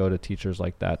essential to go to teachers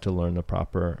like that to learn the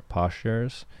proper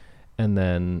postures. And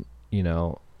then, you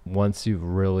know, once you've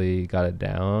really got it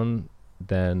down,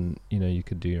 then, you know, you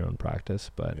could do your own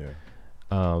practice. But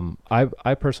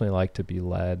I personally like to be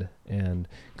led, and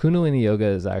Kundalini yoga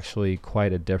is actually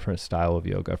quite a different style of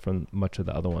yoga from much of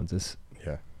the other ones.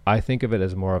 I think of it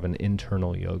as more of an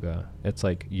internal yoga. It's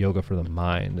like yoga for the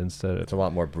mind instead of... It's a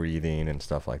lot more breathing and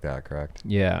stuff like that, correct?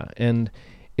 Yeah. And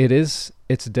it's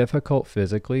difficult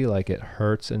physically, like it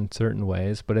hurts in certain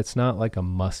ways, but it's not like a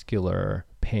muscular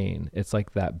pain. It's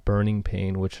like that burning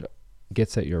pain, which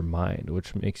gets at your mind,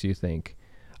 which makes you think,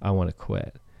 I want to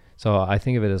quit. So I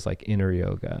think of it as like inner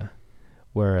yoga,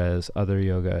 whereas other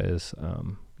yoga is,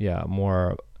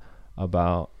 more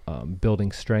about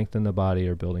building strength in the body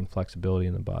or building flexibility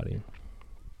in the body.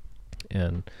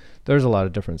 And there's a lot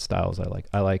of different styles I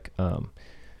like.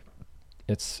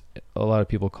 It's a lot of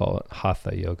people call it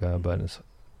hatha yoga, but it's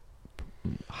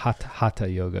hatha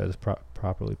yoga is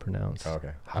properly pronounced. Oh,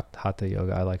 okay. Hatha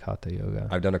yoga. I like hatha yoga.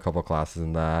 I've done a couple classes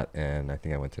in that, and I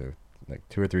think I went to like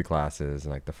 2 or 3 classes,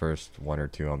 and like the first 1 or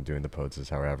 2 I'm doing the poses.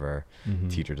 However,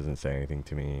 teacher doesn't say anything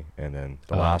to me, and then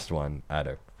the last one I had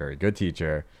a very good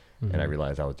teacher. And I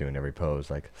realized I was doing every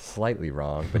pose like slightly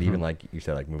wrong, but even like you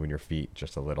said, like moving your feet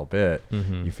just a little bit,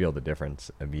 you feel the difference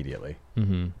immediately.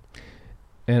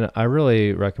 And I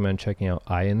really recommend checking out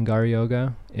Iyengar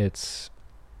yoga. It's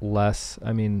less,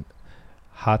 I mean,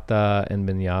 hatha and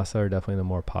vinyasa are definitely the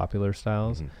more popular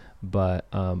styles, but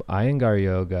Iyengar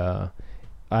yoga,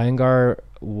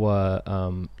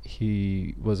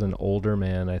 he was an older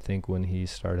man, I think, when he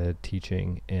started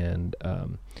teaching, and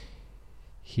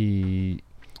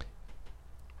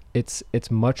it's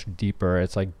much deeper.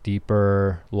 It's like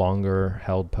deeper, longer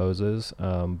held poses,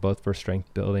 both for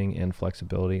strength building and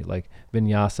flexibility. Like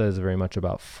vinyasa is very much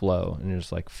about flow, and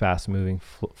just like fast moving,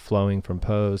 flowing from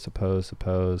pose to pose to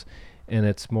pose. And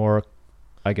it's more,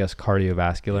 I guess,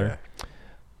 cardiovascular. Yeah.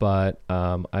 But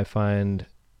I find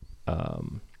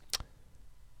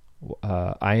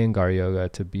Iyengar yoga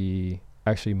to be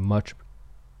actually much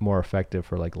more effective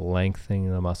for like lengthening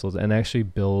the muscles and actually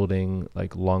building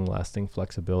like long-lasting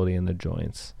flexibility in the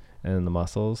joints and in the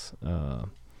muscles,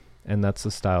 and that's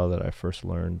the style that I first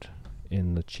learned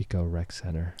in the Chico Rec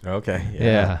Center.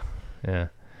 Okay. Yeah.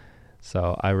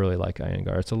 So I really like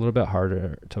Iyengar. It's a little bit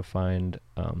harder to find.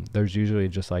 There's usually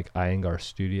just like Iyengar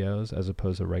studios as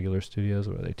opposed to regular studios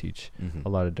where they teach Mhm. a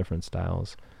lot of different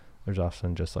styles. There's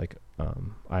often just like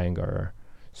Iyengar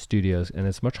studios, and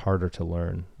it's much harder to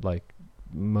learn. Like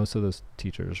most of those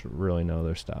teachers really know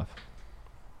their stuff.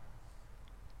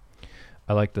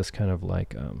 I like this kind of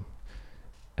like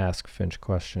ask Finch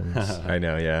questions, I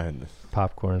know. Yeah.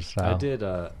 popcorn style.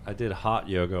 I did hot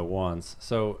yoga once.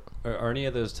 So are any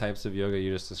of those types of yoga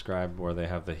you just described where they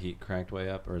have the heat cranked way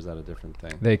up, or is that a different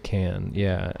thing? They can,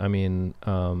 yeah. I mean,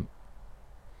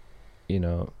 you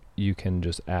know, you can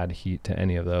just add heat to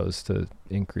any of those to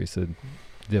increase the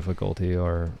difficulty,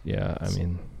 or yeah. I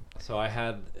mean, So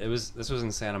this was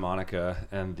in Santa Monica,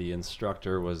 and the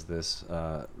instructor was this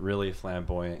really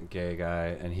flamboyant gay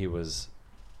guy, and he was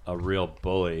a real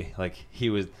bully. Like he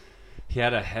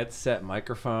had a headset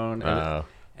microphone,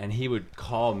 and he would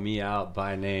call me out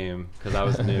by name because I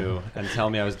was new and tell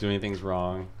me I was doing things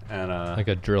wrong. And like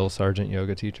a drill sergeant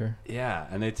yoga teacher. yeah,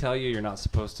 and they tell you you're not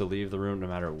supposed to leave the room no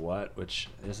matter what, which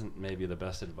isn't maybe the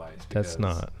best advice. That's because-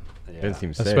 not, Yeah. Didn't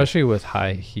seem safe. especially with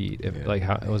high heat. If Yeah. like,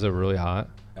 how was it really hot?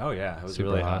 Oh yeah, it was Super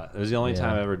really hot. hot. It was the only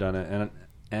time Yeah. I've ever done it,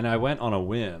 and I went on a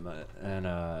whim, and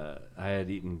I had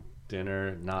eaten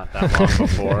dinner not that long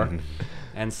before,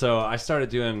 and so I started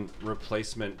doing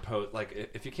replacement pose. Like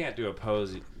if you can't do a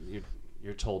pose,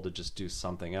 you're told to just do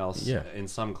something else. Yeah. In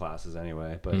some classes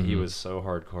anyway. But he Mhm. was so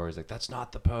hardcore. He's like, "That's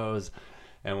not the pose."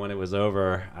 And when it was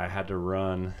over, I had to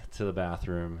run to the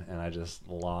bathroom, and I just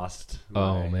lost.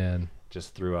 Oh man.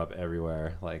 Just threw up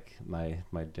everywhere, like my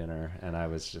dinner, and I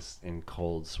was just in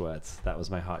cold sweats. That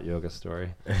was my hot yoga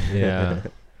story. Yeah.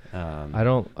 I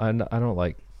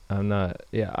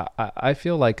I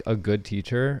feel like a good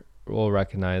teacher will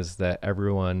recognize that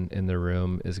everyone in the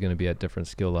room is going to be at different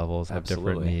skill levels, have different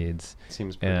Absolutely. needs,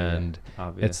 seems pretty and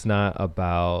obvious. it's not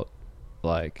about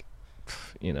like,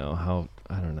 you know, how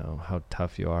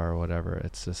tough you are or whatever.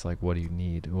 It's just like, what do you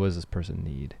need? What does this person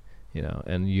need? You know,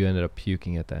 and you ended up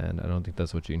puking at the end. I don't think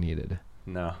that's what you needed.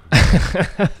 No.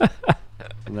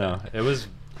 No, it was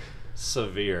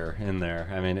severe in there.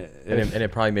 I mean, And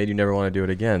it probably made you never want to do it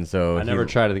again. So I if never you-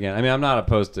 tried it again. I mean, I'm not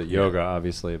opposed to yoga,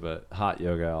 obviously, but hot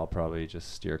yoga, I'll probably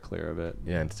just steer clear of it.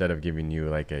 Yeah, instead of giving you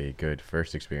like a good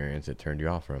first experience, it turned you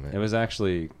off from it. It was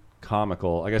actually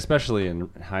comical, like especially in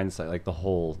hindsight, like the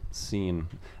whole scene.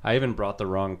 I even brought the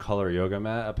wrong color yoga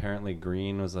mat. Apparently,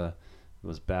 green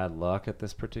was bad luck at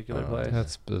this particular Oh, place.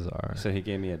 That's bizarre. So he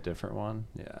gave me a different one.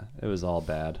 Yeah, it was all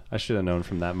bad. I should have known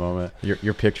from that moment.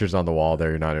 Your picture's on the wall there.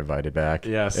 You're not invited back.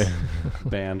 Yes,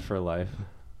 banned for life.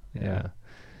 Yeah.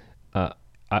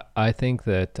 I think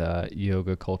that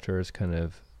yoga culture is kind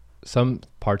of, some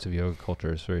parts of yoga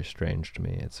culture is very strange to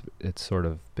me. It's sort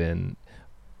of been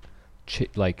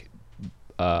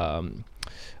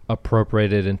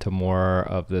appropriated into more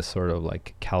of this sort of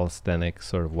like calisthenic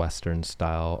sort of Western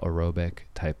style aerobic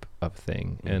type of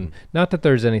thing. And not that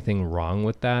there's anything wrong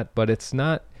with that, but it's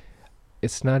not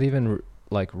even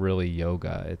like really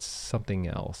yoga. It's something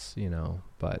else, you know,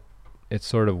 but it's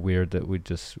sort of weird that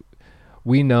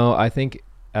we know, I think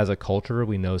as a culture,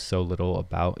 we know so little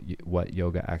about what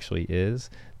yoga actually is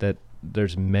that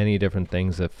there's many different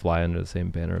things that fly under the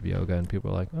same banner of yoga, and people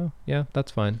are like, oh yeah,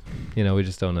 that's fine. You know, we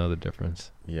just don't know the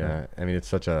difference. Yeah, I mean,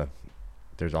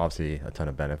 there's obviously a ton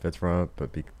of benefits from it,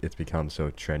 but it's become so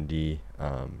trendy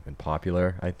and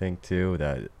popular, I think, too,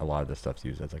 that a lot of this stuff's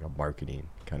used as like a marketing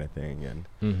kind of thing, and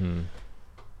you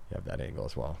have that angle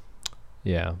as well.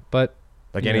 Yeah, but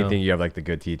Like you know. anything, you have like the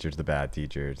good teachers, the bad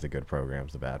teachers, the good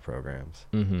programs, the bad programs.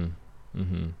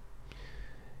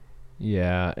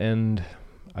 Yeah, and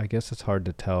I guess it's hard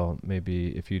to tell.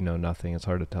 Maybe if you know nothing, it's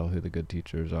hard to tell who the good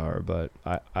teachers are. But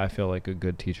I feel like a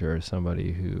good teacher is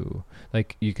somebody who,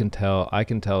 like, I can tell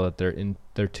that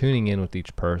they're tuning in with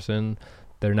each person.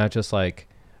 They're not just like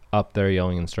up there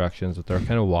yelling instructions, but they're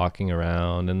kind of walking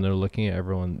around and they're looking at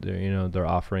everyone. They're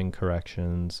offering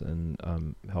corrections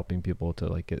and helping people to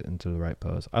like get into the right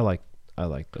pose. I like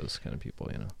those kind of people,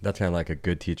 you know. That's kind of like a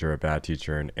good teacher or a bad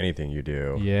teacher in anything you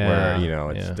do. Yeah,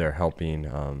 Where, they're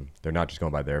helping. They're not just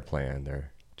going by their plan.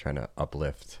 They're trying to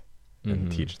uplift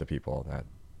and teach the people that.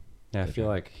 Yeah, I feel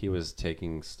like he was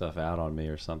taking stuff out on me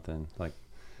or something. Like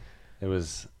it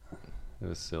was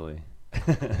silly.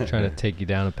 Trying to take you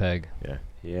down a peg. Yeah.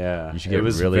 Yeah, You should it get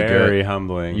was really very good.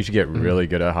 humbling. You should get really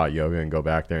good at hot yoga and go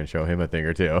back there and show him a thing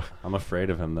or two. I'm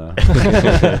afraid of him though.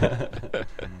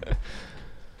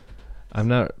 I'm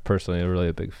not personally really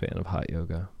a big fan of hot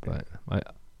yoga, but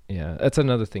that's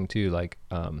another thing too. Like,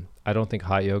 I don't think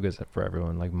hot yoga is for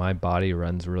everyone. Like, my body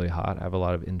runs really hot. I have a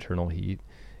lot of internal heat,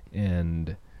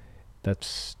 and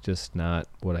that's just not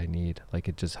what I need. Like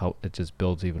it just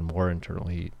builds even more internal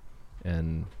heat.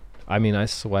 And I mean, I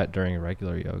sweat during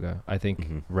regular yoga. I think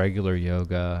Mhm. regular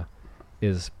yoga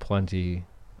is plenty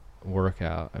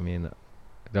workout. I mean, I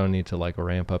don't need to like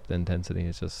ramp up the intensity.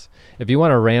 It's just, if you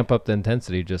want to ramp up the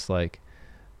intensity, just like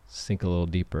sink a little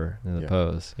deeper in the Yeah.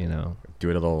 pose, you know? Do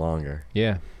it a little longer.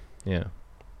 Yeah. Yeah.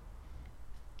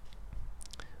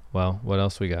 Well, what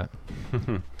else we got? I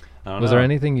don't Was know. there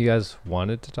anything you guys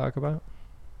wanted to talk about?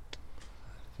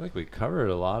 I feel like we covered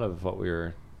a lot of what we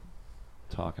were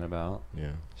talking about.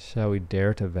 Yeah. Shall we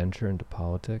dare to venture into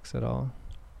politics at all?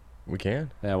 We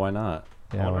can. Yeah, why not?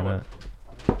 Yeah, I why wonder not?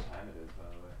 what time it is, by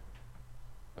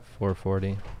the way.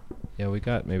 4:40. Yeah, we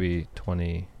got maybe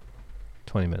 20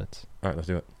 minutes. All right, let's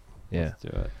do it. Yeah. Let's do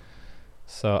it.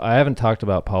 So I haven't talked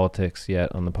about politics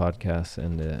yet on the podcast,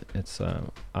 and it's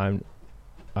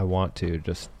I want to,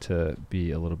 just to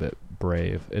be a little bit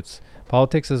brave.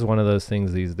 Politics is one of those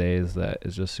things these days that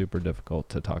is just super difficult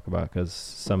to talk about because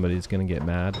somebody's gonna get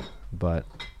mad, but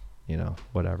you know,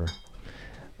 whatever.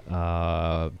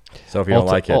 So if you don't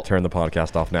like it, turn the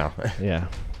podcast off now. Yeah.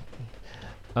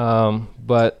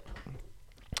 But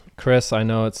Chris, I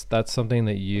know that's something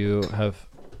that you have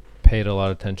paid a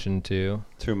lot of attention to.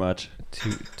 Too much.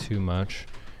 Too much.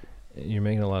 You're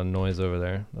making a lot of noise over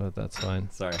there, but that's fine.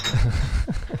 Sorry.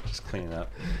 Just cleaning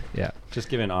up. Yeah. Just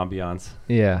giving ambiance.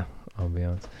 Yeah,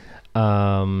 ambiance.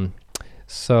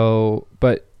 So,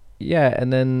 but yeah,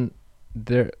 and then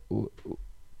there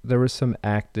was some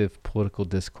active political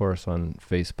discourse on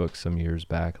Facebook some years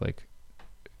back, like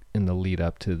in the lead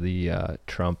up to the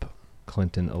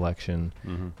Trump-Clinton election,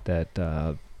 Mm-hmm.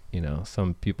 that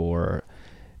some people were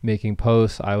making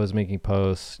posts. I was making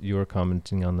posts. You were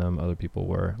commenting on them. Other people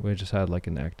were. We just had like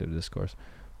an active discourse.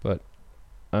 But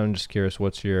I'm just curious,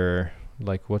 what's your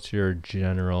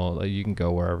general, like, you can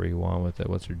go wherever you want with it.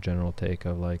 What's your general take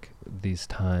of like these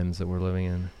times that we're living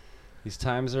in? These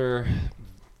times are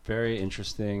very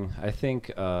interesting. I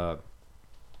think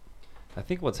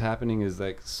what's happening is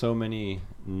like so many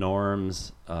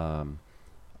norms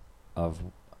of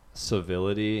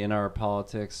civility in our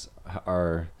politics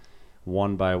are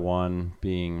one by one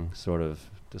being sort of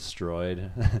destroyed.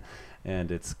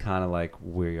 And it's kind of like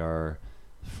we are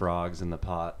frogs in the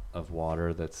pot of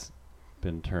water that's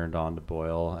been turned on to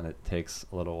boil, and it takes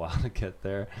a little while to get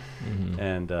there. Mhm.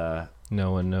 And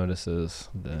No one notices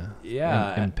the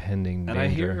Yeah, impending and danger. I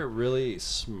hear really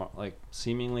smart, like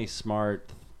seemingly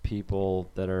smart people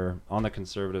that are on the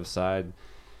conservative side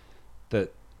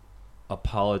that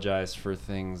apologize for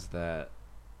things that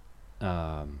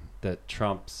that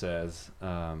Trump says,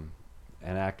 and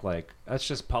act like that's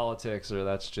just politics, or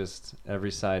that's just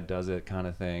every side does it kind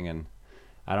of thing. And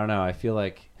I don't know. I feel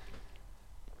like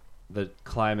the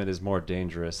climate is more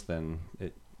dangerous than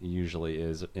it usually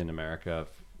is in America.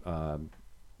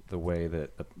 The way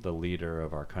that the leader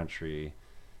of our country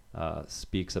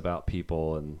speaks about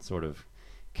people and sort of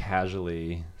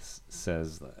casually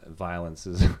says that violence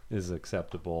is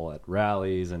acceptable at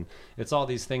rallies, and it's all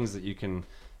these things that you can,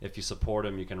 if you support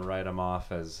him, you can write him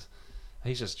off as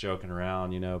he's just joking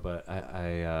around, But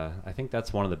I think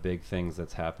that's one of the big things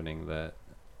that's happening, that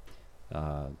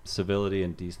civility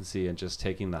and decency and just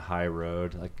taking the high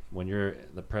road. Like when you're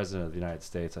the president of the United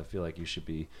States, I feel like you should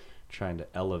be trying to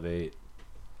elevate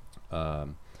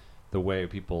the way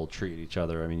people treat each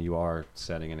other. I mean, you are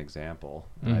setting an example.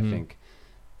 And Mhm.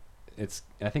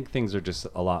 I think things are just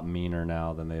a lot meaner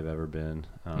now than they've ever been.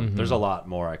 Mhm. There's a lot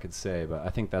more I could say, but I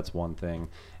think that's one thing.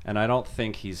 And I don't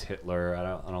think he's Hitler.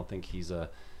 I don't think he's a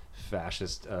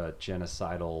fascist,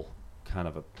 genocidal kind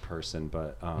of a person.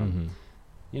 But Mhm.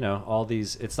 all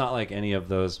these. It's not like any of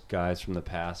those guys from the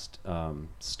past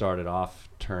started off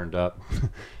turned up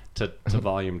to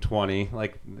volume 20.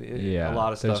 Like Yeah, a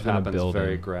lot of there's stuff been a happens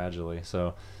very building. gradually.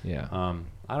 So Yeah.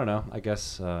 I don't know. I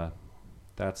guess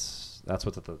that's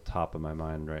what's at the top of my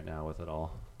mind right now with it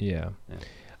all. Yeah.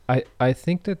 Yeah. I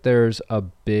think that there's a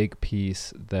big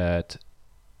piece that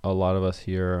a lot of us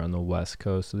here on the West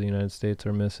Coast of the United States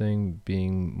are missing,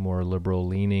 being more liberal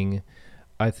leaning.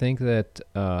 I think that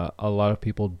a lot of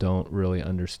people don't really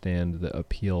understand the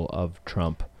appeal of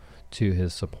Trump to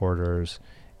his supporters.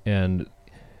 And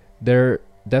there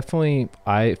definitely,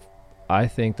 I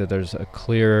think that there's a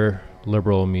clear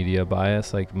liberal media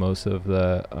bias. Like most of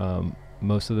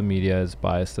the media is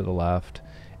biased to the left,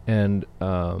 and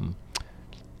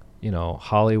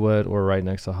Hollywood, we're right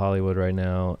next to Hollywood right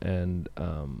now, and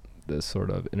this sort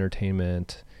of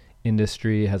entertainment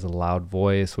industry has a loud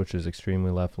voice, which is extremely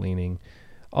left leaning.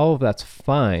 All of that's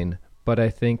fine, but I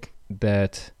think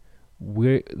that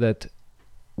within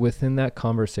that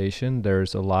conversation,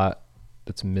 there's a lot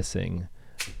that's missing,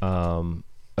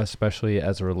 especially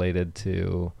as related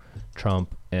to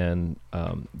Trump and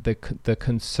the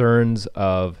concerns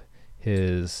of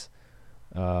his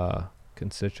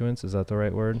constituents. Is that the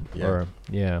right word? Yeah. Or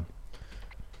yeah.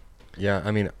 Yeah,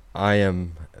 I mean, I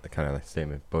am kind of the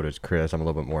same boat as Chris. I'm a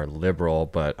little bit more liberal,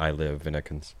 but I live in a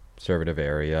conservative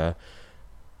area.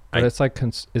 But I- it's like,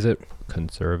 is it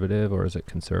conservative or is it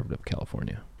conservative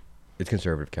California? It's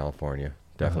conservative California,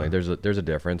 definitely. Uh-huh. There's a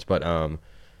difference, but I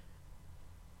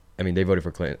mean, they voted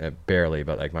for Clinton barely,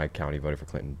 but like my county voted for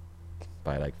Clinton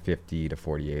by like 50 to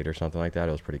 48 or something like that.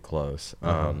 It was pretty close.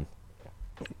 Uh-huh.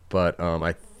 But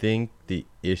I think the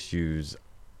issues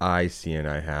I see and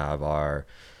I have are,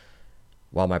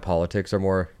 while my politics are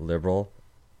more liberal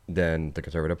than the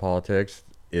conservative politics,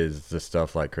 is the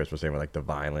stuff like Chris was saying with like the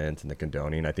violence and the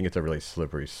condoning. I think it's a really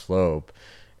slippery slope.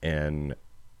 And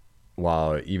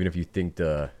while even if you think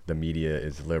the media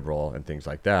is liberal and things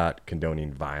like that,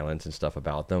 condoning violence and stuff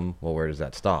about them, well, where does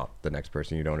that stop? The next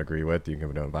person you don't agree with, you can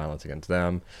condone violence against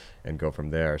them and go from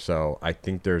there. So I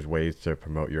think there's ways to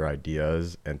promote your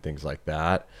ideas and things like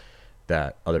that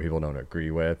that other people don't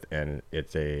agree with, and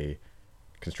it's a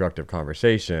constructive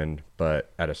conversation,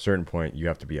 but at a certain point you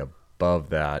have to be above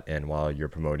that. And while you're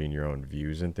promoting your own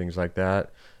views and things like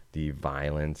that, the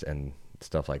violence and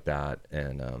stuff like that,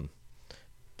 and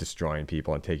destroying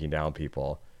people and taking down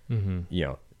people, you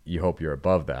know, you hope you're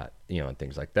above that, you know, and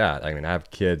things like that. I mean, I have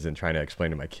kids, and trying to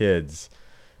explain to my kids,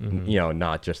 you know,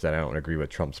 not just that I don't agree with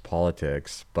Trump's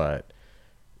politics, but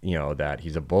you know, that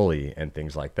he's a bully and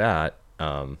things like that.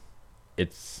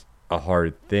 It's a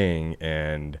hard thing,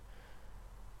 and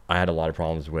I had a lot of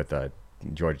problems with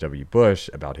George W. Bush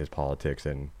about his politics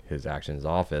and his actions in his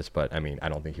office, but I mean, I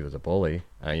don't think he was a bully.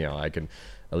 You know, I can,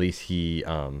 at least he,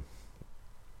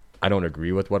 I don't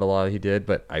agree with what a lot he did,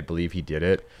 but I believe he did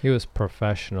it. He was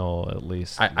professional, at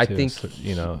least. I to think,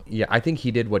 you know. yeah, I think he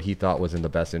did what he thought was in the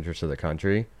best interest of the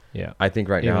country. Yeah. I think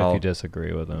right Even now, if you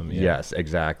disagree with him. Yeah. yes,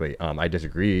 exactly. I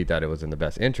disagree that it was in the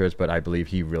best interest, but I believe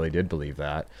he really did believe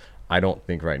that. I don't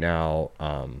think right now,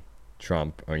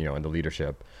 Trump, or, you know, and the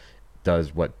leadership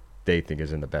does what they think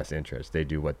is in the best interest. They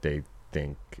do what they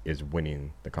think is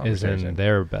winning the Is conversation. in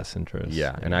their best interest.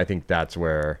 Yeah, and I think that's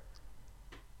where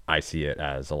I see it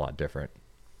as a lot different.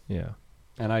 Yeah.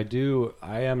 And I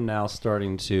am now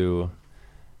starting to,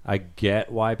 I get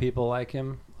why people like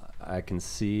him. I can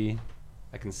see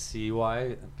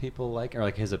why people like, or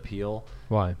like his appeal,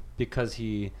 Why? because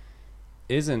he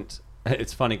isn't,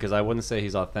 it's funny because I wouldn't say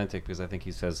he's authentic, because I think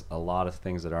he says a lot of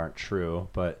things that aren't true,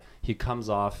 but he comes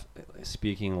off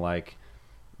speaking like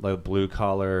the blue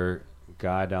collar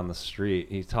guy down the street.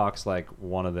 He talks like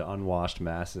one of the unwashed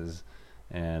masses,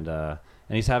 and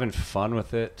he's having fun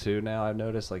with it too now. I've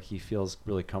noticed, like, he feels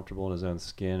really comfortable in his own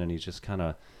skin, and he's just kind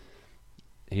of,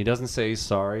 he doesn't say he's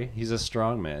sorry. He's a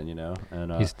strong man, you know,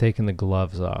 and He's taking the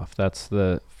gloves off. That's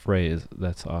the phrase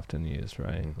that's often used,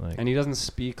 right? Like, and he doesn't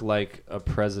speak like a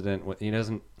president. He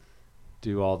doesn't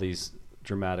do all these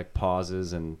dramatic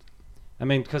pauses, and I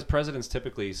mean, because presidents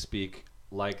typically speak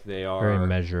like they are very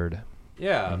measured.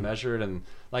 Yeah, measured, and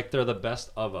like they're the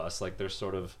best of us. Like they're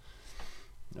sort of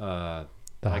The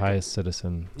like highest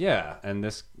citizen. yeah. And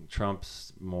this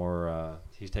Trump's more.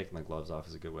 He's taking the gloves off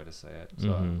is a good way to say it.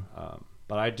 So,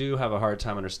 but I do have a hard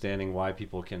time understanding why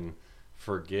people can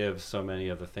forgive so many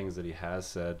of the things that he has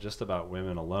said just about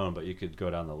women alone. But you could go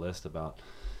down the list about,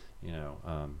 you know,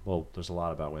 well, there's a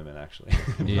lot about women actually.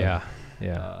 Yeah.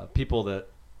 Yeah. People that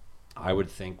I would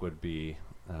think would be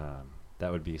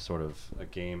that would be sort of a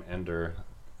game ender,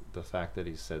 the fact that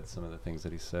he said some of the things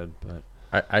that he said. But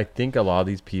I think a lot of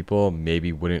these people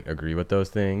maybe wouldn't agree with those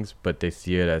things, but they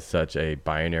see it as such a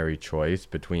binary choice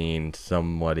between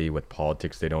somebody with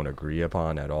politics they don't agree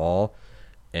upon at all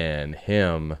and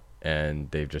him,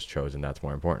 and they've just chosen that's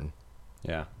more important.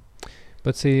 yeah,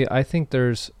 But see, I think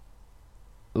there's,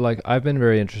 like, I've been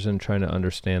very interested in trying to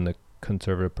understand the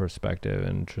conservative perspective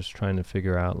and just trying to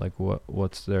figure out like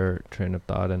what's their train of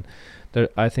thought. And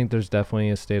I think there's definitely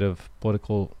a state of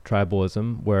political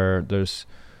tribalism where there's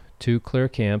two clear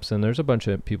camps, and there's a bunch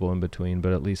of people in between,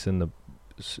 but at least in the,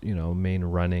 you know, main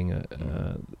running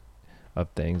of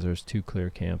things, there's two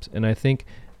clear camps. And I think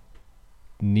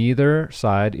neither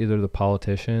side, either the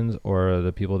politicians or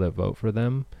the people that vote for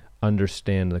them,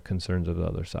 understand the concerns of the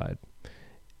other side.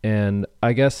 And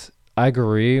I guess I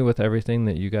agree with everything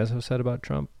that you guys have said about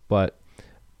Trump, but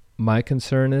my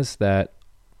concern is that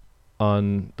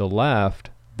on the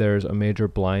left, there's a major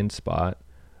blind spot,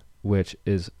 which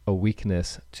is a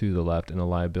weakness to the left and a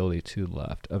liability to the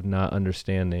left of not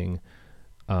understanding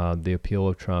the appeal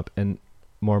of Trump. And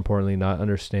more importantly, not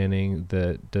understanding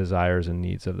the desires and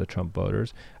needs of the Trump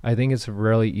voters. I think it's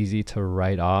really easy to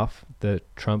write off the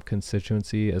Trump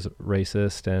constituency as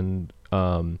racist and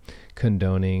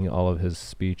condoning all of his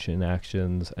speech and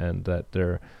actions, and that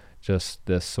they're just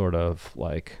this sort of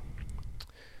like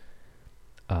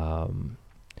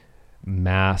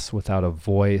mass without a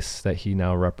voice that he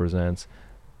now represents.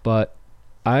 But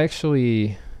I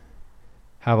actually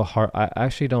have a heart. I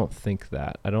actually don't think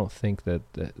that. I don't think that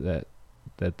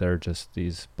they're just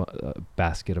these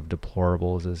basket of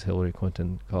deplorables, as Hillary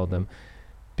Clinton called them,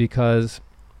 because,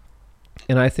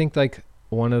 and I think like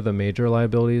one of the major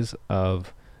liabilities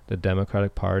of the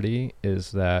Democratic Party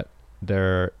is that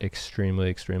they're extremely,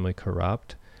 extremely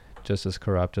corrupt, just as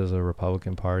corrupt as the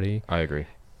Republican Party. I agree.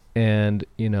 And,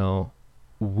 you know,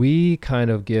 we kind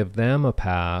of give them a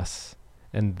pass,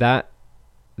 and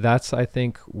that's, I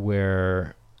think,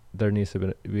 where there needs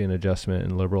to be an adjustment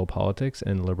in liberal politics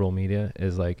and liberal media,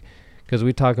 is like, because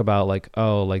we talk about like,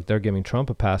 oh, like they're giving Trump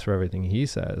a pass for everything he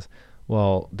says.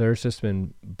 Well, there's just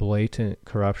been blatant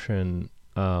corruption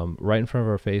right in front of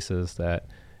our faces that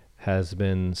has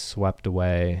been swept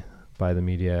away by the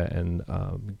media and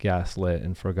gaslit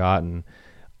and forgotten,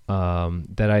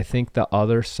 that I think the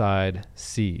other side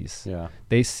sees. Yeah.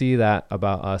 They see that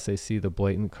about us. They see the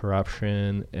blatant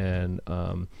corruption and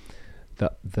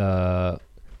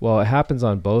well, it happens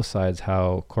on both sides,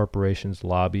 how corporations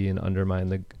lobby and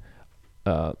undermine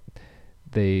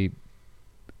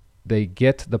they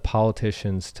get the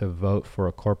politicians to vote for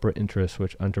a corporate interest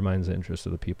which undermines the interests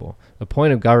of the people. The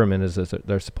point of government is that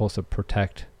they're supposed to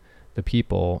protect the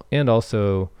people, and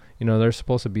also, you know, they're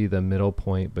supposed to be the middle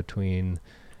point between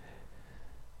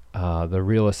the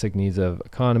realistic needs of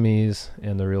economies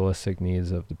and the realistic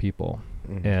needs of the people.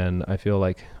 Mhm. And I feel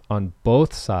like on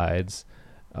both sides,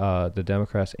 the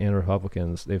Democrats and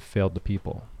Republicans, they've failed the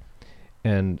people.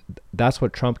 And that's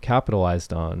what Trump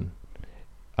capitalized on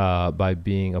by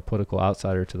being a political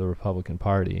outsider to the Republican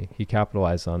Party. He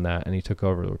capitalized on that, and he took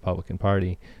over the Republican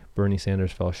Party. Bernie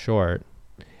Sanders fell short,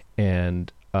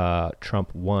 and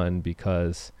Trump won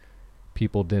because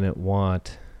people didn't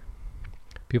want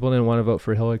to vote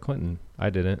for Hillary Clinton. I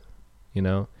didn't, you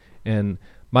know? And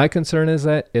my concern is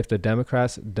that if the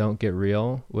Democrats don't get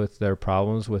real with their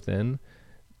problems within,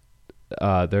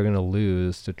 they're going to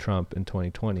lose to Trump in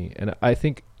 2020. And I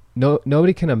think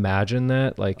nobody can imagine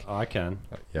that. Like, Oh, I can.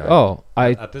 Yeah.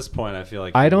 At this point, I feel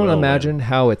like I he don't will imagine win.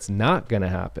 how it's not going to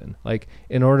happen. Like,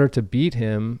 in order to beat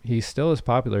him, he still is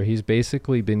popular. He's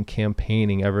basically been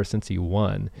campaigning ever since he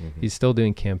won. Mhm. He's still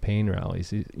doing campaign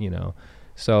rallies, you know.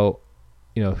 So,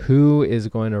 you know, who is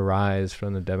going to rise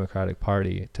from the Democratic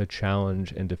Party to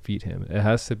challenge and defeat him? It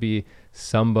has to be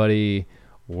somebody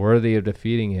worthy of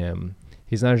defeating him.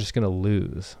 He's not just going to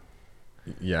lose.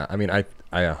 Yeah, I mean, I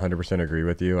 100% agree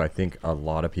with you. I think a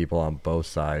lot of people on both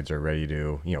sides are ready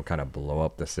to, you know, kind of blow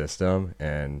up the system,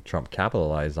 and Trump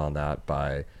capitalized on that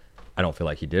by, I don't feel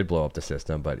like he did blow up the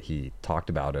system, but he talked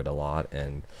about it a lot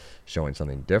and showing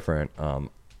something different.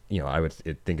 You know, I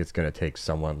think it's going to take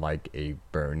someone like a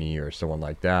Bernie or someone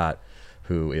like that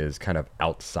who is kind of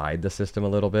outside the system a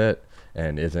little bit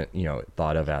and isn't, you know,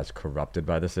 thought of as corrupted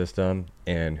by the system,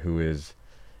 and who is,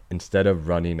 instead of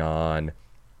running on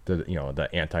the, you know,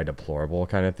 the anti-deplorable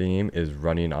kind of theme, is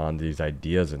running on these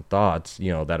ideas and thoughts, you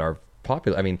know, that are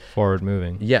popular. I mean, Forward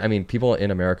moving. yeah, I mean, people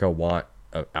in America want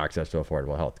access to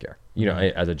affordable healthcare, you know,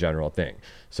 as a general thing.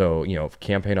 So, you know,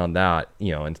 campaign on that,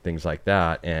 you know, and things like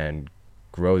that, and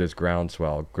grow this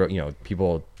groundswell. You know,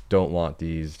 people don't want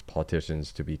these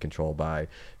politicians to be controlled by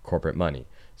corporate money.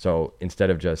 So instead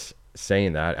of just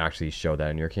saying that, actually show that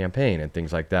in your campaign and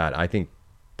things like that. I think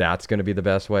that's going to be the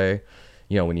best way.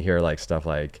 You know, when you hear like stuff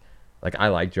like I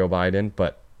like Joe Biden,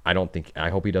 but I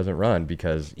hope he doesn't run,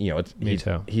 because, you know, Me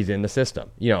too. he's in the system,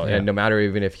 you know, Yeah. and no matter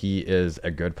even if he is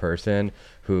a good person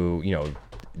who, you know,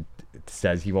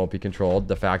 says he won't be controlled,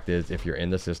 the fact is, if you're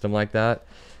in the system like that,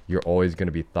 you're always going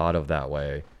to be thought of that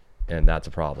way, and that's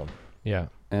a problem. Yeah.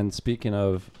 And speaking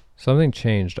of, Something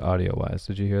changed audio-wise.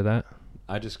 Did you hear that?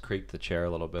 I just creaked the chair a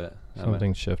little bit.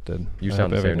 Something shifted. You I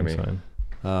sound hope the same to everything's me.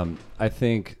 fine. I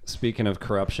think, speaking of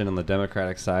corruption on the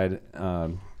Democratic side,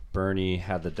 Bernie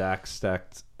had the deck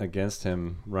stacked against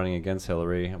him running against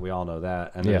Hillary. We all know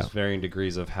that. And there's Yeah. varying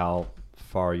degrees of how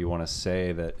far you want to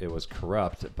say that it was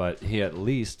corrupt, but he at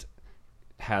least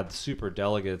had super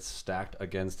delegates stacked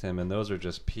against him, and those are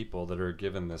just people that are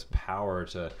given this power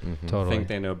to Totally. think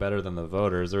they know better than the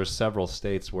voters. There were several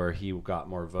states where he got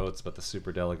more votes, but the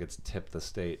super delegates tipped the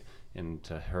state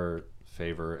into her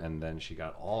favor, and then she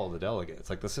got all the delegates.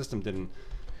 Like, the system didn't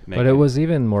make But it was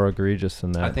even more egregious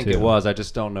than that. I think too. it was. I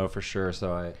just don't know for sure.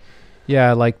 So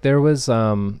Yeah, like there was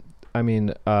I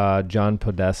mean, John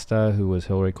Podesta, who was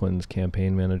Hillary Clinton's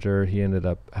campaign manager, he ended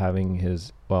up having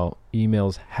his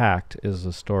emails hacked. Is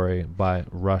the story by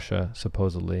Russia,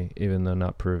 supposedly, even though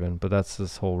not proven. But that's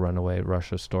this whole runaway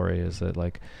Russia story. Is that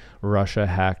like Russia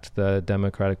hacked the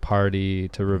Democratic Party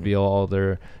to reveal all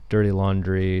their dirty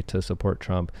laundry to support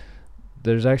Trump?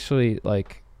 There's actually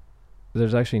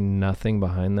nothing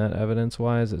behind that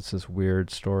evidence-wise. It's this weird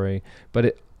story.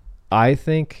 But I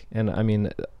think, and I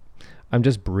mean, I'm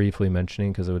just briefly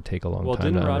mentioning because it would take a long time to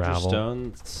didn't Roger unravel.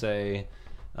 Stone say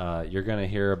you're going to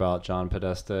hear about John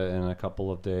Podesta in a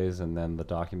couple of days, and then the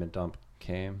document dump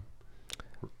came?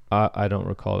 I don't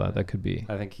recall that. That could be.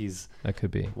 I think he's That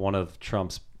could be. one of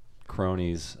Trump's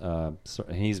cronies. So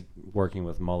he's working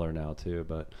with Mueller now too,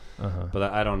 but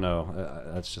I don't know.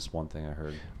 That's just one thing I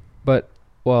heard. But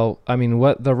well, I mean,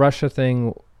 what the Russia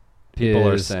thing People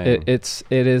are is, saying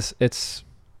it's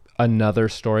another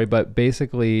story, but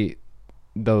basically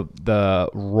the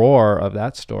roar of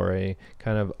that story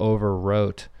kind of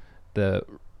overwrote the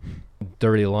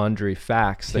dirty laundry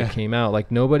facts that came out.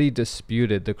 Like, nobody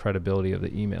disputed the credibility of the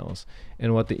emails,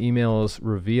 and what the emails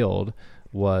revealed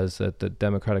was that the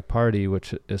Democratic Party,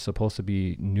 which is supposed to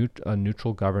be a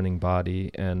neutral governing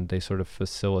body, and they sort of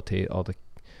facilitate all the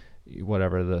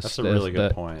That's a really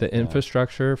good point. the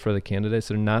infrastructure for the candidates.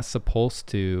 They're not supposed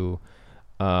to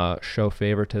show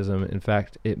favoritism. In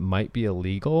fact, it might be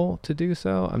illegal to do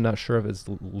so. I'm not sure if it's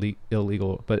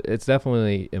illegal, but it's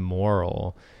definitely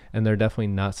immoral, and they're definitely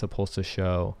not supposed to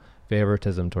show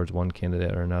favoritism towards one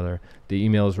candidate or another. The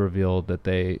emails revealed that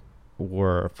they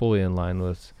were fully in line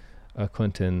with a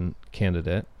Clinton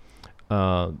candidate.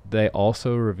 They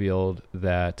also revealed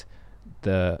that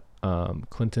the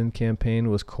Clinton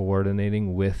campaign was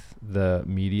coordinating with the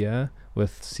media,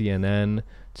 with CNN,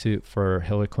 for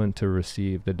Hillary Clinton to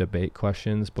receive the debate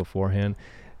questions beforehand.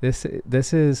 This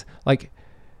is like,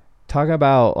 talk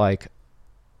about like,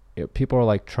 people are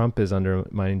like, Trump is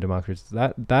undermining democracy.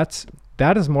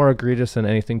 That is more egregious than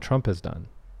anything Trump has done.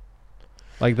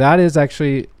 Like, that is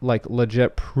actually like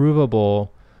legit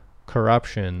provable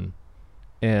corruption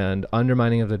and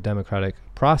undermining of the democratic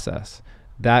process.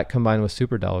 That combined with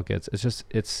superdelegates,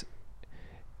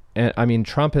 and I mean,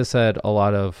 Trump has said a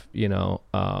lot of,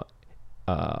 I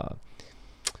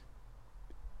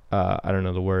don't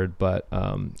know the word, but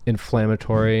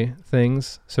inflammatory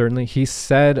things. Certainly, he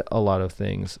said a lot of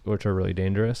things which are really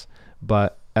dangerous.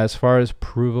 But as far as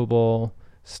provable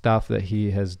stuff that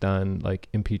he has done, like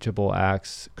impeachable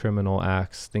acts, criminal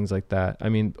acts, things like that, I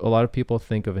mean, a lot of people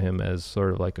think of him as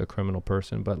sort of like a criminal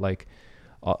person, but like,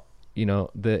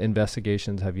 the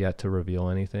investigations have yet to reveal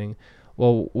anything.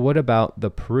 Well, what about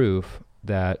the proof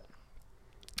that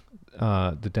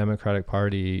the Democratic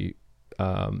Party,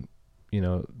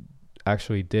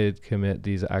 actually did commit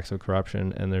these acts of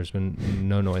corruption, and there's been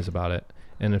no noise about it?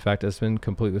 And in fact, it's been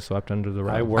completely swept under the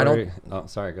rug. I worry.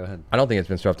 Sorry, go ahead. I don't think it's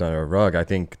been swept under a rug. I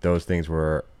think those things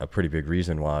were a pretty big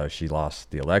reason why she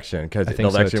lost the election, because the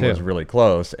election was really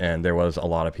close, and there was a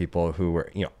lot of people who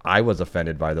were, I was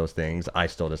offended by those things. I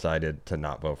still decided to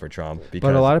not vote for Trump.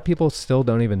 But a lot of people still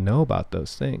don't even know about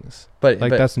those things. But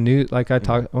that's new. Like,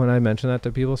 when I mention that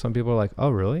to people, some people are like,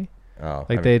 "Oh, really?" Oh,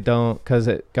 they don't, because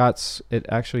it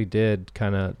actually did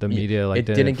kind of, the media it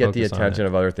didn't get the attention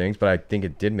of other things, but I think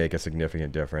it did make a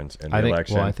significant difference in the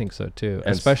election. Well, I think so too,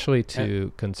 especially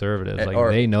to conservatives.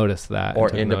 They noticed that,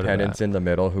 or independents in the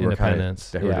middle who were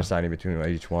deciding between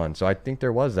each one. So I think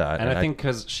there was that, and I think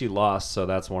because she lost, so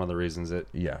that's one of the reasons it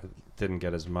Yeah. didn't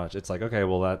get as much. It's like, okay,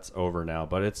 well, that's over now,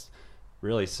 but it's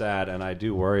really sad, and I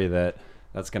do worry that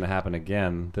that's going to happen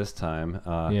again this time.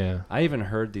 I even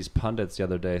heard these pundits the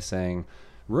other day saying,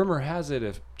 rumor has it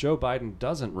if Joe Biden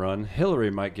doesn't run,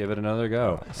 Hillary might give it another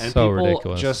go. And so people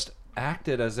ridiculous. just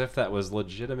acted as if that was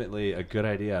legitimately a good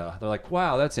idea. They're like,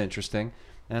 wow, that's interesting.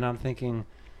 And I'm thinking,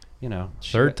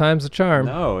 third time's the charm.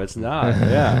 No, it's not.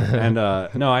 Yeah. And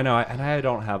no, I know. And I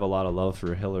don't have a lot of love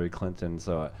for Hillary Clinton,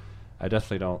 so I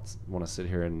definitely don't want to sit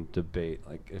here and debate.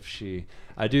 Like,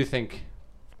 I do think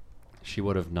she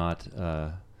would have not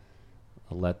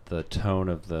let the tone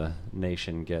of the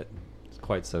nation get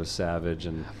quite so savage.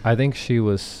 And I think she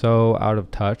was so out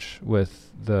of touch with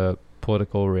the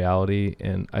political reality,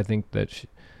 and I think that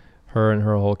her and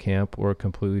her whole camp were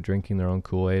completely drinking their own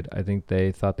Kool-Aid. I think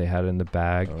they thought they had it in the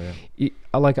bag. Oh, yeah.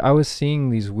 Like, I was seeing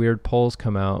these weird polls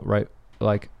come out, right,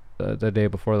 like the day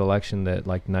before the election, that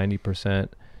like 90%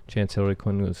 chance Hillary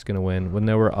Clinton was going to win, when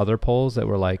there were other polls that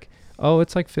were like, oh,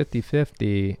 it's like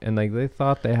 50-50, and like they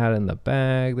thought they had it in the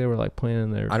bag. They were like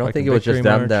planning their. I don't think fucking it was just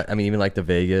victory them march. that. I mean, even like the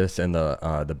Vegas and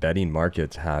the betting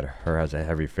markets had her as a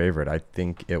heavy favorite. I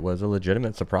think it was a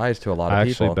legitimate surprise to a lot of I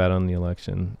people. actually bet on the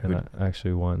election, and Who- I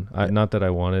actually won. Yeah. Not that I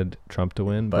wanted Trump to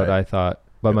win, but But- I thought.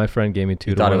 But my friend gave me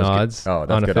 2 You to thought it 1 was good- odds oh,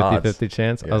 that's on a good odds. 50-50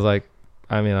 chance. Yeah. I was like,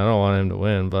 I mean, I don't want him to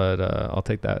win, but I'll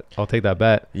take that. I'll take that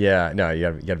bet. Yeah, no,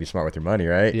 you gotta be smart with your money,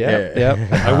 right? Yep, Yeah.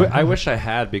 yep. I wish I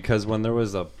had, because when there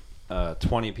was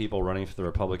 20 people running for the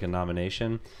Republican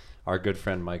nomination, our good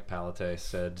friend Mike Palate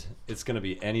said it's going to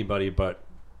be anybody but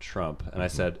Trump, and I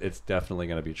said it's definitely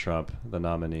going to be Trump, the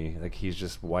nominee. Like, he's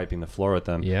just wiping the floor with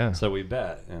them. Yeah. So we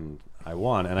bet, and I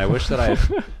won. And I wish that I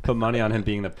had put money on him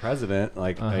being the president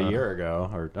like a year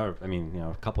ago, or I mean,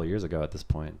 a couple of years ago at this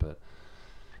point. But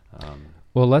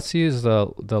Well, let's use the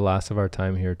last of our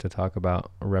time here to talk about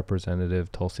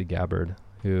Representative Tulsi Gabbard,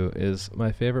 who is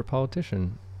my favorite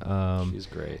politician. she's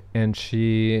great. And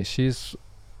she's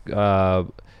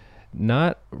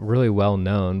not really well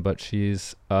known, but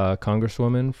she's a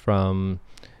congresswoman from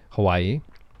Hawaii,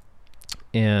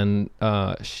 and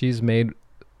she's made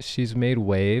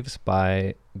waves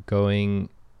by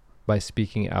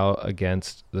speaking out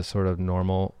against the sort of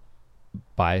normal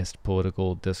biased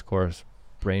political discourse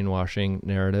brainwashing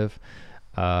narrative,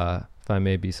 if I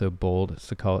may be so bold as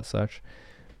to call it such.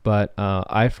 But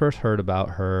I first heard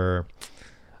about her,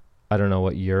 I don't know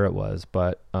what year it was,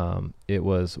 but it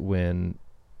was when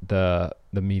the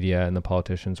media and the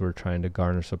politicians were trying to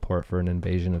garner support for an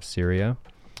invasion of Syria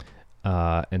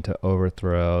and to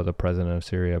overthrow the president of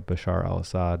Syria, Bashar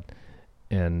al-Assad.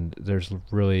 And there's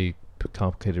really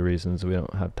complicated reasons we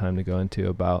don't have time to go into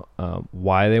about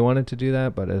why they wanted to do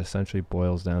that, but it essentially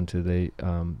boils down to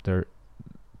their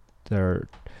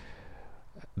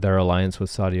alliance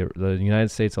with the United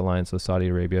States alliance with Saudi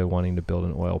Arabia wanting to build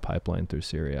an oil pipeline through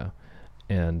Syria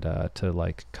and to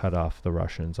like cut off the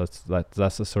Russians.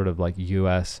 That's the sort of like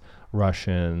U.S.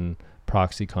 Russian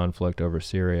proxy conflict over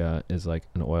Syria is like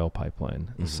an oil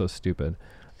pipeline. It's so stupid.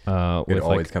 It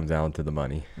always comes down to the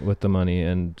money. With the money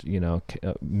and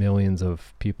millions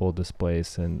of people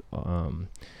displaced, and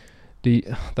the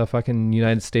fucking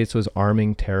United States was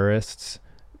arming terrorists,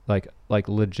 like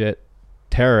legit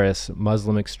terrorists,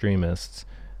 Muslim extremists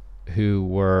who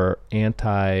were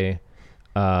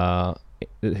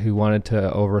who wanted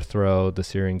to overthrow the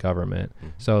Syrian government.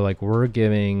 So like we're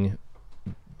giving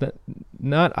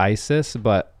not ISIS,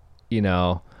 but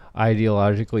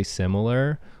ideologically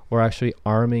similar. We're actually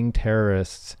arming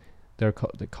terrorists. They're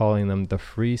calling them the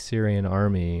Free Syrian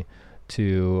Army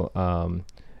to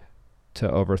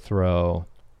overthrow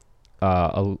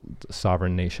a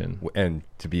sovereign nation. And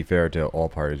to be fair to all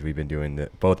parties, we've been doing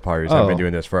that. Both parties have been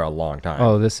doing this for a long time.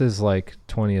 Oh, this is like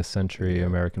 20th century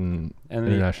American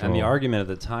international. And the argument at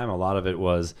the time, a lot of it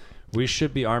was, we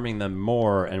should be arming them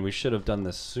more, and we should have done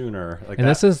this sooner. Like, and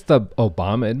this is the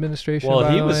Obama administration. well,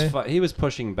 by he the was way. he was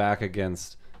pushing back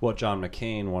against what John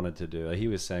McCain wanted to do. He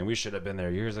was saying we should have been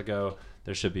there years ago.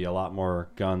 There should be a lot more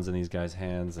guns in these guys'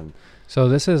 hands. And So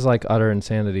this is like utter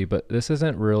insanity, but this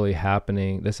isn't really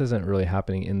happening. This isn't really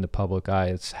happening in the public eye.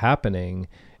 It's happening,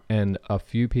 and a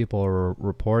few people are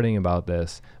reporting about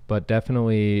this, but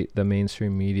definitely the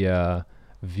mainstream media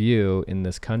view in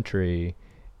this country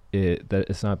that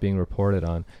it's not being reported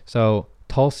on. So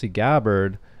Tulsi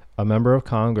Gabbard, a member of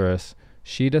Congress,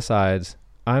 she decides,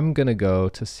 I'm going to go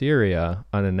to Syria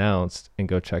unannounced and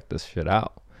go check this shit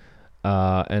out.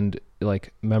 And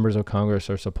like members of Congress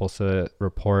are supposed to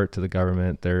report to the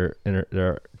government their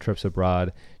trips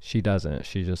abroad. She doesn't.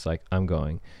 She's just like, I'm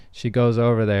going. She goes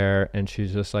over there and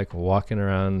she's just like walking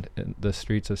around in the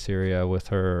streets of Syria with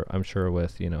her, I'm sure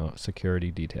with, security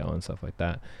detail and stuff like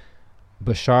that.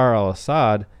 Bashar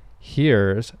al-Assad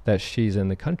hears that she's in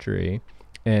the country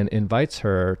and invites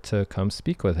her to come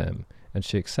speak with him, and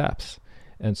she accepts.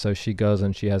 And so she goes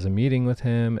and she has a meeting with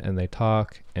him and they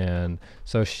talk. And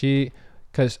so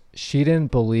because she didn't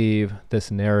believe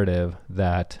this narrative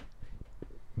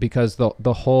because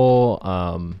the whole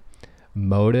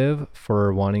motive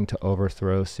for wanting to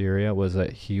overthrow Syria was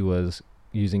that he was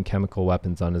using chemical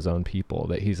weapons on his own people,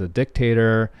 that he's a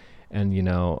dictator, and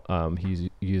he's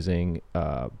using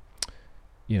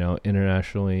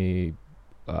internationally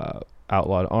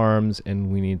outlawed arms,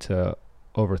 and we need to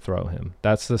overthrow him.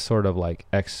 That's the sort of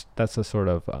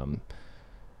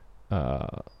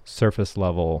surface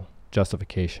level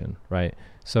justification, right?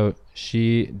 So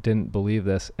she didn't believe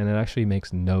this, and it actually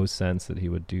makes no sense that he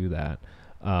would do that.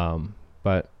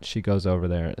 But she goes over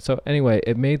there. So anyway,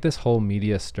 it made this whole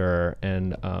media stir,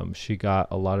 and she got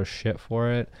a lot of shit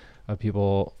for it.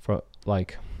 People for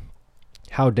like,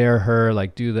 how dare her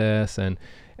like do this, and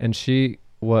she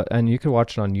what, and you could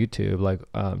watch it on YouTube, like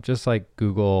just like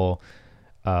Google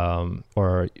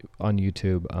or on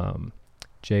YouTube,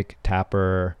 Jake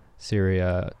Tapper,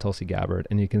 Syria, Tulsi Gabbard,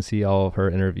 and you can see all of her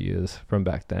interviews from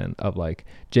back then of like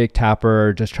Jake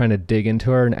Tapper just trying to dig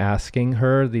into her and asking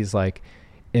her these like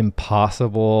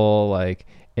impossible like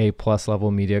A+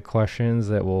 level media questions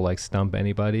that will like stump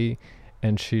anybody,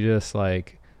 and she just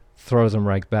like throws them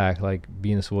right back, like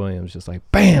Venus Williams, just like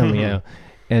bam, you know.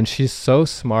 And she's so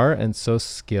smart and so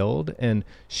skilled, and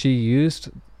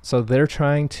so they're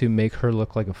trying to make her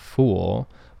look like a fool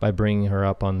by bringing her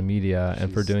up on the media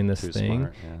and for She's doing this too thing.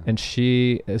 smart, yeah. And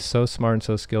she is so smart and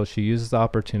so skilled. She uses the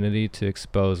opportunity to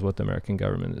expose what the American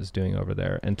government is doing over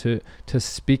there, and to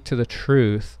speak to the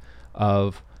truth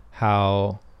of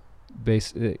how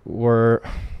we're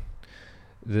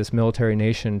this military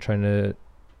nation trying to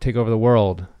take over the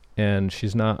world, and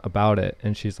she's not about it.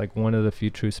 And she's like one of the few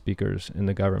true speakers in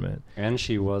the government. And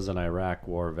she was an Iraq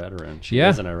war veteran. She Yeah.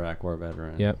 is an Iraq war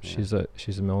veteran. Yep, Yeah.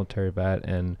 she's a military vet,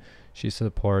 and she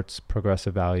supports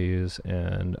progressive values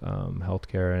and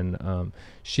healthcare. And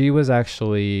she was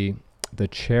actually the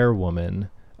chairwoman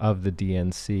of the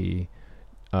DNC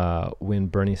when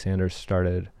Bernie Sanders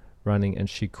started running, and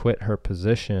she quit her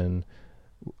position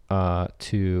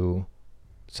to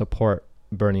support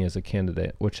Bernie as a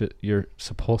candidate, which you're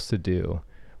supposed to do,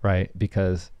 right?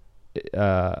 Because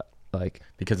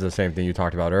Because of the same thing you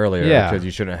talked about earlier. Yeah. Because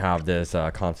you shouldn't have this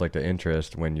conflict of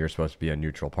interest when you're supposed to be a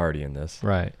neutral party in this.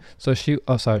 right. So she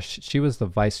was the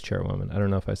vice chairwoman. I don't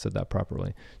know if I said that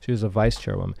properly. She was the vice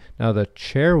chairwoman. Now the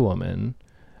chairwoman,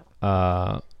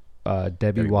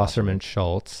 Debbie Wasserman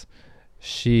Schultz,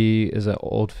 she is an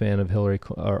old fan of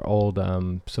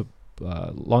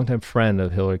longtime friend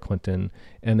of Hillary Clinton,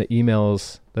 and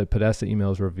the Podesta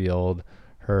emails revealed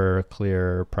her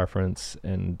clear preference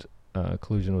and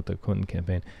collusion with the Clinton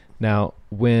campaign. Now,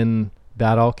 when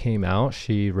that all came out,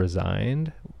 she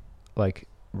resigned, like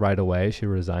right away. She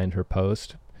resigned her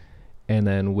post, and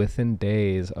then within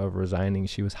days of resigning,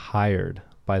 she was hired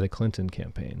by the Clinton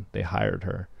campaign. They hired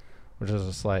her, which is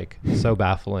just like so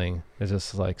baffling. It's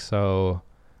just like so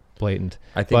blatant.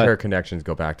 I think But- her connections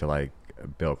go back to like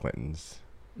Bill Clinton's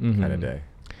kind of Mhm. day.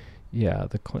 Yeah,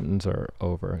 the Clintons are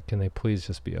over. Can they please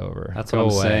just be over? That's Go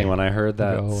what I'm away. saying. When I heard Go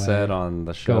that away. said on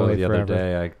the Go show away the other forever.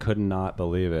 day, I could not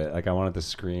believe it. Like I wanted to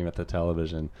scream at the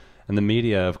television. And the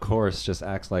media, of course, just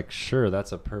acts like, sure,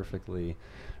 that's a perfectly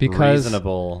Because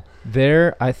reasonable.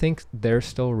 I think they're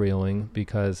still reeling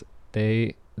because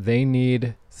they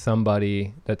need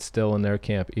somebody that's still in their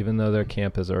camp, even though their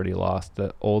camp has already lost.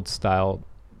 The old style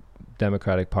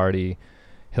Democratic Party,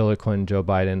 Hillary Clinton, Joe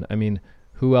Biden. I mean,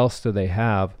 who else do they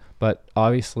have? But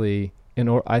obviously,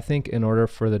 I think in order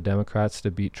for the Democrats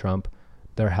to beat Trump,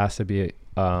 there has to be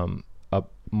a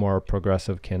more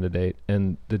progressive candidate,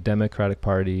 and the Democratic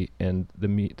Party and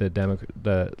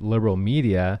the liberal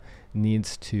media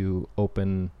needs to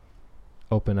open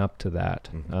up to that.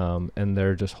 Mhm. And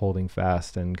they're just holding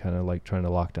fast and kind of like trying to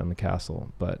lock down the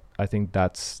castle. But I think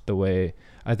that's the way.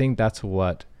 I think that's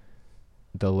what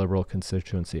the liberal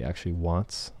constituency actually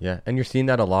wants. Yeah, and you're seeing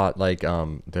that a lot. Like,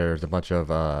 there's a bunch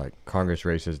of Congress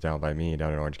races down in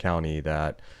Orange County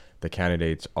that the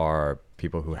candidates are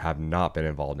people who have not been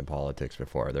involved in politics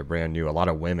before. They're brand new. A lot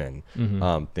of women,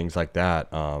 things like that,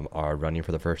 are running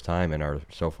for the first time and are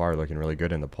so far looking really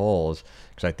good in the polls.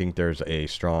 Because I think there's a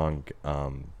strong,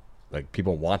 like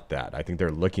people want that. I think they're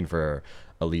looking for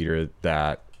a leader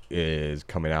that is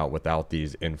coming out without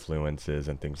these influences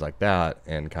and things like that,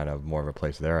 and kind of more of a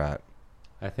place they're at.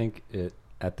 I think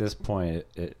at this point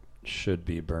it should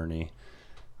be Bernie.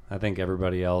 I think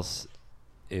everybody else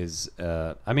is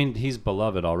I mean, he's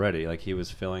beloved already. Like he was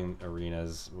filling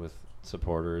arenas with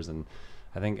supporters, and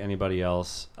I think anybody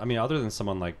else, I mean, other than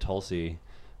someone like Tulsi,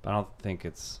 but I don't think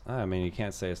I mean, you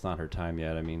can't say it's not her time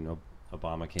yet. I mean,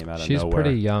 Obama came out of She's nowhere.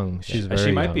 pretty young. She's very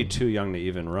She might young. be too young to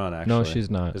even run, actually. No, she's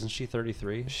not. Isn't she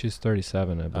 33? She's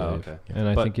 37, I believe. okay. And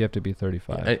I But- think you have to be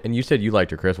 35. And you said you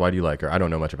liked her, Chris. Why do you like her? I don't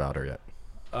know much about her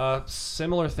yet.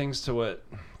 Similar things to what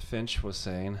Finch was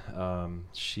saying.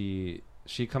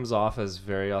 She comes off as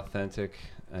very authentic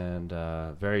and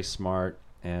very smart,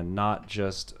 and not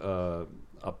just a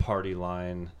party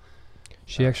line.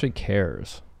 She actually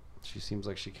cares. She seems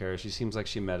like she cares. She seems like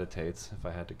she meditates, if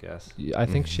I had to guess. I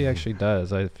think she actually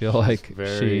does. I feel like she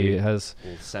very- has,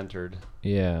 Centered.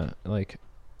 yeah, like,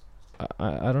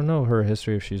 I don't know her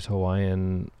history, if she's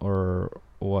Hawaiian or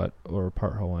what, or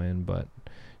part Hawaiian, but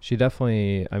she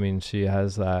definitely, I mean, she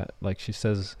has that, like she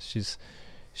says,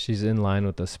 she's in line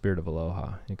with the spirit of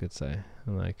aloha, you could say.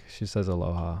 And like she says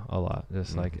aloha a lot,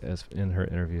 just like as in her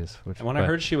interviews. Which And when I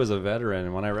heard she was a veteran,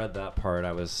 and when I read that part,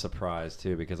 I was surprised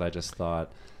too, because I just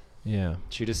thought yeah,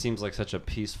 she just seems like such a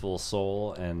peaceful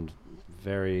soul and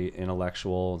very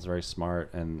intellectual. Is very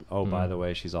smart. And by the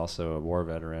way, she's also a war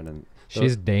veteran. And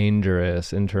she's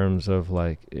dangerous in terms of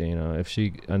like, you know, if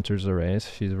she enters the race,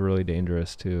 she's really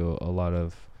dangerous to a lot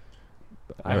of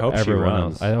I hope she everyone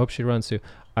runs. else. I hope she runs too.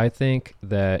 I think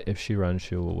that if she runs,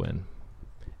 she will win.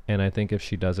 And I think if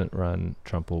she doesn't run,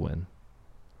 Trump will win.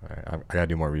 All right, I gotta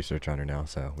do more research on her now.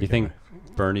 So You think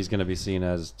Bernie's going to be seen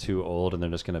as too old, and they're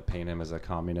just going to paint him as a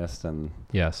communist? And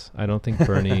Yes, I don't think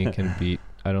Bernie can beat.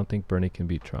 I don't think Bernie can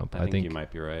beat Trump. I think you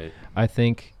might be right. I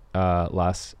think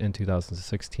in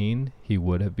 2016 he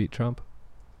would have beat Trump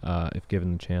if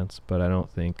given the chance, but I don't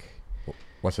think.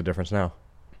 What's the difference now?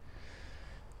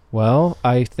 Well,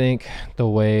 I think the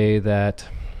way that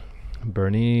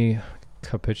Bernie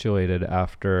capitulated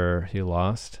after he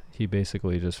lost, he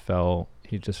basically just fell.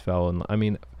 He just fell in. I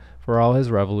mean, for all his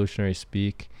revolutionary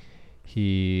speak,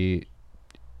 he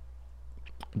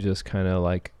just kind of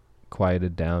like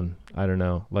quieted down. I don't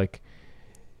know. Like,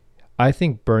 I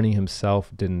think Bernie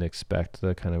himself didn't expect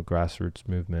the kind of grassroots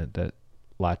movement that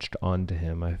latched onto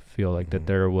him. I feel like that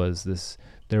there was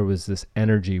this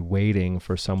energy waiting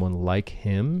for someone like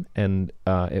him, and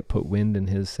it put wind in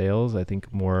his sails, I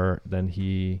think, more than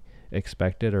he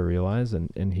expected or realized,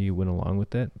 and he went along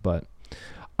with it. But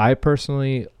I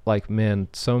personally, like, man,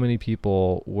 so many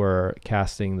people were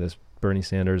casting this Bernie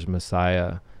Sanders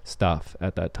Messiah stuff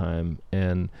at that time,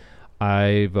 and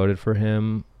I voted for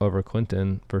him over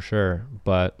Clinton for sure,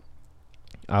 but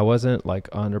I wasn't like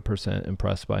 100%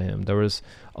 impressed by him. There was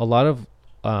a lot of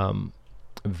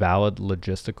valid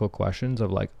logistical questions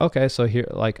of like, okay, so here,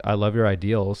 like, I love your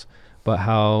ideals, but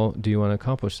how do you want to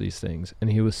accomplish these things?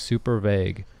 And he was super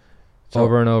vague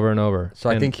over and over and over. So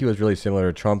I think he was really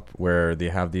similar to Trump, where they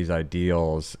have these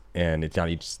ideals and it's on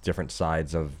each different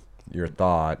sides of your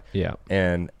thought. Yeah.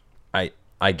 And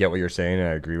I get what you're saying, and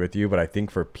I agree with you, but I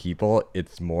think for people,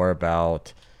 it's more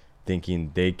about thinking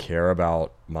they care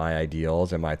about my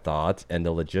ideals and my thoughts, and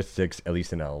the logistics, at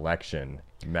least in an election,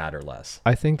 matter less.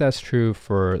 I think that's true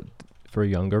for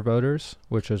younger voters,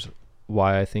 which is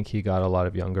why I think he got a lot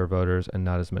of younger voters and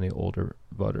not as many older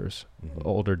voters,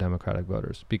 older Democratic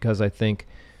voters, because I think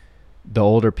the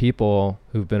older people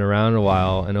who've been around a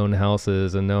while and own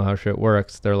houses and know how shit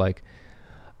works, they're like,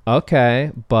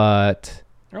 okay, but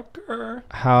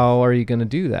how are you going to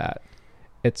do that?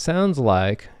 It sounds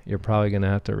like you're probably going to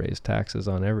have to raise taxes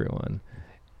on everyone.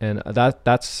 And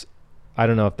that's, I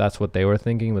don't know if that's what they were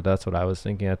thinking, but that's what I was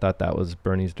thinking. I thought that was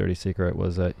Bernie's dirty secret,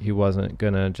 was that he wasn't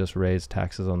going to just raise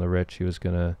taxes on the rich. He was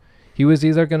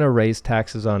either going to raise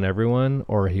taxes on everyone,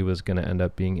 or he was going to end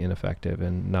up being ineffective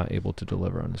and not able to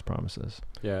deliver on his promises.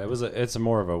 Yeah, it's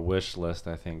more of a wish list,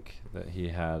 I think, that he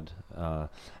had. And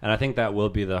I think that will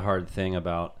be the hard thing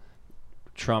about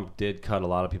Trump did cut a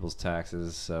lot of people's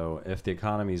taxes. So if the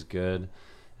economy's good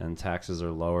and taxes are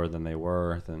lower than they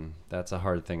were, then that's a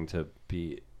hard thing to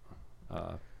beat,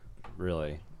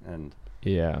 really. And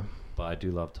Yeah. but I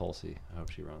do love Tulsi. I hope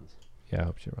she runs. Yeah, I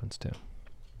hope she runs too.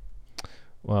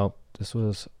 Well, this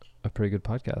was a pretty good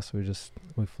podcast.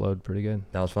 We flowed pretty good.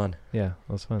 That was fun. Yeah,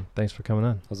 that was fun. Thanks for coming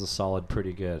on. That was a solid,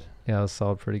 pretty good. Yeah, it was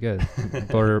solid, pretty good.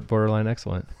 Borderline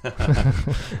excellent.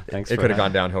 Thanks. It for could have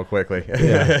gone downhill quickly.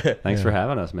 Yeah. Thanks for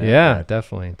having us, man. Yeah,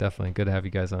 definitely. Good to have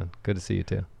you guys on. Good to see you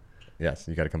too. Yes,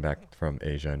 you got to come back from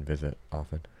Asia and visit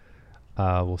often.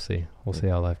 We'll see. We'll see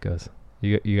how life goes.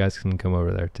 You guys can come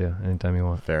over there too anytime you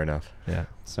want. Fair enough. Yeah.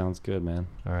 Sounds good, man.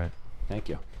 All right. Thank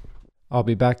you. I'll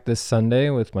be back this Sunday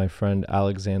with my friend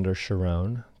Alexander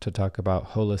Sharon to talk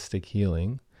about holistic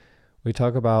healing. We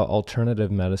talk about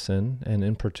alternative medicine, and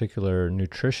in particular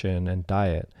nutrition and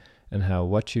diet, and how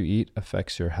what you eat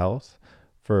affects your health,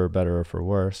 for better or for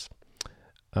worse.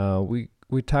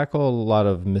 We tackle a lot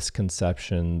of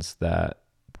misconceptions that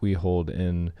we hold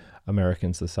in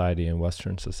American society and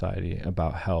Western society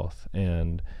about health,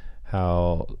 and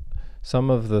how some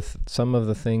of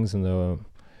the things in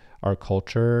our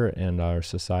culture and our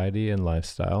society and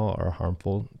lifestyle are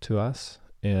harmful to us,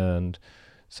 and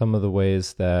some of the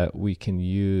ways that we can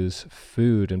use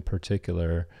food in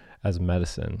particular as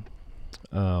medicine.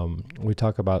 We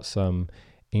talk about some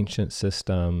ancient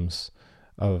systems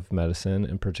of medicine,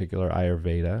 in particular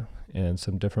Ayurveda, and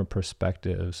some different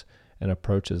perspectives and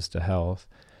approaches to health.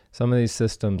 Some of these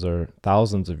systems are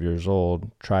thousands of years old,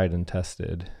 tried and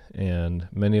tested, and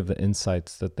many of the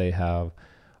insights that they have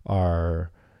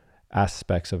are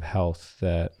aspects of health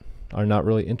that are not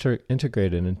really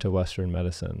integrated into Western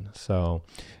medicine. So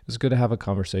it's good to have a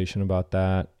conversation about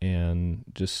that. And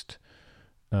just,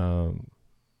 I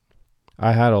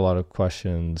had a lot of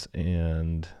questions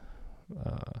and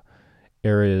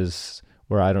areas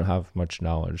where I don't have much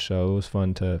knowledge. So it was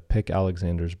fun to pick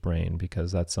Alexander's brain,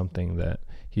 because that's something that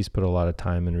he's put a lot of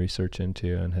time and research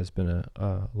into and has been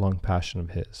a long passion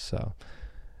of his. So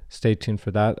stay tuned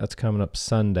for that. That's coming up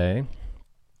Sunday.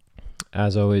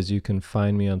 As always, you can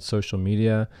find me on social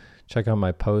media. Check out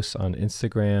my posts on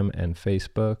Instagram and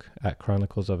Facebook at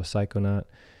Chronicles of a Psychonaut.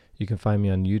 You can find me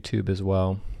on YouTube as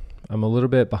well. I'm a little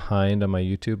bit behind on my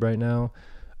YouTube right now,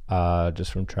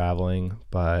 just from traveling,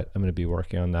 but I'm going to be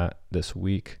working on that this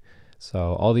week.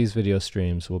 So all these video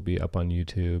streams will be up on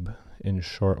YouTube in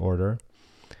short order.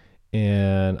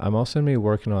 And I'm also going to be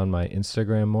working on my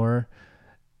Instagram more.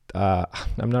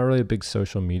 I'm not really a big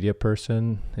social media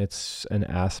person. It's an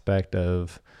aspect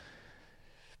of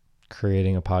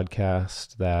creating a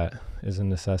podcast that is a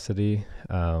necessity.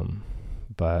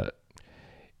 But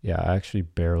yeah, I actually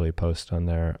barely post on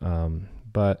there.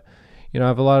 But I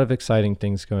have a lot of exciting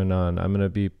things going on. I'm going to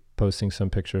be posting some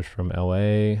pictures from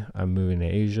LA. I'm moving to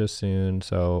Asia soon.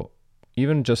 So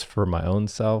even just for my own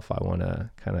self, I want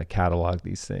to kind of catalog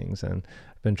these things. And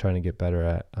I've been trying to get better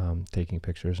at taking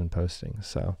pictures and posting.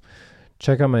 So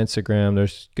check out my Instagram.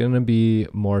 There's going to be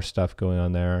more stuff going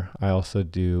on there. I also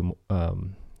do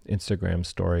Instagram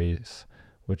stories,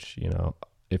 which,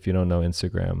 if you don't know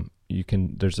Instagram,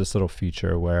 there's this little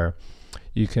feature where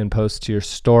you can post to your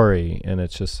story and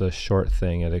it's just a short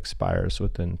thing. It expires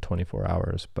within 24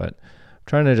 hours. But I'm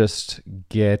trying to just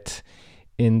get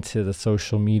into the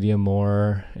social media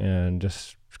more and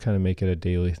just kind of make it a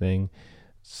daily thing.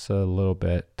 It's a little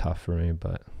bit tough for me,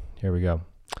 but here we go.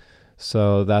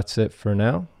 So that's it for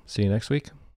now. See you next week.